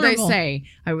 He's what vulnerable. did I say?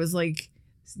 I was like,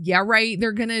 yeah, right.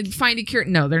 They're going to find a cure.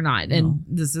 No, they're not. And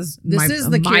this is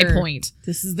my cure. point.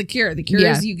 This is the cure. The cure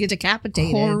is you get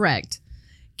decapitated. Correct.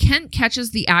 Kent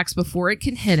catches the axe before it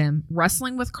can hit him,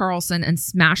 wrestling with Carlson and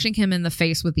smashing him in the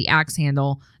face with the axe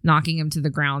handle, knocking him to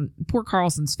the ground. Poor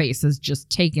Carlson's face has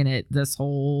just taken it this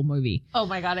whole movie. Oh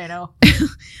my God, I know.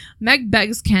 Meg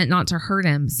begs Kent not to hurt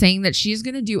him, saying that she's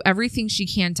going to do everything she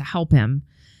can to help him.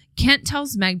 Kent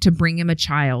tells Meg to bring him a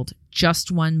child,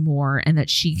 just one more, and that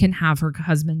she can have her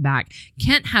husband back.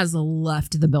 Kent has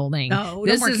left the building. Oh,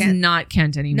 this is Kent. not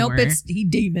Kent anymore. Nope, he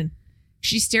demon.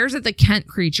 She stares at the Kent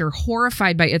creature,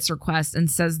 horrified by its request, and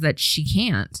says that she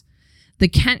can't. The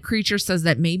Kent creature says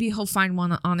that maybe he'll find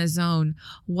one on his own.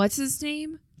 What's his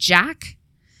name? Jack?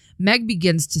 Meg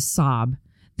begins to sob.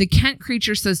 The Kent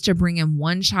creature says to bring him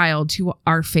one child to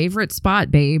our favorite spot,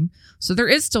 babe. So there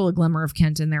is still a glimmer of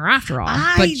Kent in there after all,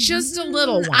 but just a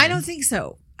little one. I don't think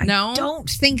so. No? I don't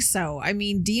think so. I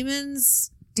mean, demons...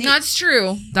 That's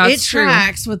true. That's true.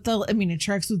 Tracks with the. I mean, it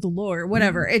tracks with the lore.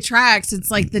 Whatever. It tracks.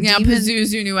 It's like the demon.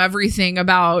 Pazuzu knew everything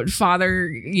about Father.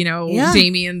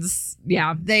 Damien's.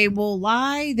 Yeah. They will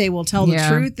lie. They will tell the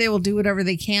truth. They will do whatever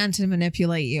they can to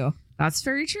manipulate you. That's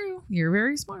very true. You're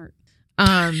very smart.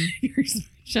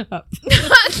 Shut up.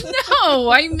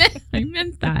 No, I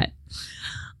meant that.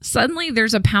 Suddenly,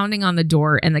 there's a pounding on the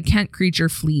door, and the Kent creature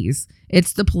flees.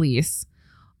 It's the police.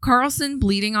 Carlson,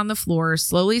 bleeding on the floor,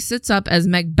 slowly sits up as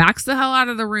Meg backs the hell out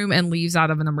of the room and leaves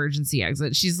out of an emergency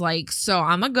exit. She's like, so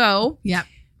I'm going to go. Yep.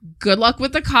 Good luck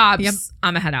with the cops. Yep.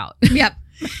 I'm going to head out. Yep.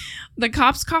 The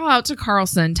cops call out to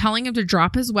Carlson, telling him to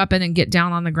drop his weapon and get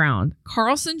down on the ground.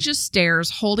 Carlson just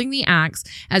stares, holding the axe,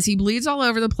 as he bleeds all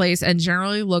over the place and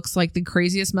generally looks like the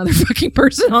craziest motherfucking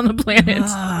person on the planet.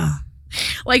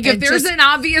 Like, if there's an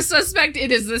obvious suspect,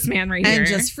 it is this man right here. And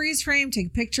just freeze frame, take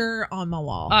a picture on my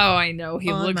wall. Oh, I know.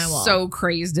 He looks so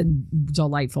crazed and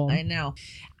delightful. I know.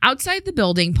 Outside the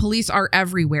building, police are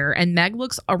everywhere, and Meg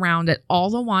looks around at all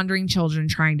the wandering children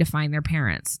trying to find their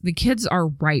parents. The kids are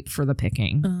ripe for the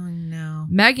picking. Oh, no.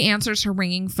 Meg answers her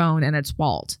ringing phone, and it's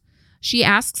Walt. She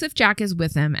asks if Jack is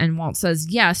with him, and Walt says,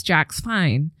 yes, Jack's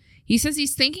fine. He says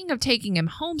he's thinking of taking him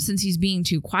home since he's being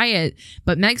too quiet,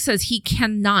 but Meg says he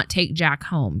cannot take Jack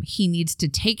home. He needs to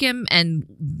take him and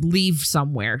leave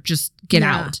somewhere. Just get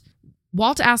out.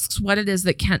 Walt asks what it is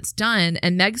that Kent's done,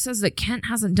 and Meg says that Kent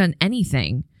hasn't done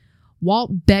anything.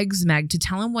 Walt begs Meg to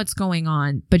tell him what's going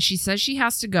on, but she says she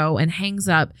has to go and hangs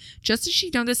up just as she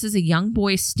notices a young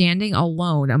boy standing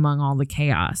alone among all the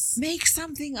chaos. Make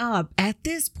something up. At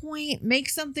this point, make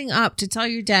something up to tell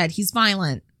your dad he's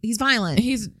violent. He's violent.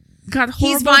 He's got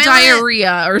horrible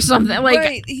diarrhea or something. Like,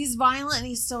 right. He's violent and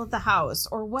he's still at the house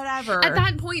or whatever. At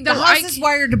that point, though, the house is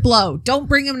wired to blow. Don't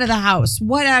bring him to the house.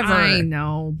 Whatever. I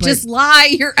know. But just lie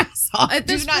your ass off. At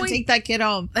this Do not point, take that kid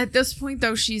home. At this point,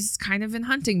 though, she's kind of in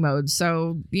hunting mode.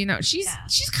 So, she's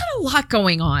got a lot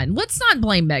going on. Let's not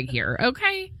blame Meg here,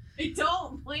 okay? I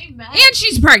don't blame Meg. And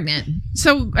she's pregnant.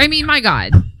 So, I mean, my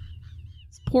God.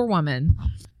 Poor woman.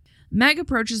 Meg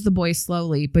approaches the boy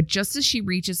slowly, but just as she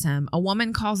reaches him, a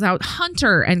woman calls out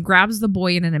Hunter and grabs the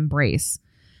boy in an embrace.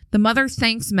 The mother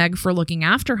thanks Meg for looking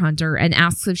after Hunter and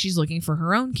asks if she's looking for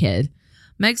her own kid.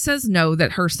 Meg says no,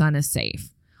 that her son is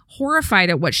safe. Horrified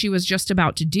at what she was just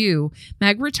about to do,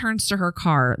 Meg returns to her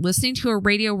car, listening to a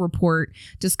radio report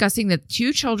discussing that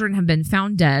 2 children have been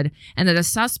found dead and that a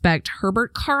suspect,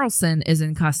 Herbert Carlson, is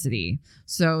in custody.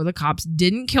 So the cops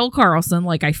didn't kill Carlson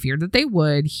like I feared that they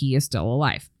would. He is still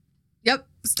alive. Yep.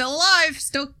 Still alive.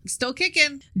 Still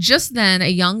kicking. Just then, a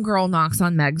young girl knocks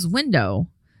on Meg's window.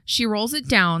 She rolls it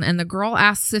down, and the girl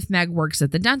asks if Meg works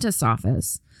at the dentist's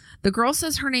office. The girl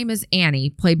says her name is Annie,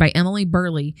 played by Emily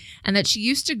Burley, and that she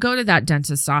used to go to that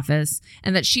dentist's office,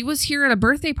 and that she was here at a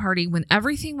birthday party when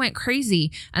everything went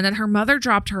crazy, and that her mother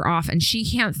dropped her off, and she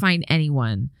can't find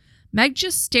anyone. Meg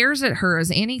just stares at her as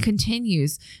Annie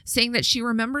continues, saying that she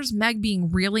remembers Meg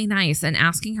being really nice and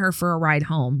asking her for a ride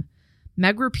home.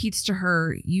 Meg repeats to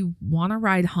her, "You want to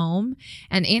ride home?"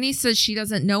 And Annie says she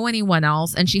doesn't know anyone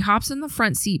else, and she hops in the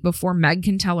front seat before Meg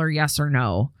can tell her yes or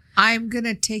no. I'm going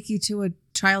to take you to a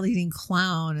child-eating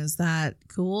clown. Is that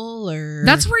cool? Or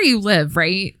That's where you live,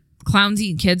 right? Clowns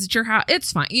eat kids at your house.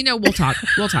 It's fine. You know, we'll talk.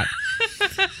 We'll talk.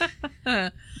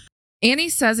 Annie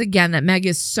says again that Meg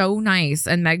is so nice,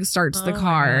 and Meg starts the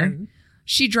car. Man.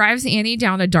 She drives Annie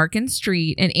down a darkened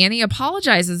street, and Annie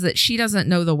apologizes that she doesn't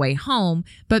know the way home,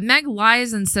 but Meg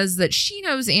lies and says that she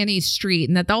knows Annie's street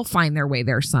and that they'll find their way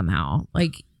there somehow.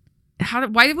 Like,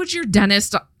 why would your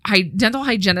dental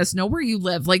hygienist know where you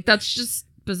live? Like, that's just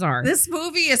bizarre. This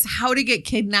movie is How to Get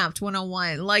Kidnapped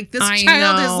 101. Like, this I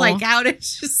child know. is like out.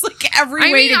 It's just like every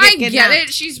I way mean, to I get kidnapped. get it.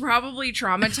 She's probably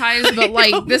traumatized, but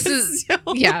like, know, this is, so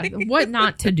yeah, what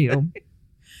not to do.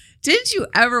 Didn't you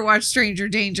ever watch Stranger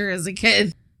Danger as a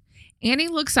kid? Annie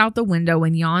looks out the window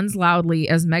and yawns loudly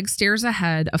as Meg stares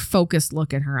ahead, a focused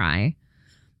look in her eye.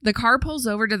 The car pulls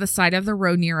over to the side of the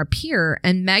road near a pier,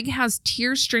 and Meg has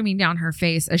tears streaming down her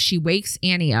face as she wakes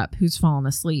Annie up, who's fallen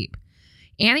asleep.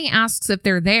 Annie asks if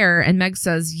they're there, and Meg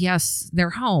says, yes,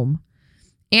 they're home.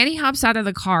 Annie hops out of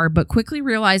the car, but quickly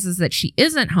realizes that she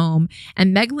isn't home,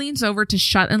 and Meg leans over to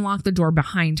shut and lock the door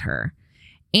behind her.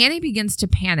 Annie begins to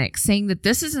panic, saying that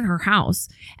this isn't her house,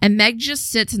 and Meg just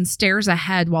sits and stares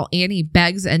ahead while Annie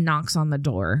begs and knocks on the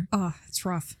door. Oh, it's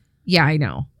rough. Yeah, I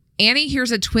know. Annie hears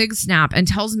a twig snap and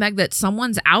tells Meg that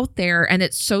someone's out there and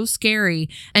it's so scary,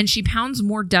 and she pounds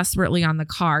more desperately on the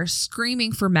car,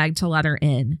 screaming for Meg to let her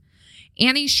in.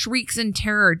 Annie shrieks in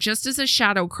terror just as a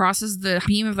shadow crosses the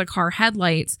beam of the car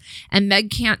headlights, and Meg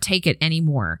can't take it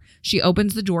anymore. She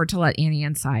opens the door to let Annie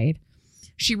inside.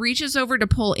 She reaches over to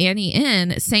pull Annie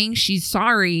in, saying she's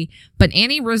sorry, but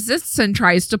Annie resists and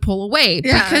tries to pull away.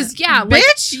 Yeah. Because, yeah,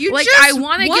 Bitch, you like just, I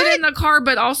want to what? get in the car,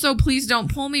 but also please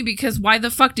don't pull me because why the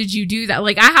fuck did you do that?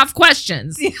 Like, I have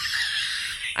questions.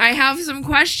 I have some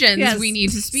questions Yes. we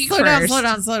need to speak Slow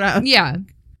first. down. Yeah.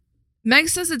 Meg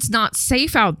says it's not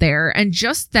safe out there, and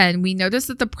just then we notice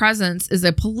that the presence is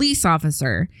a police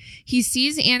officer. He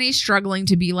sees Annie struggling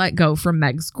to be let go from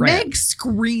Meg's grip. Meg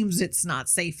screams it's not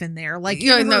safe in there. Like,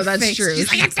 Yeah, in no, her that's face. true.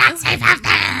 She's like, it's not safe out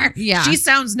there. Yeah. She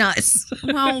sounds nuts.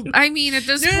 Well, I mean, at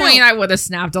this No, no, point, no. I would have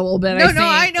snapped a little bit.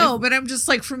 I know, but I'm just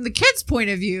like, from the kid's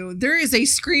point of view, there is a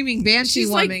screaming banshee She's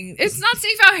like, woman. it's not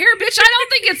safe out here, bitch. I don't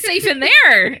think it's safe in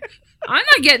there. I'm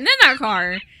not getting in that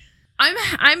car.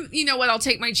 I'm. You know what? I'll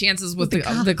take my chances with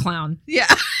the clown. Yeah.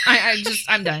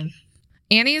 I'm done.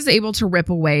 Annie is able to rip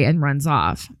away and runs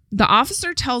off. The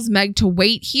officer tells Meg to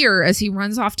wait here as he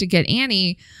runs off to get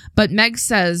Annie, but Meg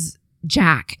says,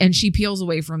 Jack, and she peels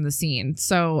away from the scene.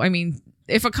 So, I mean,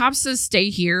 if a cop says stay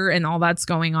here and all that's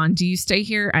going on, do you stay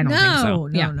here? I don't think so.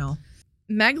 No.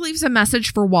 Meg leaves a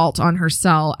message for Walt on her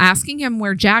cell, asking him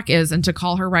where Jack is and to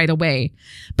call her right away.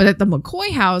 But at the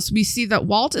McCoy house, we see that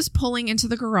Walt is pulling into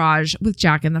the garage with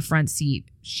Jack in the front seat.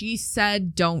 She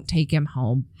said, don't take him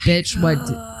home. Bitch, what?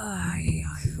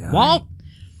 Walt?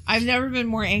 I've never been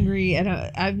more angry at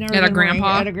a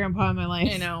grandpa in my life.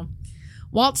 I know.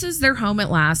 Walt says they're home at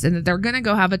last and that they're going to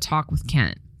go have a talk with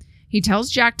Kent. He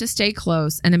tells Jack to stay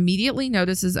close and immediately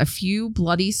notices a few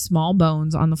bloody small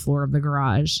bones on the floor of the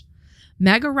garage.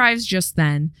 Meg arrives just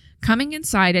then, coming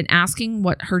inside and asking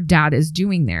what her dad is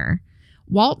doing there.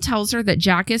 Walt tells her that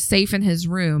Jack is safe in his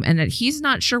room and that he's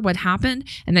not sure what happened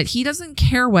and that he doesn't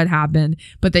care what happened,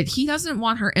 but that he doesn't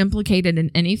want her implicated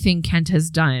in anything Kent has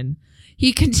done.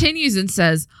 He continues and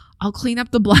says, I'll clean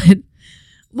up the blood.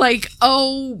 Like,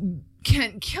 oh,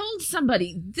 Kent killed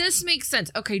somebody. This makes sense.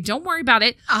 Okay, don't worry about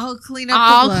it. I'll clean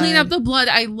up the blood.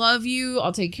 I love you.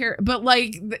 I'll take care. But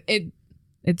like,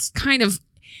 it's kind of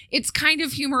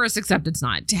humorous, except it's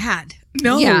not. Dad.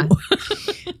 No. Yeah.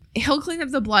 He'll clean up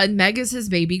the blood. Meg is his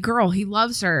baby girl. He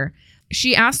loves her.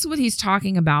 She asks what he's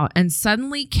talking about, and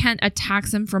suddenly Kent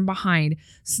attacks him from behind,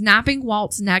 snapping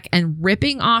Walt's neck and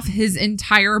ripping off his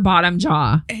entire bottom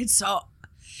jaw. I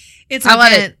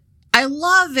love it. I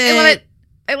love it.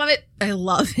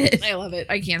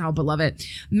 I can't help but love it.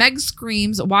 Meg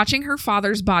screams, watching her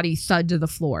father's body thud to the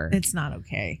floor. It's not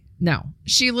okay. No.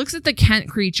 She looks at the Kent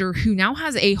creature, who now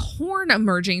has a horn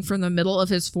emerging from the middle of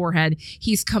his forehead.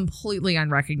 He's completely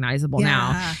unrecognizable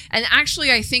now. And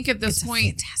actually, I think at this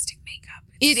point, fantastic makeup.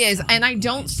 It is. So and I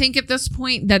don't think at this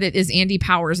point that it is Andy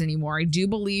Powers anymore. I do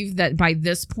believe that by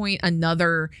this point,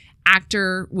 another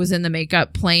actor was in the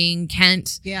makeup playing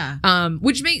Kent. Yeah.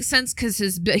 Which makes sense because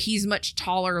he's much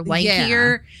taller,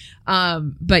 lankier.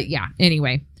 But yeah,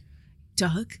 anyway.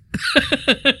 Doug.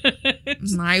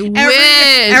 I wish.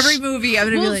 Every movie I'm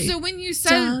gonna be like, so when you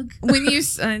said Doug.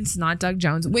 it's not Doug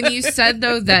Jones. When you said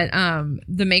though that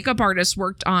the makeup artist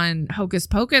worked on Hocus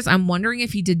Pocus, I'm wondering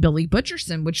if he did Billy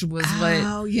Butcherson, which was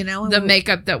the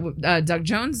makeup that Doug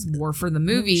Jones wore for the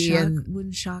movie,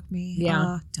 wouldn't shock me.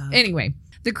 Yeah. Doug. Anyway,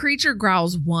 the creature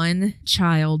growls one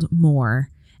child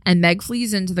more, and Meg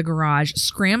flees into the garage,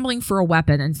 scrambling for a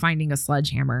weapon and finding a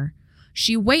sledgehammer.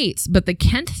 She waits, but the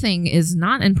Kent thing is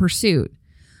not in pursuit.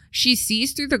 She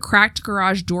sees through the cracked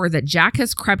garage door that Jack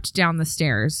has crept down the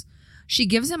stairs. She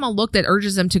gives him a look that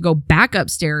urges him to go back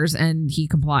upstairs, and he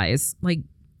complies. Like,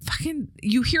 fucking,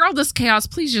 you hear all this chaos,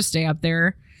 please just stay up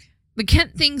there. The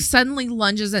Kent thing suddenly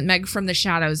lunges at Meg from the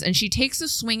shadows, and she takes a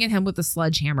swing at him with a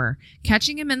sledgehammer,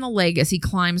 catching him in the leg as he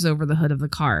climbs over the hood of the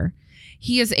car.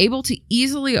 He is able to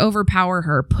easily overpower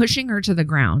her, pushing her to the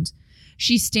ground.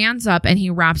 She stands up and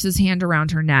he wraps his hand around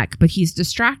her neck, but he's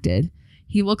distracted.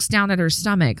 He looks down at her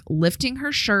stomach, lifting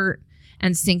her shirt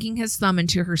and sinking his thumb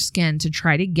into her skin to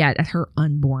try to get at her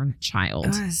unborn child.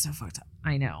 Oh, that's so fucked up.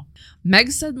 I know.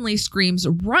 Meg suddenly screams,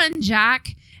 "Run,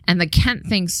 Jack!" And the Kent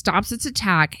thing stops its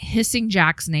attack, hissing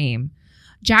Jack's name.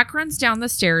 Jack runs down the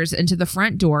stairs into the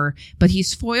front door, but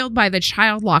he's foiled by the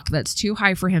child lock that's too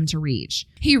high for him to reach.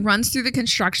 He runs through the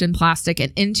construction plastic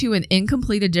and into an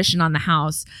incomplete addition on the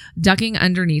house, ducking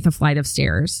underneath a flight of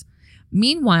stairs.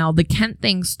 Meanwhile, the Kent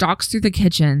thing stalks through the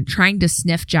kitchen, trying to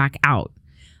sniff Jack out.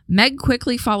 Meg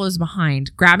quickly follows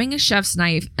behind, grabbing a chef's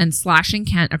knife and slashing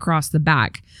Kent across the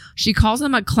back. She calls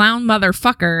him a clown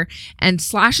motherfucker and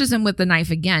slashes him with the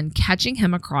knife again, catching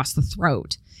him across the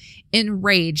throat.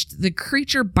 Enraged, the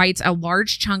creature bites a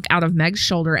large chunk out of Meg's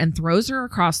shoulder and throws her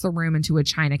across the room into a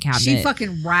china cabinet. She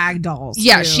fucking ragdolls.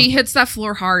 Yeah, too. she hits that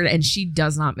floor hard and she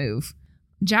does not move.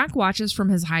 Jack watches from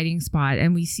his hiding spot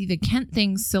and we see the Kent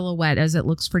thing's silhouette as it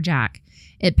looks for Jack.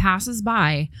 It passes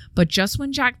by, but just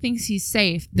when Jack thinks he's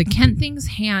safe, the Kent thing's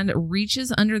hand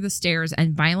reaches under the stairs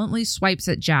and violently swipes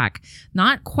at Jack,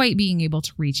 not quite being able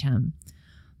to reach him.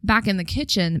 Back in the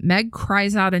kitchen, Meg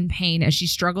cries out in pain as she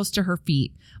struggles to her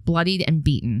feet, bloodied and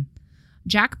beaten.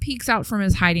 Jack peeks out from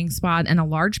his hiding spot and a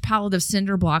large pallet of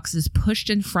cinder blocks is pushed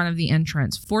in front of the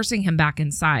entrance, forcing him back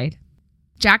inside.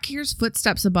 Jack hears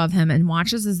footsteps above him and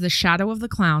watches as the shadow of the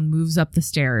clown moves up the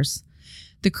stairs.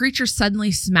 The creature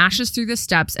suddenly smashes through the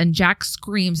steps and Jack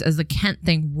screams as the Kent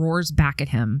thing roars back at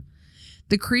him.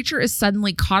 The creature is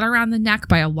suddenly caught around the neck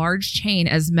by a large chain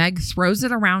as Meg throws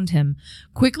it around him,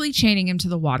 quickly chaining him to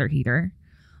the water heater.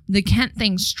 The Kent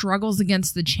thing struggles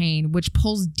against the chain, which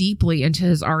pulls deeply into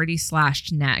his already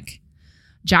slashed neck.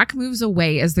 Jack moves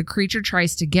away as the creature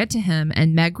tries to get to him,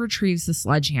 and Meg retrieves the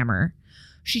sledgehammer.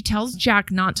 She tells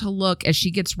Jack not to look as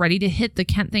she gets ready to hit the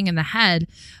Kent thing in the head,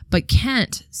 but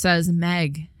Kent says,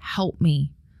 "Meg, help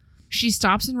me." She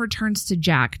stops and returns to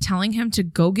Jack, telling him to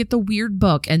go get the weird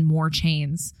book and more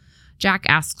chains. Jack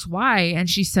asks why, and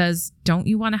she says, "Don't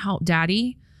you want to help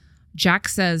Daddy?" Jack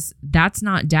says, "That's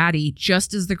not Daddy,"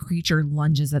 just as the creature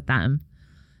lunges at them.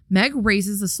 Meg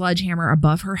raises the sledgehammer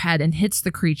above her head and hits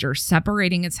the creature,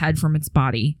 separating its head from its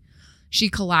body. She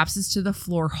collapses to the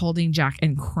floor, holding Jack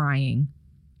and crying.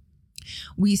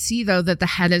 We see, though, that the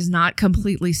head is not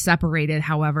completely separated,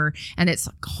 however, and it's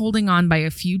holding on by a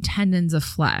few tendons of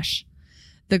flesh.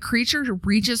 The creature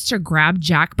reaches to grab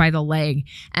Jack by the leg,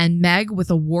 and Meg, with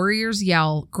a warrior's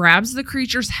yell, grabs the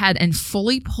creature's head and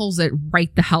fully pulls it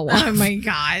right the hell off. Oh my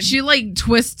God. She like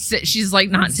twists it. She's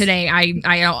like, "Not today.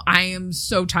 I am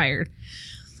so tired."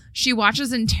 She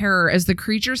watches in terror as the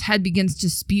creature's head begins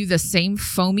to spew the same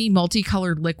foamy,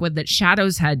 multicolored liquid that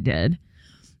Shadow's head did.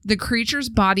 The creature's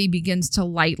body begins to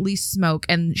lightly smoke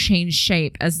and change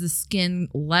shape as the skin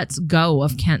lets go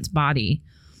of Kent's body.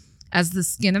 As the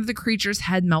skin of the creature's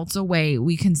head melts away,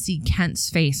 we can see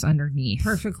Kent's face underneath.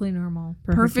 Perfectly normal.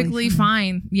 Perfectly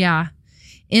fine. Yeah.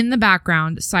 In the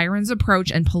background, sirens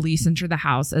approach and police enter the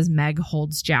house as Meg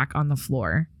holds Jack on the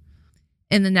floor.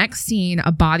 In the next scene,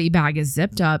 a body bag is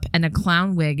zipped up and a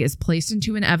clown wig is placed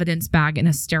into an evidence bag in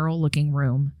a sterile-looking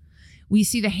room. We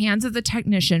see the hands of the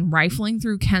technician rifling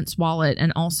through Kent's wallet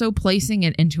and also placing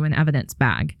it into an evidence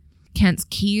bag. Kent's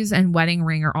keys and wedding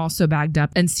ring are also bagged up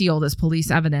and sealed as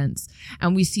police evidence,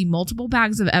 and we see multiple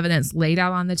bags of evidence laid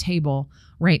out on the table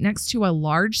right next to a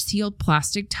large sealed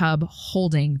plastic tub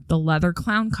holding the leather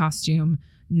clown costume,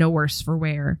 no worse for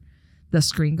wear. The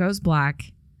screen goes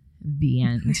black. The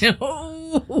end.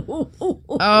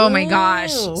 Oh my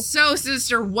gosh. So,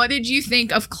 sister, what did you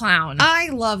think of Clown? I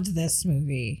loved this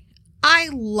movie.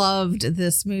 You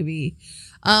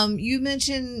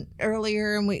mentioned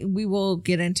earlier, and we will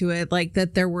get into it, like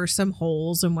that there were some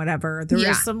holes and whatever. There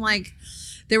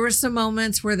were some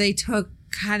moments where they took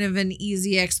kind of an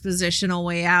easy expositional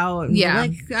way out. And Yeah.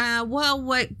 like, well,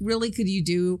 what really could you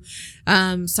do?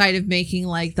 Side of making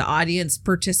like the audience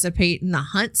participate in the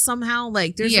hunt somehow.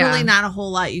 Like, there's Yeah. really not a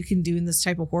whole lot you can do in this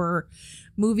type of horror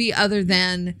movie other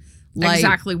than like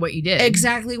exactly what you did.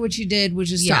 exactly what you did,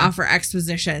 which is to Yeah. offer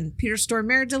exposition. Peter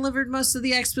Stormare delivered most of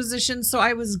the exposition, so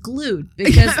I was glued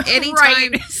because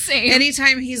anytime, Right. Same.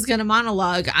 anytime he's gonna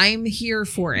monologue, I'm here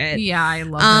for it. Yeah, I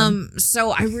love him.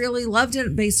 So I really loved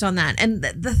it based on that. And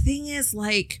the thing is,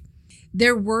 like,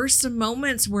 there were some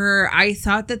moments where I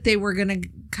thought that they were gonna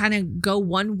kind of go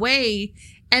one way,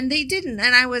 and they didn't,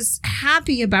 and I was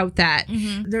happy about that.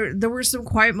 Mhm. There were some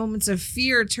quiet moments of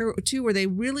fear too, where they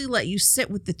really let you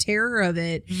sit with the terror of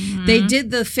it. Mhm. They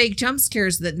did the fake jump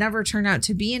scares that never turned out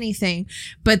to be anything,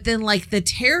 but then like the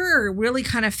terror really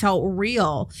kind of felt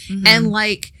real. Mhm. And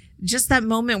like just that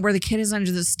moment where the kid is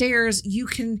under the stairs, you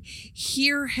can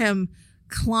hear him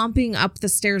clomping up the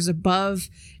stairs above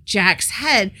Jack's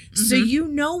head. So Mhm. you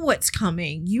know what's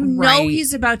coming. You know Right.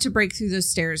 he's about to break through those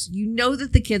stairs. You know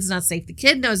that the kid's not safe. The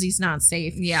kid knows he's not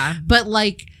safe. Yeah. But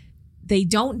like they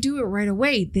don't do it right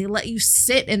away. They let you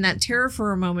sit in that terror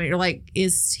for a moment. You're like,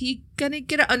 is he gonna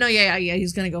get it? Oh no, yeah,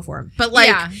 he's gonna go for him. But like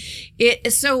Yeah.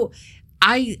 so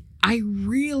I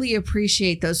really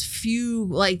appreciate those few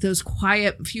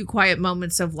quiet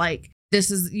moments of like, this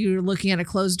is, you're looking at a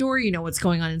closed door, you know what's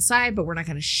going on inside, but we're not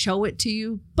going to show it to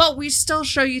you. But we still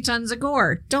show you tons of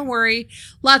gore. Don't worry.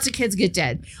 Lots of kids get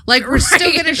dead. Like, we're still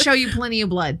Right. going to show you plenty of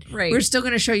blood. Right. We're still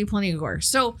going to show you plenty of gore.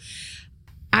 So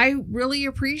I really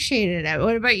appreciated it.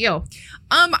 What about you?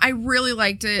 I really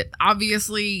liked it.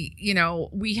 Obviously, you know,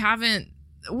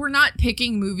 we're not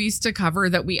picking movies to cover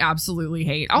that we absolutely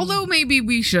hate. Although maybe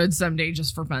we should someday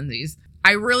just for funsies.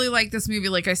 I really like this movie.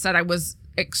 Like I said, I was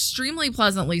extremely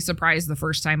pleasantly surprised the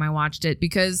first time I watched it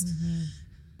because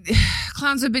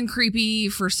clowns have been creepy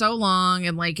for so long,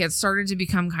 and like it started to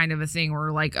become kind of a thing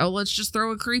where like, oh, let's just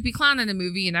throw a creepy clown in a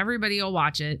movie and everybody will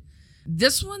watch it.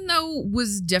 This one though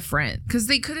was different because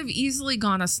they could have easily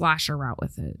gone a slasher route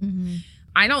with it.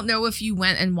 I don't know if you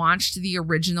went and watched the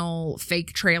original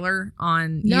fake trailer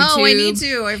on No, YouTube. I need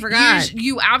to. I forgot.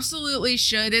 You absolutely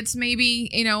should. It's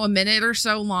maybe, a minute or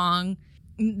so long.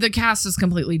 The cast is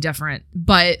completely different,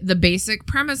 but the basic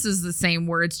premise is the same,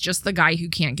 where it's just the guy who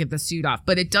can't get the suit off.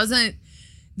 But it doesn't,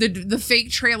 the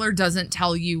fake trailer doesn't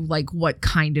tell you like what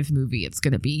kind of movie it's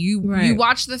going to be. You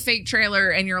watch the fake trailer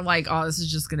and you're like, oh, this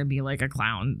is just going to be like a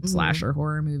clown slasher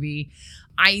horror movie.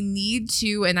 I need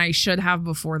to, and I should have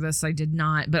before this, I did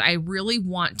not, but I really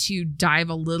want to dive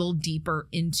a little deeper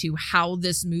into how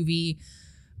this movie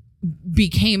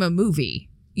became a movie.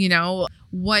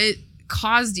 What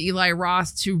caused Eli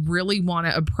Roth to really want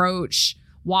to approach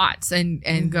Watts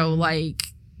and go like,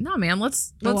 no man,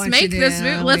 let's make this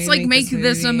movie. Let's like make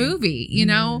this a movie.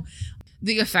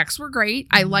 The effects were great.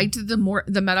 I liked the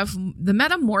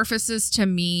metamorphosis. To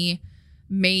me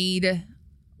made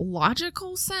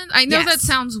logical sense. I know that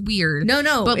sounds weird. No,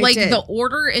 but like the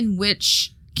order in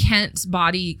which Kent's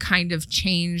body kind of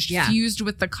changed, fused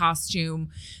with the costume,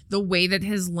 the way that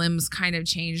his limbs kind of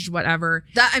changed, whatever.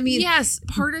 Yes,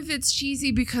 part of it's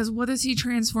cheesy because what is he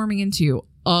transforming into?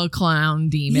 A clown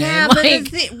demon. Yeah, but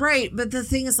the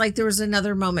thing is, like, there was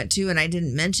another moment too, and I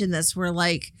didn't mention this, where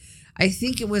like I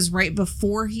think it was right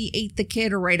before he ate the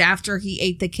kid or right after he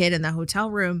ate the kid in the hotel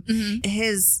room,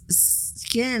 his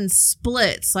skin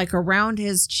splits like around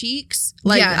his cheeks,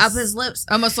 like up his lips,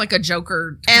 almost like a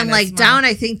Joker, and like down,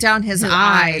 I think down his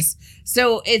eyes.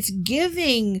 So it's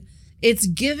giving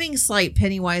slight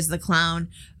Pennywise the Clown,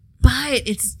 but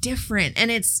it's different,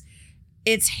 and it's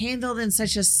handled in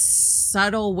such a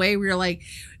subtle way where you're like,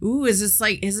 ooh, is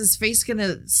his face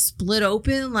gonna split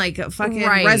open like a fucking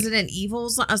Resident Evil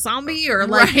zombie, or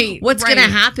like what's gonna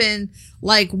happen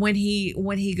like when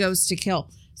he goes to kill?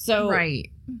 So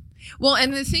well,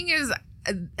 and the thing is,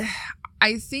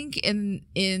 I think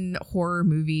in horror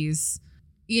movies,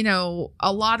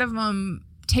 a lot of them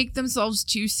take themselves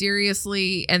too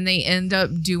seriously and they end up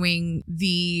doing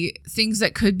the things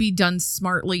that could be done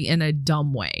smartly in a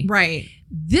dumb way. Right.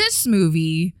 This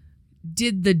movie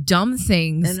did the dumb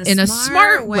things in a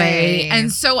smart way.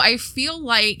 And so I feel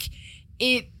like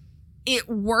it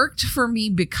worked for me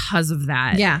because of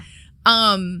that. Yeah.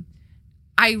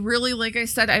 I really, like I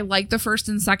said, I like the first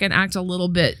and second act a little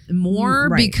bit more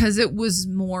because it was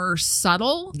more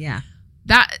subtle. Yeah.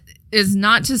 That is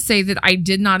not to say that I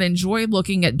did not enjoy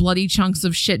looking at bloody chunks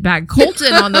of shitbag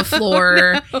Colton on the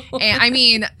floor. No. And I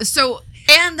mean, so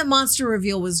And the monster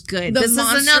reveal was good. The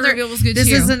monster reveal was good, This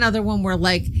too. is another one where,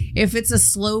 like, if it's a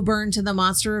slow burn to the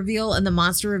monster reveal and the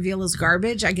monster reveal is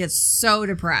garbage, I get so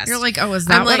depressed. You're like, oh, is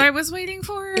that I'm what like, I was waiting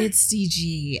for? It's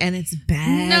CG and it's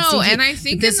bad. No, CG. and I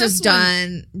think But this in is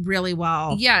done really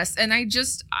well. Yes, and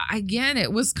again,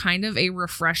 it was kind of a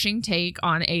refreshing take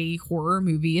on a horror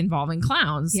movie involving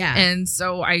clowns. Yeah. And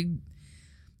so I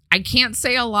can't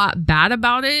say a lot bad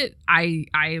about it.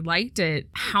 I liked it.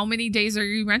 How many days are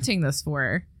you renting this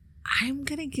for? I'm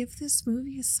gonna give this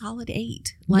movie a solid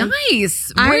 8.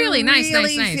 Nice. Really nice.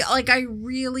 Feel, like I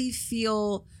really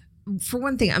feel, for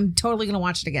one thing, I'm totally gonna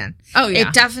watch it again. Oh yeah.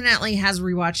 It definitely has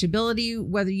rewatchability,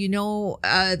 whether you know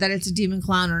that it's a demon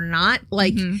clown or not.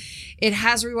 Like it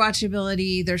has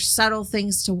rewatchability. There's subtle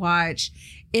things to watch.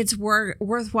 It's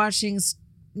worth watching.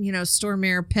 You know,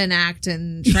 Stormare pin act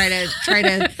and try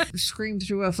to scream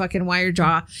through a fucking wire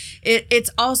jaw. It's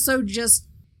also just,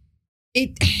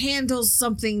 it handles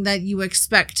something that you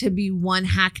expect to be one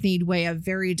hackneyed way, a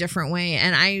very different way.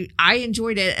 And I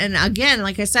enjoyed it. And again,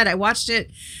 like I said, I watched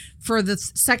it for the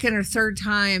second or third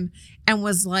time and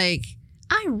was like,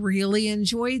 I really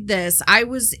enjoyed this. I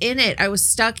was in it. I was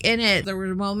stuck in it. There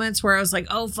were moments where I was like,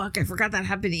 oh, fuck, I forgot that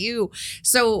happened to you.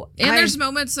 So, and there's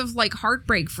moments of like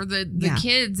heartbreak for the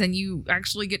kids, and you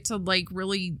actually get to like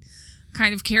really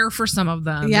kind of care for some of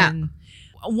them. Yeah. And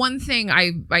one thing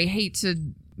I hate to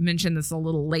mention this a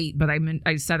little late, but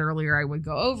I said earlier I would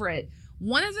go over it.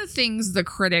 One of the things the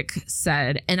critic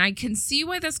said, and I can see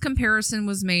why this comparison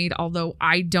was made, although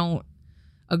I don't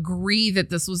agree that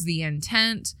this was the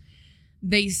intent.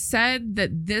 They said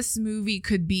that this movie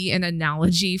could be an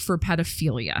analogy for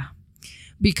pedophilia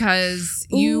because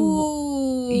you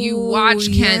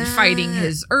watch Kent fighting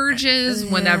his urges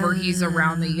whenever he's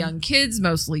around the young kids,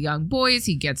 mostly young boys.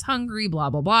 He gets hungry, blah,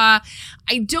 blah, blah.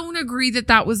 I don't agree that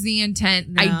that was the intent.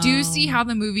 No. I do see how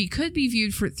the movie could be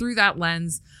viewed through that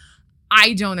lens.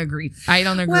 I don't agree. I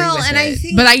don't agree with it. I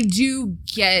think, but I do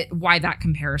get why that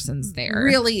comparison's there.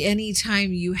 Really,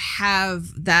 anytime you have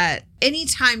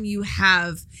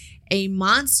a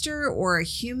monster or a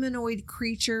humanoid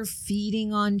creature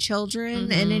feeding on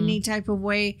children in any type of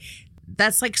way,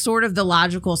 that's like sort of the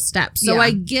logical step. So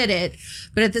I get it.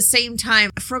 But at the same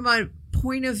time, from a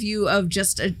point of view of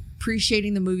just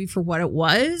appreciating the movie for what it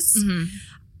was,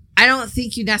 I don't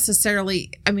think you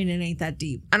necessarily, I mean, it ain't that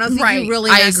deep. I don't think you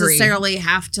really necessarily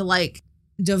have to like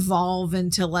devolve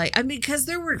into like, I mean, because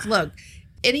look,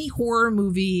 any horror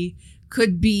movie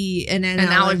could be an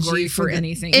allegory for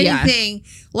anything. Anything.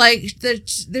 Like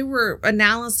there were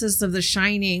analysis of The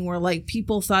Shining where like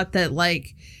people thought that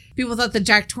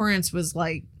Jack Torrance was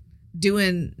like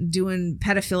doing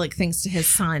pedophilic things to his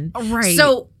son. Right.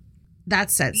 So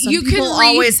that's it. Some people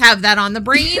always have that on the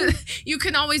brain. You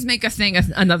can always make a thing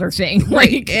another thing.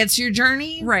 Like it's your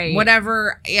journey. Right.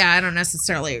 Whatever. Yeah, I don't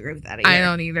necessarily agree with that either. I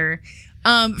don't either.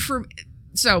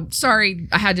 So sorry,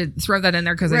 I had to throw that in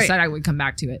there because I said I would come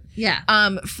back to it.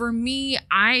 Yeah. For me,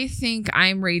 I think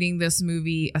I'm rating this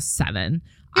movie a 7.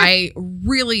 Yeah. I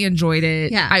really enjoyed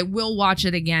it. Yeah. I will watch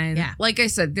it again. Yeah. Like I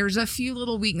said, there's a few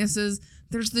little weaknesses.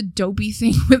 There's the dopey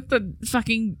thing with the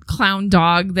fucking clown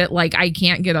dog that like I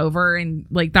can't get over, and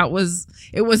like it was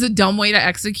a dumb way to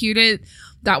execute it.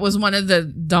 That was one of the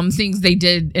dumb things they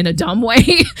did in a dumb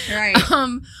way. Right.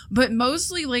 But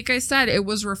mostly, like I said, it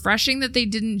was refreshing that they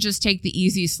didn't just take the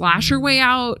easy slasher way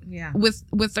out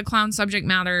with the clown subject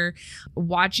matter.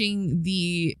 Watching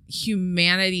the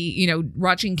humanity,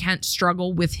 watching Kent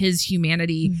struggle with his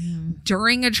humanity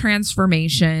during a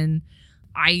transformation.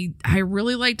 I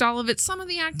really liked all of it. Some of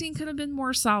the acting could have been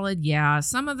more solid. Yeah.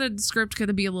 Some of the script could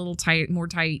have been a little more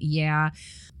tight. Yeah.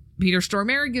 Peter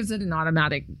Stormare gives it an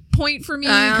automatic point for me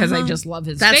because I just love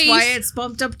his face. That's why it's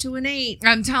bumped up to an 8.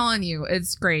 I'm telling you,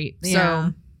 it's great. Yeah.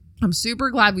 So I'm super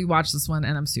glad we watched this one,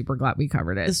 and I'm super glad we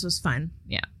covered it. This was fun.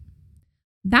 Yeah.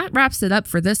 That wraps it up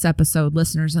for this episode,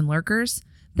 listeners and lurkers.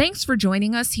 Thanks for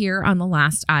joining us here on The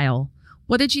Last Aisle.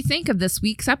 What did you think of this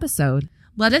week's episode?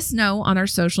 Let us know on our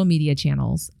social media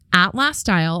channels,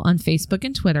 @LastAisle on Facebook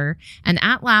and Twitter, and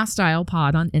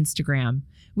 @LastAislePod on Instagram.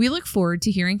 We look forward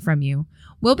to hearing from you.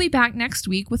 We'll be back next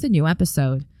week with a new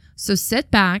episode. So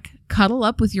sit back, cuddle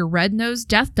up with your red-nosed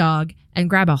death dog, and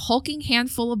grab a hulking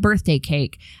handful of birthday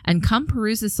cake and come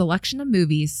peruse a selection of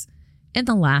movies in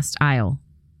The Last Aisle.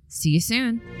 See you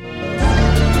soon.